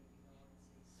facility ready to go and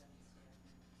say 7 staff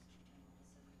members, and all of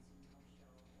a sudden it's a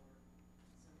no-show,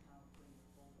 or somehow putting a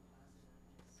full deposit on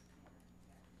this cannot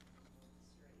impact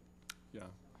the straight. Yeah.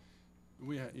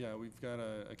 We've got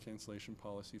a cancellation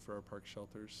policy for our park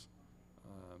shelters.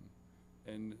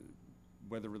 And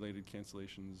weather-related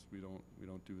cancellations, we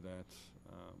don't do that.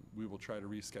 We will try to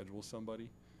reschedule somebody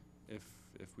if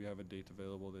we have a date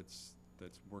available that's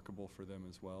workable for them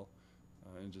as well,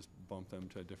 and just bump them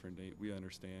to a different date. We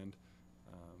understand.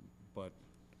 But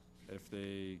if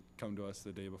they come to us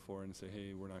the day before and say,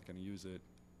 hey, we're not gonna use it,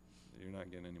 you're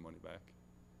not getting any money back.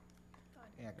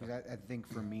 Yeah, because I think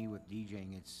for me with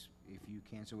DJing, it's if you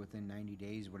cancel within 90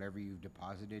 days, whatever you've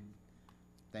deposited,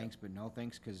 thanks, but no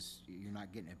thanks, because you're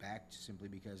not getting it back simply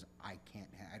because I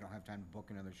don't have time to book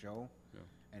another show. Yeah.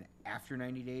 And after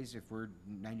 90 days, if we're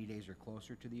 90 days or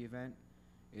closer to the event,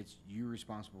 it's you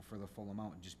responsible for the full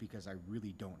amount just because I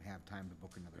really don't have time to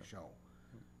book another show.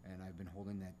 And I've been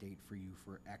holding that date for you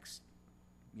for X,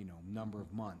 number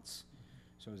of months.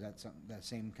 So is that that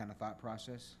same kind of thought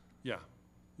process? Yeah,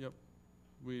 yep.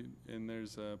 And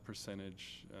there's a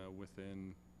percentage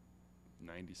within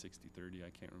 90, 60, 30. I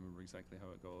can't remember exactly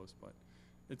how it goes, but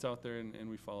it's out there, and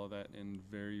we follow that. And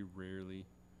very rarely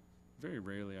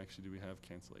actually do we have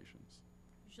cancellations.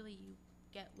 Usually you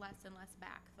get less and less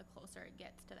back the closer it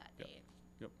gets to that Yep. date.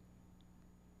 Yep.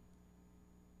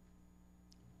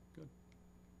 Good.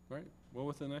 All right. Well,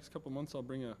 within the next couple months, I'll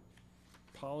bring a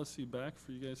policy back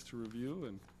for you guys to review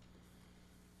and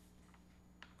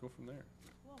go from there.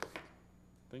 Cool.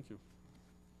 Thank you.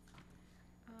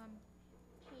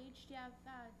 Paige, do you have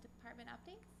department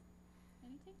updates?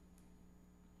 Anything?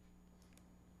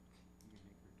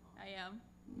 I am.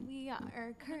 We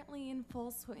are currently in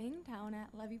full swing down at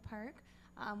Levy Park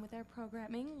with our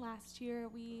programming. Last year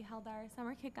we held our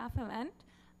summer kickoff event.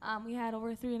 We had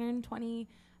over 320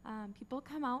 people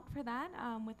come out for that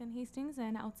within Hastings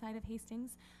and outside of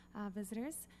Hastings,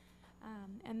 visitors.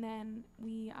 And then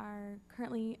we are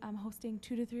currently hosting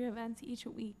 2 to 3 events each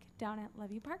week down at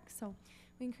Levy Park. So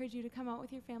we encourage you to come out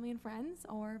with your family and friends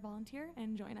or volunteer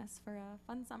and join us for a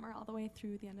fun summer all the way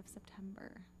through the end of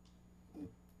September.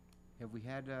 Have we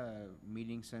had a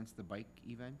meeting since the bike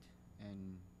event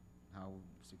and how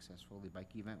successful the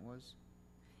bike event was?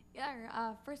 Yeah,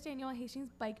 our first annual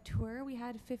Hastings Bike Tour, we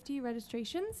had 50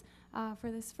 registrations for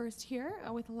this first year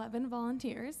with 11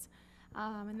 volunteers.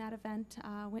 And that event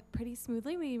went pretty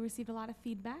smoothly. We received a lot of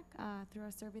feedback through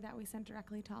our survey that we sent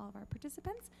directly to all of our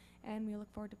participants, and we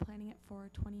look forward to planning it for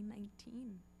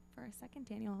 2019 for our second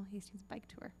annual Hastings Bike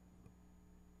Tour.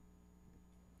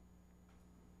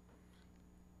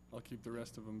 I'll keep the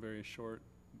rest of them very short.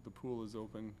 The pool is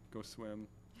open. Go swim,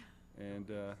 and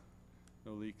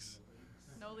no leaks.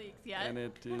 No leaks yet. And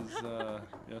it is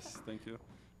yes, thank you.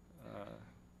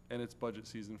 And it's budget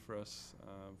season for us,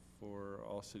 for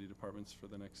all city departments for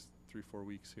the next 3-4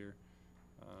 weeks here.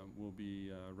 We'll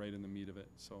be right in the meat of it,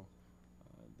 so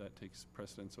that takes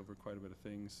precedence over quite a bit of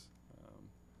things.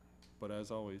 But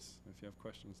as always, if you have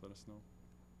questions, let us know.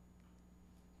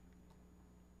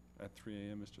 At 3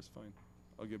 a.m. is just fine.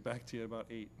 I'll get back to you at about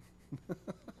 8.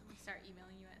 We start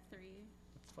emailing you at 3.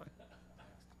 That's fine.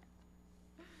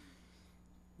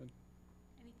 Good.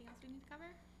 Anything else we need to cover?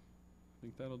 I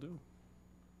think that'll do.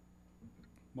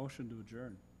 Motion to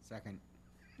adjourn. Second.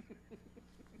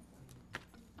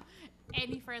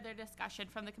 Any further discussion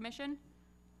from the commission?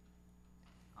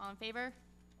 All in favor?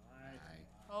 Aye.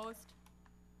 Opposed?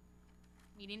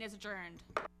 Meeting is adjourned.